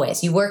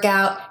 Always. You work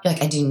out. You're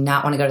like, I do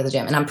not want to go to the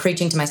gym. And I'm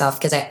preaching to myself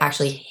because I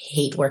actually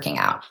hate working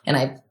out and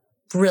I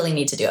really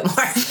need to do it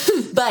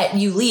more. But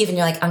you leave and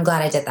you're like, I'm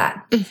glad I did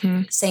that.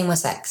 Mm-hmm. Same with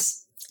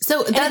sex.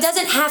 So it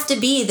doesn't have to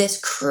be this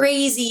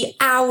crazy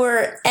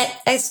hour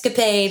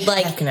escapade.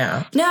 Like, heck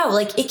no. No,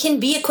 like it can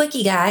be a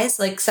quickie, guys.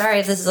 Like, sorry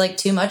if this is like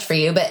too much for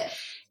you, but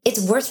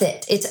it's worth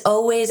it. It's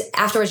always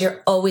afterwards.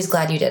 You're always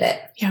glad you did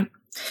it. Yeah.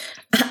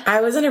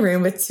 I was in a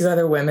room with two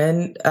other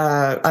women,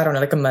 I don't know,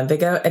 like a month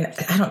ago. And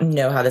I don't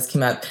know how this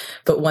came up,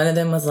 but one of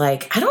them was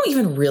like, I don't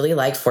even really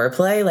like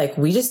foreplay. Like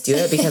we just do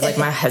it because like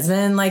my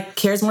husband like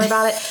cares more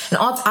about it. And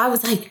I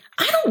was like,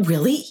 I don't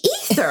really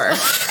either.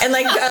 And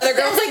like the other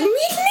girl was like,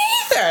 me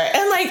neither.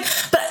 And like,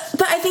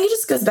 but I think it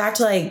just goes back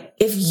to like,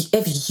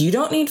 if you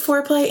don't need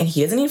foreplay and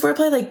he doesn't need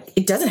foreplay, like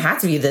it doesn't have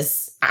to be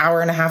this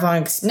hour and a half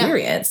long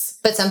experience.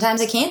 No, but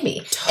sometimes it can be.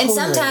 Totally. And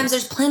sometimes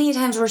there's plenty of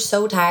times we're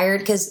so tired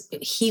because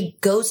he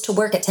goes to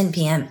work at 10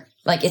 p.m.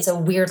 Like it's a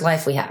weird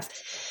life we have.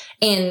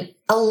 And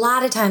a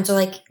lot of times we're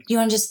like, you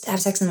want to just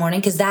have sex in the morning?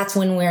 Because that's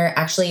when we're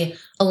actually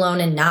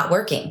alone and not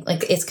working.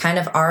 Like it's kind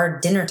of our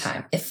dinner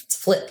time. If it's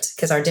flipped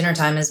because our dinner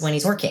time is when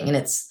he's working and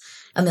it's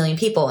a million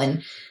people.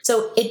 And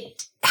so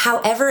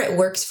however it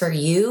works for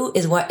you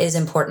is what is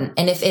important.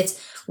 And if it's,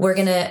 we're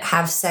going to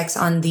have sex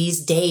on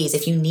these days.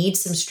 If you need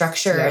some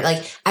structure,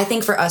 like I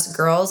think for us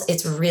girls,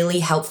 it's really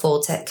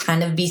helpful to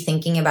kind of be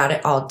thinking about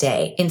it all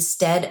day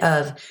instead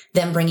of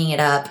them bringing it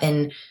up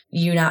and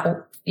you're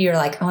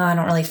like, oh, I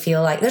don't really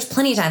feel like there's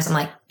plenty of times I'm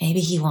like, maybe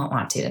he won't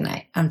want to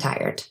tonight. I'm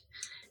tired.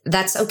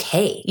 That's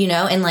okay.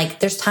 And like,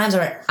 there's times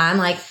where I'm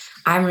like,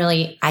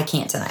 I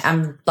can't tonight.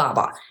 I'm blah,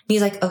 blah. And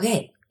he's like,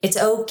 okay, it's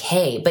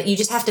okay. But you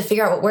just have to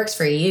figure out what works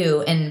for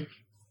you. And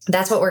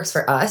that's what works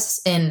for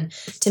us. And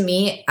to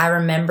me, I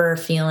remember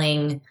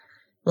feeling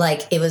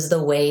like it was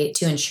the way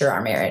to ensure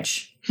our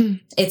marriage.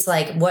 It's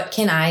like, what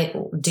can I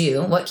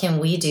do? What can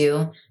we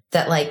do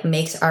that like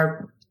makes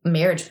our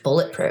marriage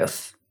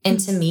bulletproof? And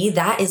to me,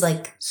 that is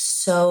like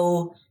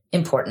so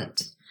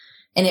important.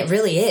 And it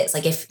really is.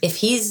 Like if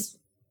he's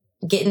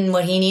getting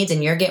what he needs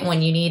and you're getting what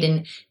you need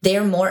and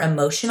they're more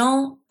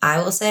emotional,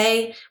 I will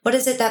say, what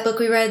is it, that book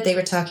we read? They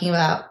were talking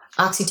about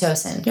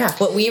oxytocin. Yeah.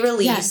 What we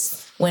release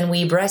when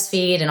we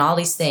breastfeed and all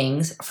these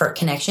things for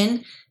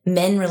connection,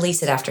 men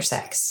release it after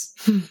sex.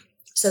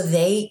 So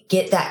they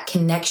get that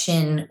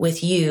connection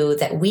with you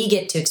that we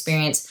get to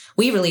experience.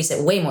 We release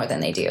it way more than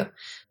they do.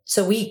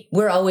 So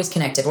we're always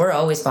connected. We're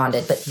always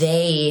bonded, but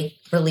they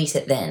release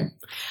it then.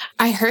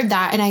 I heard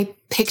that. And I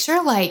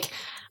picture like,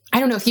 I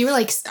don't know if you were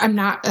like, I'm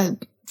not a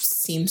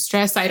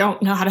seamstress. I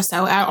don't know how to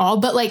sew at all.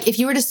 But like if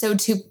you were to sew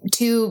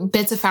two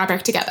bits of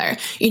fabric together,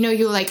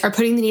 you like are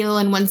putting the needle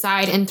in one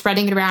side and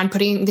threading it around,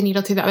 putting the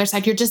needle through the other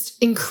side. You're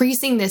just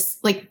increasing this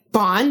like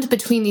bond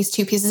between these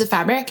two pieces of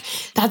fabric.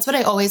 That's what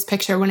I always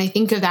picture when I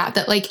think of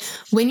that like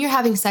when you're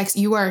having sex,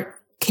 you are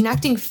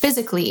connecting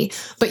physically,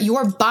 but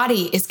your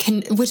body is,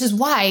 which is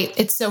why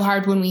it's so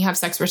hard when we have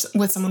sex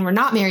with someone we're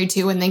not married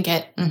to and then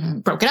get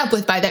broken up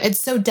with by them.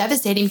 It's so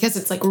devastating because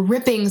it's like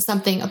ripping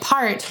something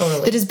apart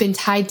that has been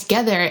tied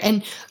together.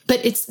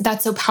 But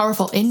that's so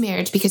powerful in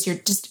marriage because you're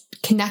just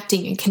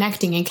connecting and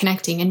connecting and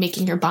connecting and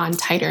making your bond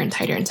tighter and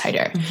tighter and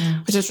tighter,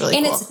 which is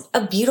really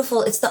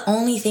cool. It's the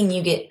only thing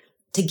you get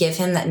to give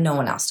him that no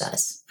one else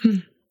does.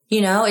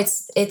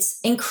 It's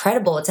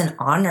incredible. It's an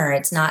honor.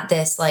 It's not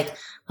this like,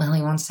 well,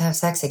 he wants to have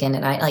sex again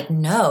tonight. Like,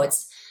 no,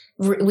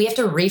 we have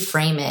to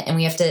reframe it and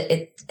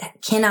it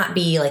cannot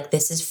be like,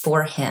 this is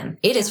for him.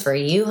 It is for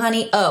you,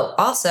 honey. Oh,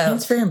 also.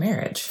 It's for your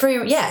marriage.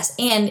 Yes.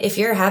 And if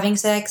you're having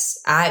sex,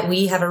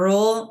 we have a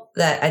rule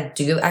that I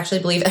do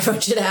actually believe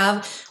everyone should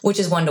have, which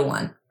is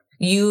 1-to-1.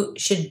 You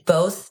should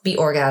both be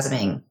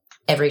orgasming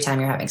every time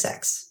you're having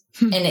sex.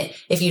 And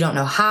if you don't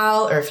know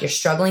how, or if you're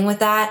struggling with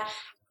that,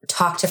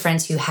 talk to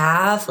friends who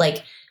have,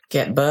 like,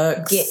 get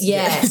books.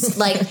 Yes.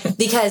 Like,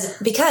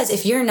 because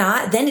if you're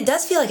not, then it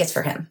does feel like it's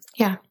for him.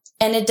 Yeah.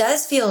 And it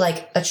does feel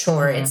like a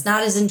chore. It's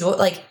not as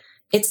like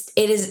it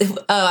is.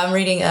 Oh, I'm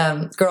reading,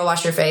 Girl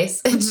Wash Your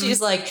Face. And she's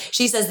like,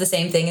 she says the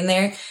same thing in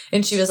there.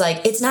 And she was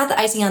like, it's not the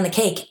icing on the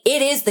cake.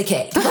 It is the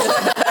cake. And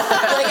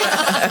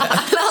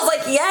I was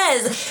like,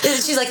 yes.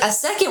 And she's like, a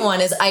second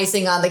one is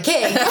icing on the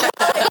cake.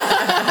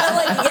 I'm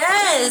like,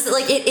 yes.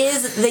 Like it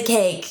is the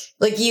cake.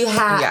 Like you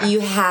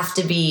have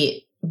to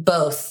be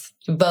both.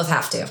 You both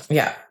have to.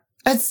 Yeah.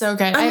 That's so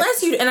good.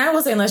 Unless you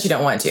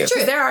don't want to.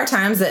 True. There are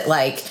times that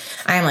like,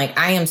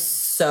 I am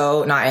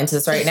so not into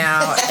this right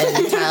now.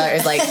 And Tyler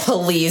is like,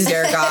 please,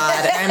 dear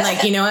God. And I'm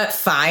like, you know what?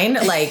 Fine.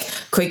 Like,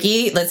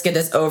 quickie, let's get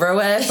this over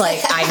with. Like,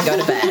 I can go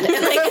to bed.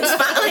 And like, it's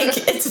fine. Like,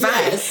 it's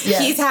fine. Yes.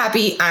 He's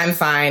happy. I'm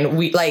fine.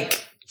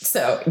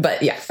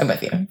 But yeah, I'm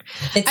with you.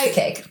 It's the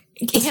cake.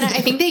 Hanna, I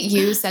think that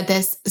you said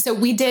this. So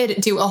we did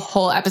do a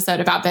whole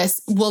episode about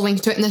this. We'll link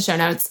to it in the show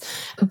notes.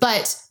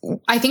 But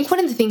I think one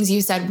of the things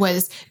you said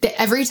was that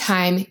every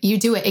time you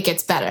do it, it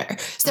gets better.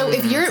 So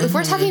if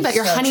we're talking about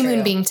your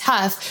honeymoon being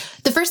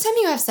tough, the first time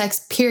you have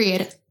sex,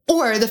 period,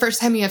 or the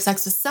first time you have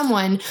sex with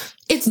someone,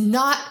 it's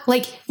not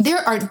like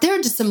there are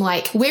just some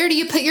like, where do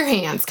you put your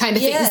hands kind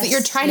of things that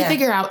you're trying to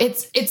figure out.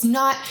 It's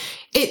not,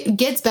 it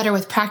gets better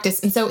with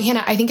practice. And so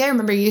Hanna, I think I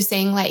remember you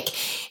saying like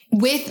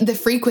with the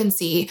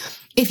frequency,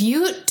 if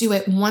you do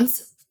it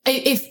once,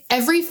 if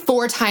every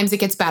 4 times it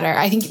gets better,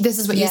 I think this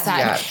is what you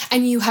said,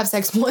 and you have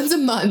sex once a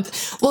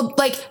month, well,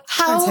 like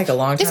how it's going to take a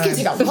long time. It's going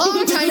to take a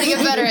long time to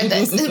get better at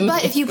this.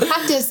 But if you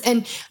practice,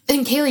 and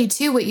Kailey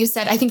too, what you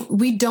said, I think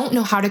we don't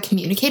know how to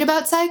communicate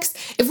about sex.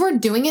 If we're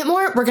doing it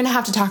more, we're going to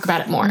have to talk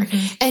about it more.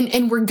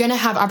 And we're going to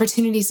have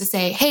opportunities to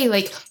say, hey,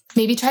 like,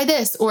 maybe try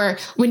this, or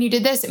when you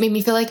did this, it made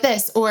me feel like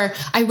this, or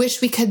I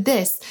wish we could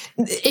this.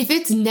 If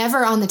it's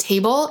never on the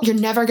table, you're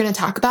never going to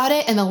talk about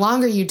it. And the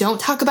longer you don't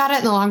talk about it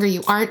and the longer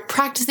you aren't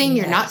practicing,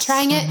 you're not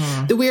trying it,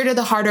 the weirder,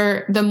 the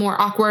harder, the more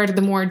awkward,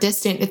 the more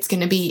distant it's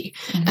going to be.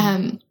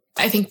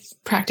 I think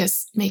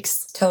practice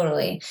makes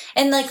totally.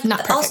 And like not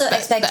perfect, also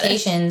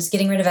expectations,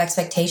 getting rid of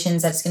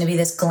expectations that it's going to be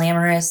this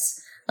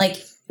glamorous,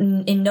 like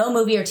in no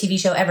movie or TV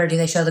show ever do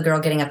they show the girl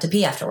getting up to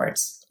pee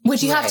afterwards.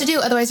 Which you have to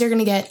do, otherwise you're going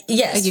to get a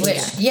UTI.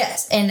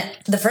 Yes. And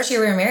the first year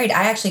we were married,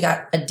 I actually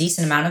got a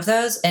decent amount of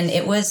those, and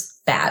it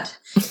was bad.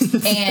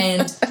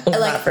 And I'll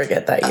not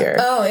forget that year.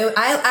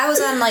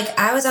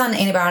 I was on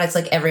antibiotics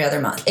like every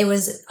other month. It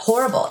was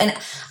horrible, and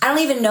I don't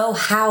even know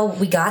how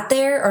we got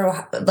there,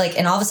 or like.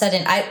 And all of a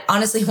sudden, I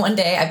honestly one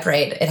day I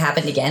prayed, it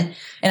happened again,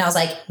 and I was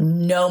like,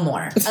 no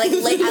more. I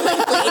laid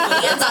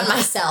hands on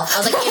myself. I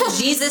was like, in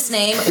Jesus'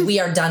 name, we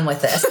are done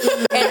with this.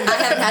 And I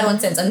haven't had one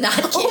since. I'm not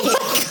kidding. Oh my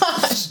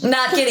gosh,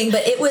 not kidding.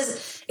 But it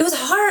was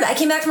hard. I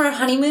came back from our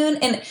honeymoon,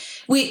 and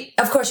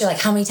of course, you're like,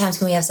 how many times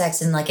can we have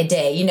sex in like a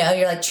day? You know,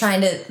 you're like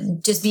trying to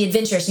just be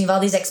adventurous, and you have all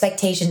these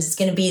expectations. It's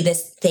going to be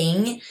this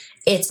thing.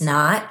 It's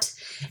not.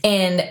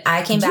 And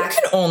I came back.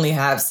 You can only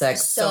have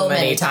sex so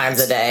many times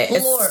a day,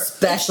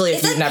 especially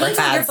if you've never had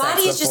sex before. Your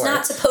body is just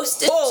not supposed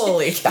to.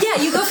 Holy cow.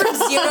 Yeah, you go from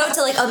 0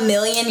 to like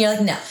 1,000,000. You're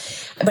like, no.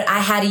 But I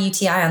had a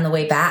UTI on the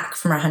way back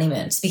from our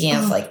honeymoon. Speaking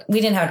of, like, we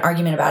didn't have an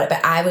argument about it,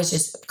 but I was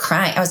just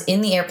crying. I was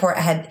in the airport.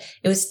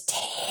 It was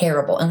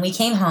terrible. And we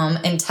came home,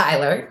 and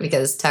Tyler,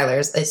 because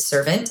Tyler's a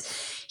servant,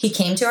 he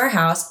came to our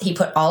house. He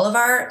put all of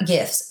our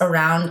gifts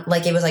around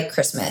like it was like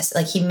Christmas.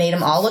 Like, he made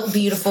them all look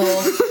beautiful.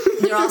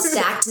 They're all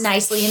stacked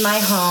nicely in my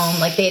home.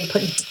 Like, they had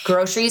put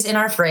groceries in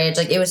our fridge.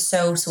 Like, it was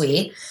so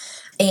sweet.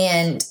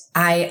 And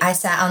I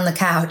sat on the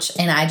couch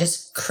and I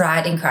just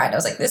cried and cried. I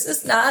was like, this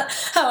is not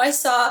how I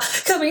saw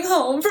coming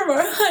home from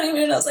our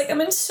honeymoon. I was like,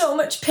 I'm in so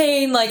much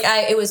pain. Like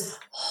it was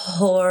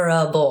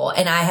horrible.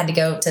 And I had to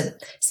go to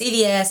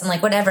CVS and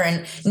like whatever.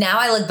 And now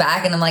I look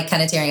back and I'm like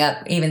kind of tearing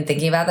up even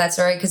thinking about that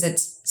story because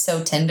it's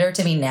so tender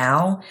to me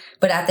now.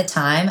 But at the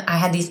time I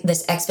had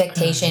this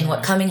expectation,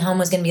 what coming home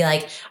was going to be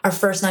like our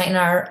first night in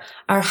our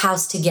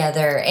house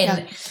together.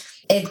 And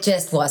it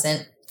just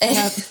wasn't.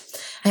 Yep.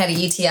 I had a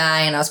UTI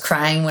and I was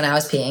crying when I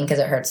was peeing because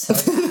it hurt so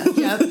bad.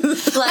 Yep.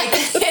 Like,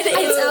 it's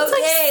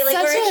okay.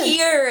 Like, we're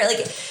here.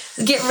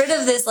 Like, get rid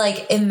of this,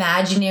 like,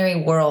 imaginary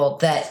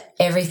world that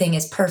everything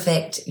is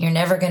perfect. You're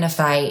never going to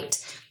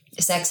fight.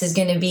 Sex is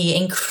going to be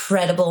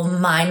incredible,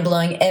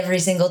 mind-blowing every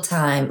single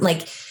time.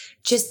 Like,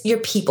 just you're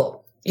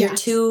people. You're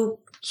two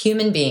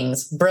human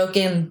beings,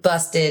 broken,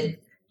 busted,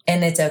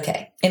 and it's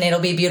okay. And it'll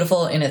be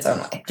beautiful in its own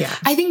way. Yeah.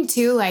 I think,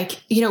 too,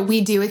 like, you know,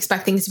 we do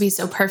expect things to be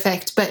so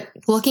perfect, but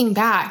looking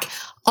back,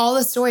 all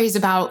the stories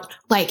about,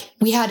 like,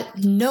 we had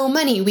no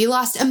money. We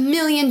lost 1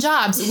 million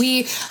jobs.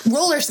 We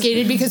roller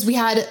skated because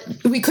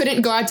we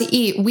couldn't go out to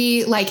eat.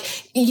 We,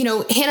 like, you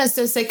know, Hannah's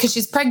so sick because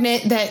she's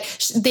pregnant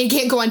that they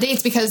can't go on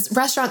dates because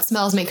restaurant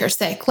smells make her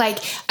sick. Like,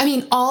 I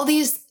mean, all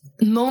these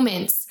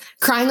moments,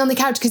 crying on the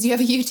couch because you have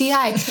a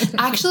UTI.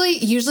 Actually,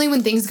 usually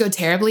when things go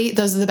terribly,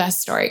 those are the best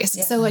stories.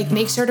 Yeah. So, like,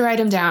 make sure to write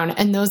them down.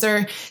 And those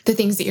are the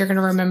things that you're going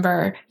to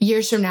remember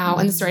years from now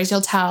and the stories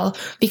you'll tell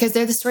because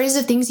they're the stories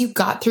of things you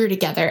got through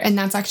together. And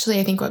that's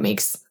actually, I think, what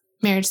makes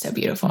marriage so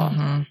beautiful.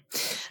 Mm-hmm.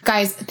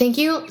 Guys, thank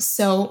you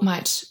so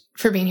much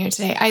for being here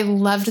today. I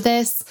loved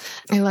this.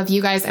 I love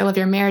you guys. I love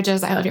your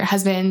marriages. I love your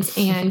husbands.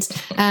 And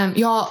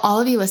y'all, all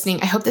of you listening,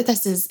 I hope that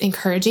this is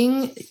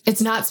encouraging.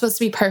 It's not supposed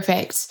to be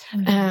perfect.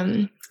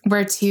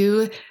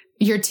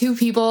 You're two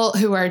people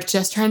who are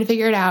just trying to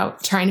figure it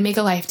out, trying to make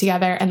a life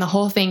together. And the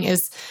whole thing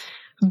is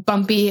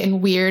bumpy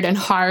and weird and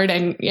hard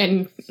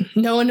and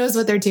no one knows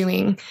what they're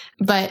doing.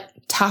 But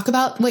talk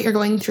about what you're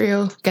going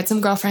through, get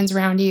some girlfriends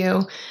around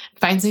you,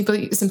 find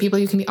some people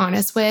you can be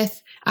honest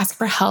with, ask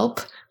for help,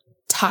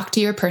 talk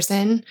to your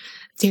person.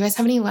 Do you guys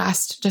have any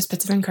last just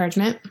bits of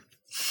encouragement?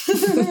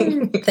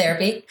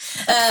 Therapy.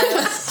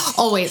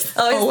 Always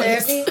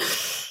therapy.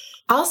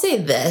 I'll say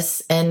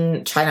this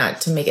and try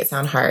not to make it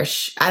sound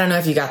harsh. I don't know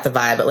if you got the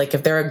vibe, but like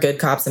if there are good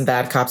cops and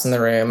bad cops in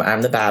the room,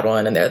 I'm the bad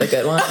one and they're the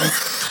good ones.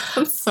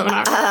 That's so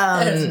not true.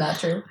 That is not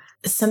true.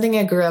 Something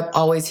I grew up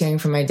always hearing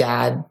from my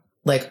dad,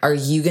 like, are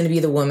you going to be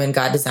the woman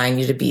God designed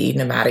you to be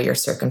no matter your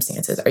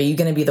circumstances? Are you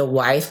going to be the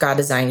wife God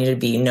designed you to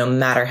be no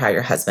matter how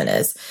your husband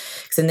is?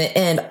 Because in the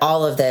end,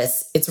 all of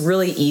this, it's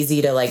really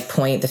easy to like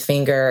point the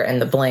finger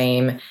and the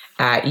blame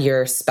at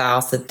your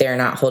spouse that they're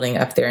not holding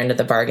up their end of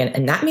the bargain.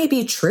 And that may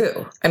be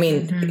true. I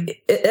mean,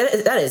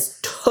 that is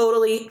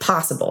totally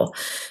possible,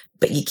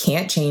 but you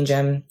can't change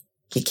them.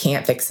 You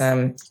can't fix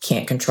them. You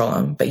can't control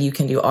them, but you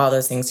can do all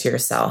those things to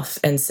yourself.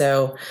 And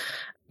so,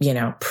 you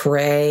know,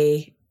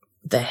 pray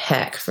the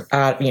heck for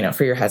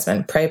your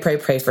husband. Pray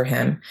for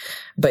him,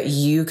 but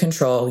you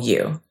control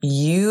you.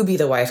 You be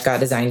the wife God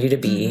designed you to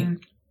be. Mm-hmm.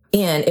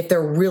 And if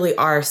there really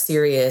are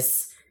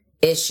serious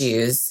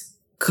issues,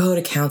 go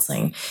to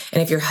counseling.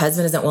 And if your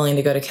husband isn't willing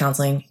to go to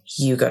counseling,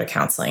 you go to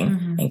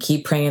counseling and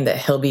keep praying that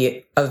he'll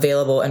be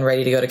available and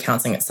ready to go to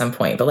counseling at some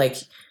point. But like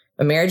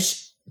a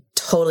marriage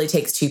totally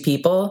takes two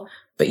people,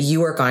 but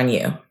you work on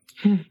you.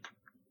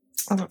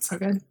 Oh, that's so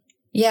good.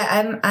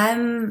 Yeah.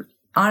 I'm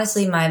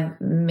honestly, my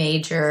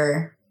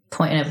major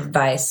point of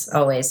advice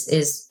always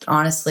is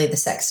honestly the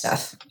sex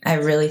stuff. I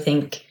really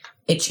think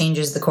it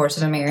changes the course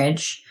of a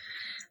marriage.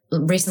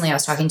 Recently, I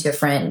was talking to a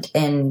friend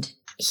and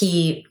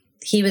he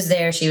was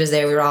there, she was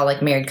there. We were all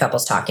like married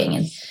couples talking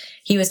and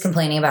he was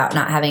complaining about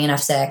not having enough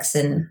sex.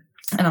 And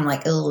I'm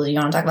like, oh, you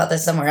want to talk about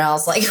this somewhere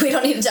else? Like, we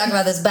don't need to talk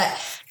about this. But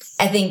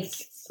I think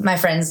my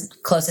friends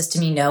closest to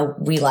me know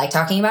we like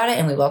talking about it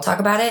and we will talk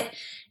about it.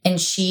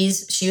 And she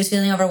was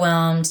feeling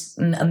overwhelmed,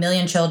 1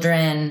 million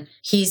children.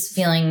 He's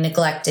feeling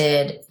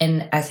neglected.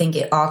 And I think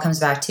it all comes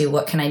back to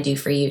what can I do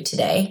for you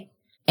today?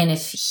 And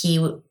if she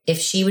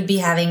would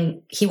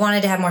be he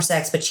wanted to have more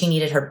sex, but she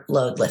needed her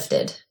load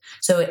lifted.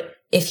 So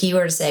if he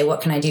were to say,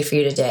 what can I do for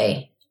you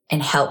today?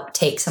 And help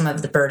take some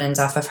of the burdens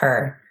off of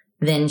her,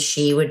 then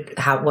she would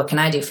what can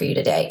I do for you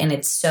today? And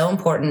it's so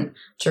important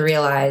to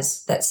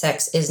realize that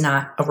sex is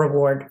not a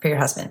reward for your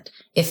husband.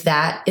 If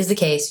that is the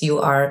case, you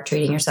are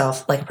treating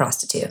yourself like a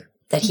prostitute,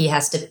 that he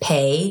has to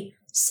pay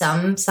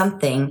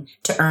something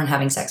to earn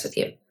having sex with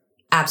you.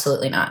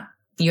 Absolutely not.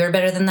 You're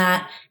better than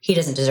that. He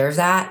doesn't deserve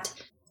that.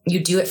 You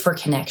do it for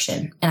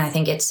connection. And I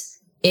think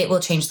it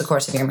will change the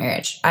course of your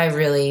marriage.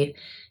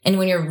 And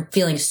when you're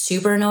feeling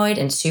super annoyed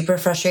and super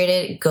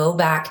frustrated, go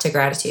back to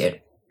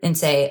gratitude and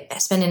say,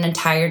 spend an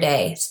entire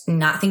day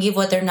not thinking of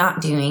what they're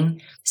not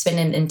doing. Spend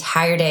an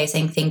entire day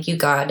saying, thank you,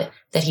 God,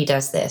 that he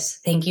does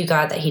this. Thank you,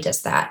 God, that he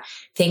does that.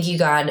 Thank you,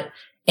 God.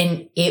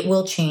 And it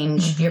will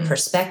change your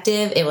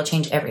perspective. It will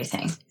change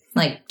everything.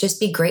 Like, just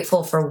be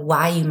grateful for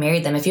why you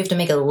married them. If you have to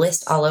make a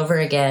list all over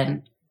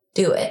again,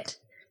 do it.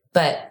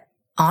 But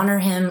honor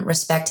him,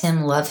 respect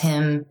him, love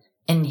him,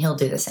 and he'll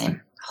do the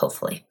same.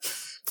 hopefully.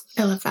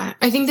 I love that.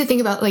 I think the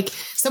thing about like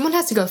someone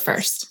has to go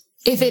first.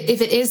 If it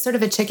is sort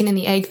of a chicken and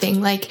the egg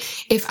thing, like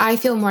if I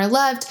feel more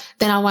loved,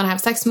 then I'll want to have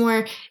sex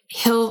more.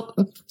 He'll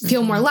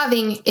feel more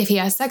loving if he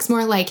has sex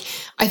more. Like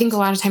I think a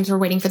lot of times we're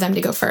waiting for them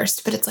to go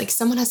first, but it's like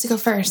someone has to go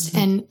first.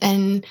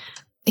 And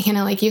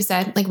Hanna, like you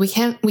said, like we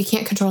can't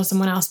control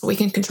someone else, but we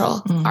can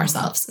control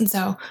ourselves. And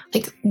so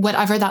like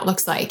whatever that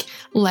looks like,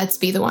 let's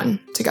be the one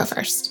to go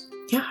first.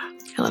 Yeah.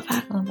 I love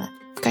that. I love that.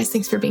 Guys,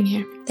 thanks for being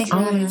here. Thanks for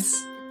having us.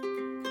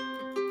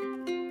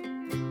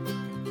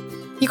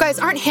 You guys,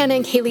 aren't Hanna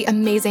and Kailey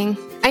amazing?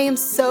 I am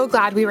so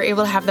glad we were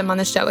able to have them on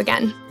the show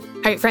again.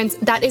 All right, friends,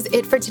 that is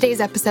it for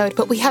today's episode,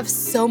 but we have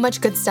so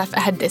much good stuff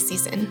ahead this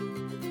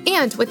season.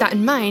 And with that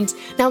in mind,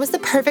 now is the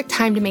perfect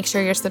time to make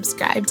sure you're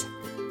subscribed.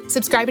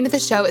 Subscribing to the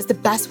show is the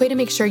best way to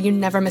make sure you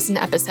never miss an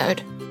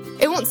episode.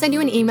 It won't send you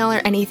an email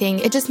or anything,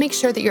 it just makes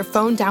sure that your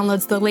phone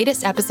downloads the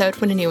latest episode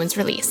when a new one's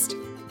released.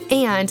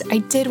 And I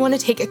did want to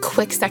take a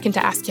quick second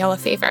to ask y'all a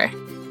favor.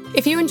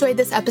 If you enjoyed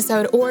this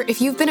episode, or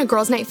if you've been a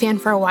Girls Night fan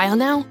for a while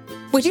now,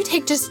 would you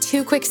take just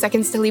 2 quick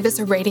seconds to leave us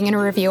a rating and a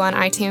review on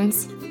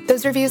iTunes?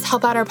 Those reviews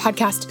help out our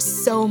podcast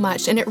so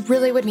much, and it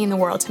really would mean the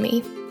world to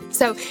me.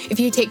 So if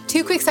you take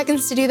 2 quick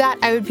seconds to do that,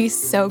 I would be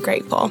so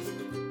grateful. All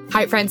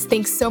right, friends,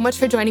 thanks so much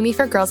for joining me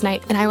for Girls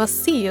Night, and I will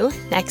see you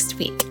next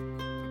week.